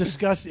just want to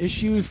discuss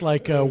issues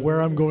like where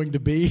I'm going to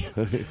be.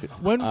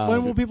 When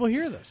will people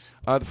hear this?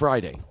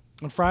 Friday.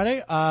 On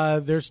Friday?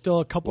 There's still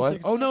a couple.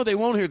 What? Oh no, they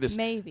won't hear this.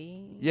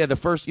 Maybe. Yeah, the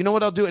first. You know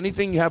what I'll do?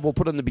 Anything you have, we'll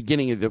put on the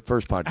beginning of the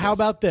first podcast. How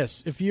about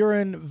this? If you're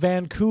in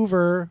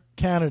Vancouver,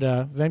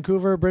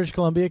 British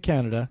Columbia,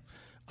 Canada,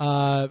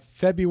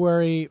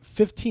 February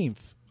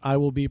 15th, I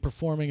will be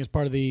performing as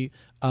part of the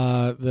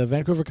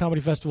Vancouver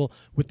Comedy Festival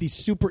with the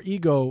Super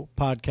Ego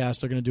podcast.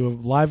 They're going to do a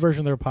live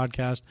version of their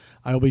podcast.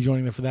 I will be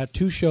joining them for that.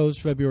 2 shows,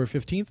 February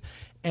 15th.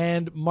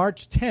 And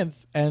March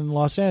 10th in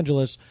Los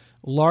Angeles,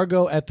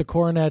 Largo at the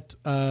Coronet,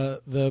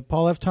 the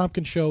Paul F.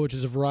 Tompkins Show, which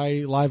is a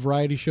live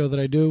variety show that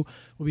I do,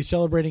 will be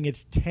celebrating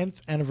its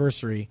 10th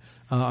anniversary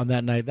on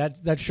that night.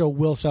 That show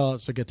will sell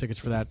out, so get tickets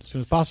for that as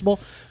soon as possible.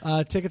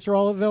 Tickets are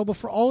all available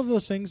for all of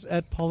those things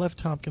at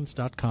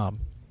paulftompkins.com.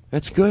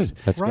 That's good.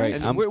 That's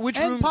right. great. Which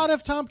and room? Pod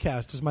F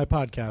Tomcast is my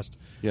podcast.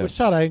 Yes. Which,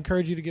 Todd, I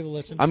encourage you to give a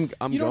listen. I'm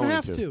you don't going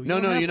have to. You No,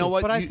 don't have you know to,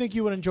 what? But I think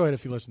you would enjoy it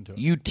if you listen to it.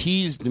 You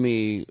teased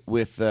me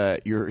with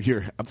your.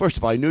 First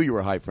of all, I knew you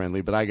were high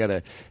friendly, but I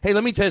gotta. Hey,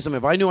 let me tell you something.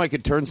 If I knew I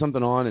could turn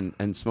something on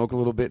and smoke a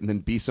little bit and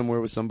then be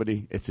somewhere with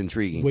somebody, it's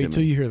intriguing. Wait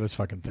till you hear this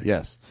fucking thing.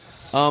 Yes.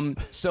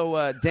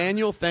 So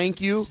Daniel, thank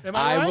you. Am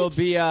I right? will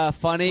be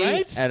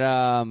funny at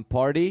a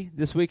party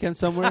this weekend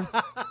somewhere.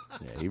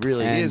 Yeah, he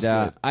really is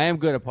good. I am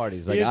good at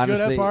parties. He is honestly,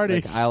 good at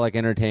parties. I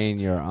entertain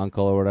your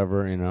uncle or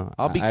whatever.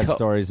 I have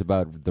stories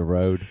about the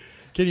road.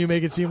 Can you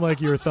make it seem like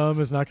your thumb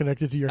is not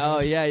connected to your hand? Oh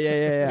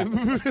yeah.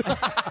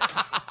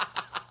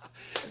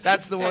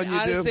 That's the one you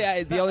honestly,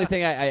 do. The only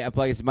thing I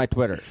plug is my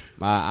Twitter.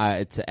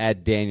 It's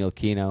at Daniel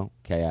Kino,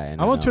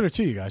 K-I-N-O. I'm on Twitter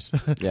too, you guys.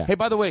 Yeah. Hey,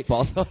 by the way,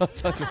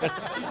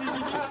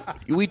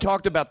 we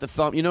talked about the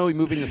thumb.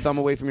 Moving the thumb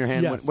away from your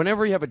hand. Yes.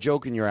 Whenever you have a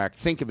joke in your act,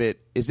 think of it.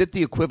 Is it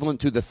the equivalent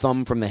to the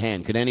thumb from the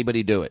hand? Could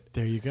anybody do it?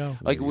 There you go.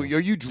 Are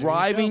you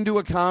driving to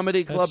a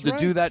comedy club That's to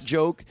do right. that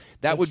joke?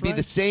 That That's would be right.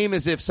 the same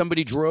as if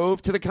somebody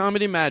drove to the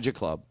Comedy Magic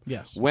Club.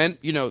 Yes. Went,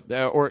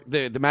 or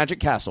the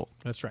Magic Castle.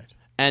 That's right.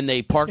 And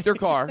they parked their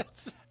car.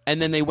 And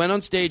then they went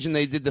on stage and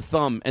they did the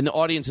thumb, and the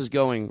audience is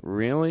going,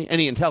 really?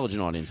 Any intelligent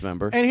audience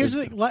member. And here's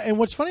the thing, and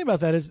what's funny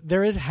about that is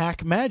there is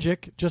hack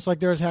magic, just like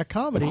there is hack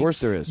comedy. Of course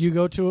there is. You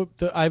go to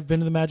I've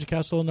been to the Magic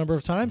Castle a number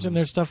of times, and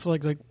there's stuff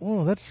like,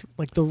 oh, that's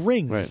like the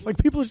rings. Right. Like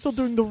people are still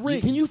doing the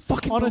rings. Can you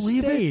fucking on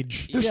believe a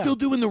stage? it? They're still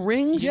doing the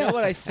rings? You know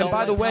what I saw And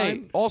by the one way,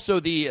 time? also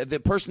the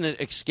person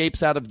that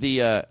escapes out of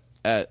the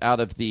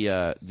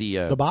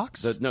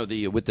box? with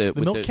milk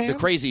the can?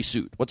 crazy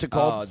suit. What's it Oh,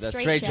 called? the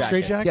Straight jacket.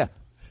 Straight jacket? Yeah.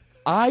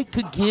 I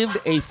could give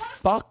a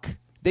fuck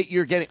that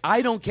you're getting.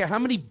 I don't care how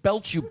many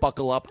belts you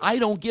buckle up. I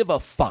don't give a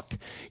fuck.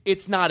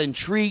 It's not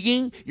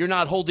intriguing. You're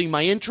not holding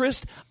my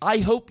interest. I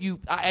hope you.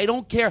 I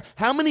don't care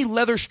how many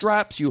leather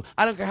straps you.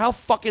 I don't care how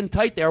fucking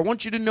tight they are. I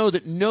want you to know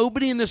that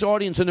nobody in this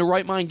audience in their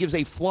right mind gives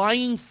a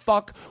flying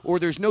fuck, or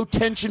there's no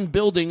tension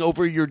building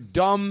over your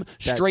dumb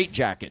straight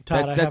jacket.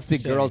 Todd, I That's have the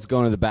to say- girls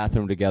going to the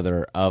bathroom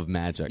together of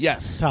magic.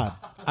 Yes. Todd,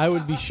 I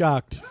would be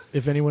shocked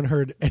if anyone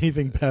heard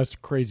anything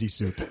past crazy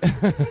suit.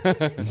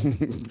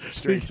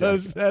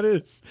 Because that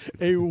is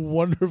a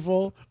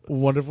wonderful,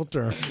 wonderful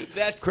term.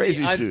 That's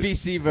Crazy the suit.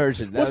 PC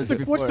version. That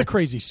was What's the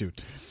crazy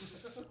suit?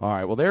 All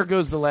right. Well, there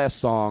goes the last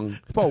song.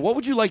 Paul, what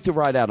would you like to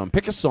ride out on?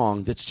 Pick a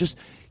song that's just,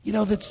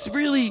 that's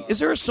really. Is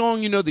there a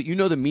song that you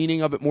know the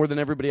meaning of it more than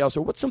everybody else,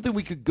 or what's something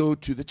we could go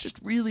to that's just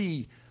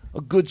really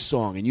a good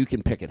song and you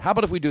can pick it? How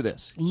about if we do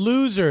this?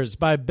 Losers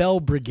by Bell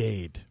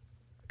Brigade.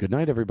 Good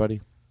night, everybody.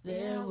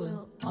 There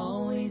will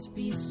always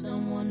be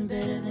someone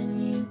better than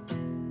you.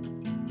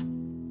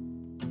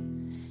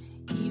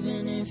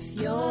 Even if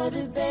you're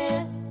the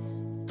best,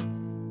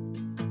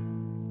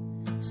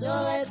 So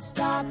let's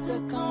stop the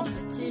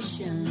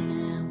competition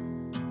now,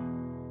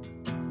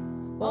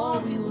 or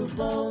we will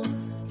both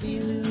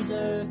be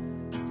losers.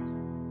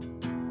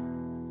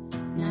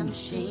 And I'm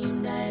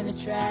ashamed I ever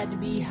tried to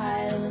be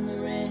higher than the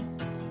rest.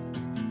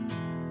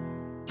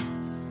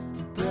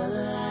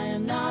 Brother, I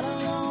am not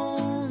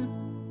alone.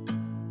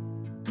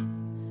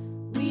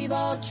 We've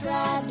all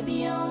tried to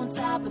be on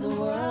top of the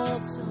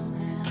world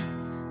somehow,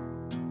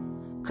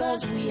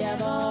 'cause we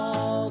have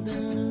all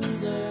been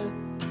losers.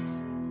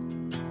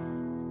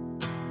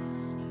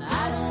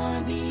 I don't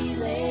wanna be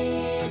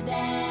laid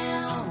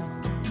down.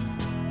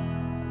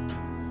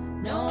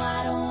 No,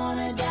 I don't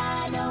wanna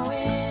die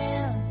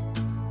knowing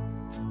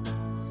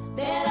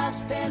that I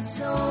spent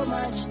so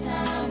much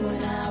time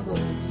when I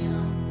was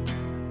young,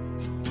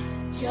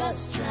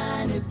 just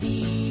trying to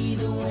be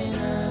the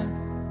winner.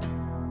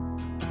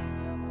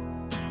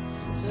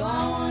 So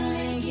I wanna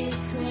make it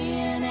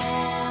clear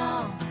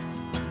now,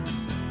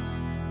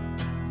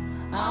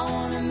 I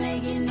wanna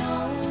make it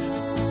known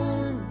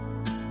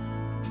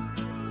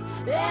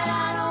that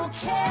I don't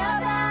care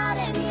about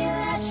any of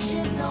that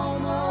shit no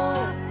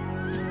more.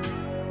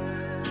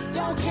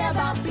 Don't care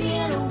about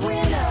being a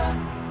winner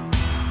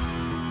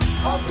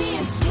or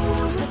being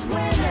smooth with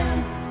women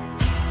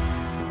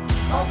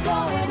or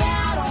going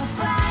out on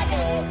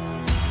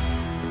Fridays,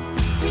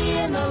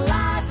 being the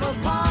life of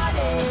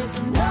parties.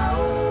 No,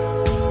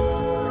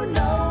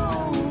 no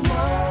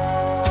more,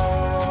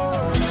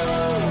 no.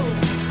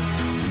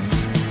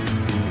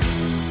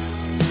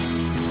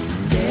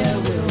 There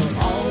will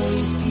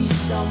always be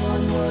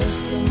someone worse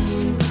than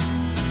you.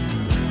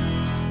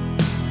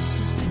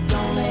 Sister,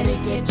 don't let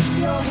it get to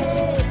your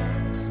head,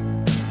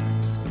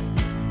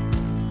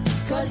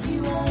 'cause you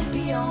won't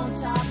be on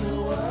top of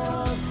the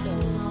world so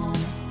long,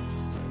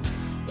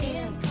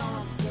 in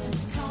constant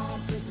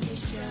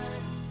competition.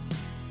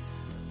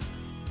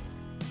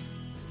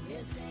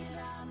 This ain't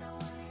about no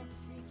one in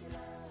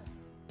particular.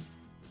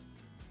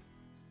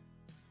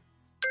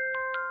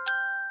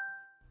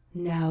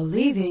 Now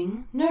leaving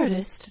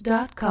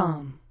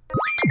Nerdist.com.